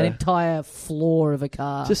post. Yeah. An entire floor of a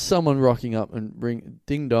car. Just someone rocking up and ring,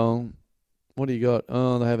 ding dong. What do you got?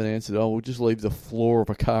 Oh, they haven't answered. Oh, we'll just leave the floor of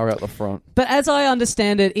a car out the front. But as I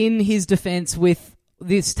understand it, in his defense with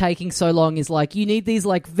this taking so long is like you need these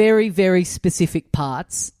like very, very specific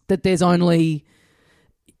parts that there's only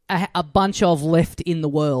a bunch of left in the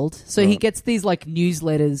world. So he gets these like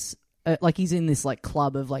newsletters, like he's in this like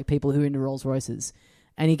club of like people who are into Rolls Royces,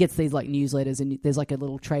 and he gets these like newsletters, and there's like a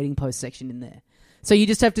little trading post section in there. So you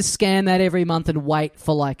just have to scan that every month and wait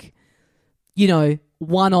for like, you know,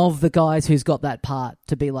 one of the guys who's got that part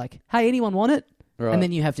to be like, hey, anyone want it? Right. And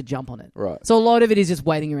then you have to jump on it. Right. So a lot of it is just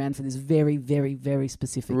waiting around for this very, very, very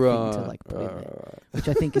specific thing to like put in there, which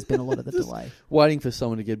I think has been a lot of the delay. Waiting for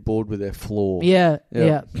someone to get bored with their floor. Yeah.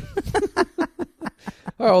 All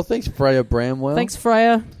right, well, thanks, Freya Bramwell. Thanks,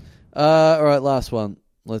 Freya. All right, last one.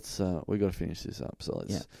 Let's we got to finish this up, so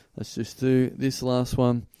let's just do this last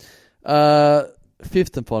one.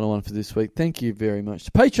 Fifth and final one for this week. Thank you very much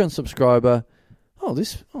to Patreon subscriber.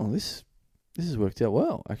 This has worked out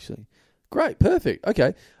well, actually. Great, perfect.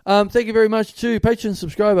 Okay. Thank you very much to Patreon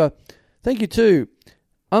subscriber. Thank you to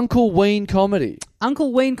Uncle Ween Comedy.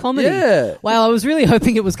 Uncle Ween Comedy? Yeah. Wow, I was really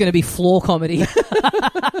hoping it was going to be floor comedy.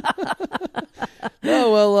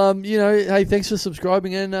 Oh, well, hey, thanks for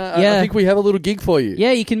subscribing, and I think we have a little gig for you.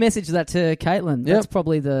 Yeah, you can message that to Caitlin. Yep.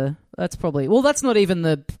 That's not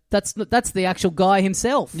even that's the actual guy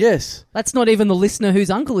himself. Yes. That's not even the listener whose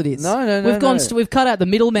uncle it is. No. We've cut out the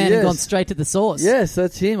middleman and gone straight to the source. Yes,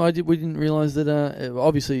 that's him. We didn't realise that,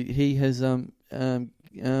 obviously he has,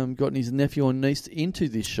 gotten his nephew or niece into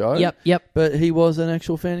this show. Yep. But he was an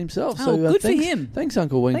actual fan himself. Oh, so good thanks, for him. Thanks,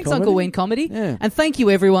 Uncle Ween Comedy. Thanks, Uncle Ween Comedy. Yeah. And thank you,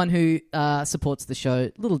 everyone who supports the show.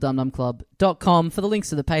 LittleDumDumClub.com for the links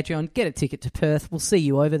to the Patreon. Get a ticket to Perth. We'll see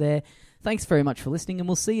you over there. Thanks very much for listening, and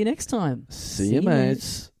we'll see you next time. See you,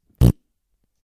 mates.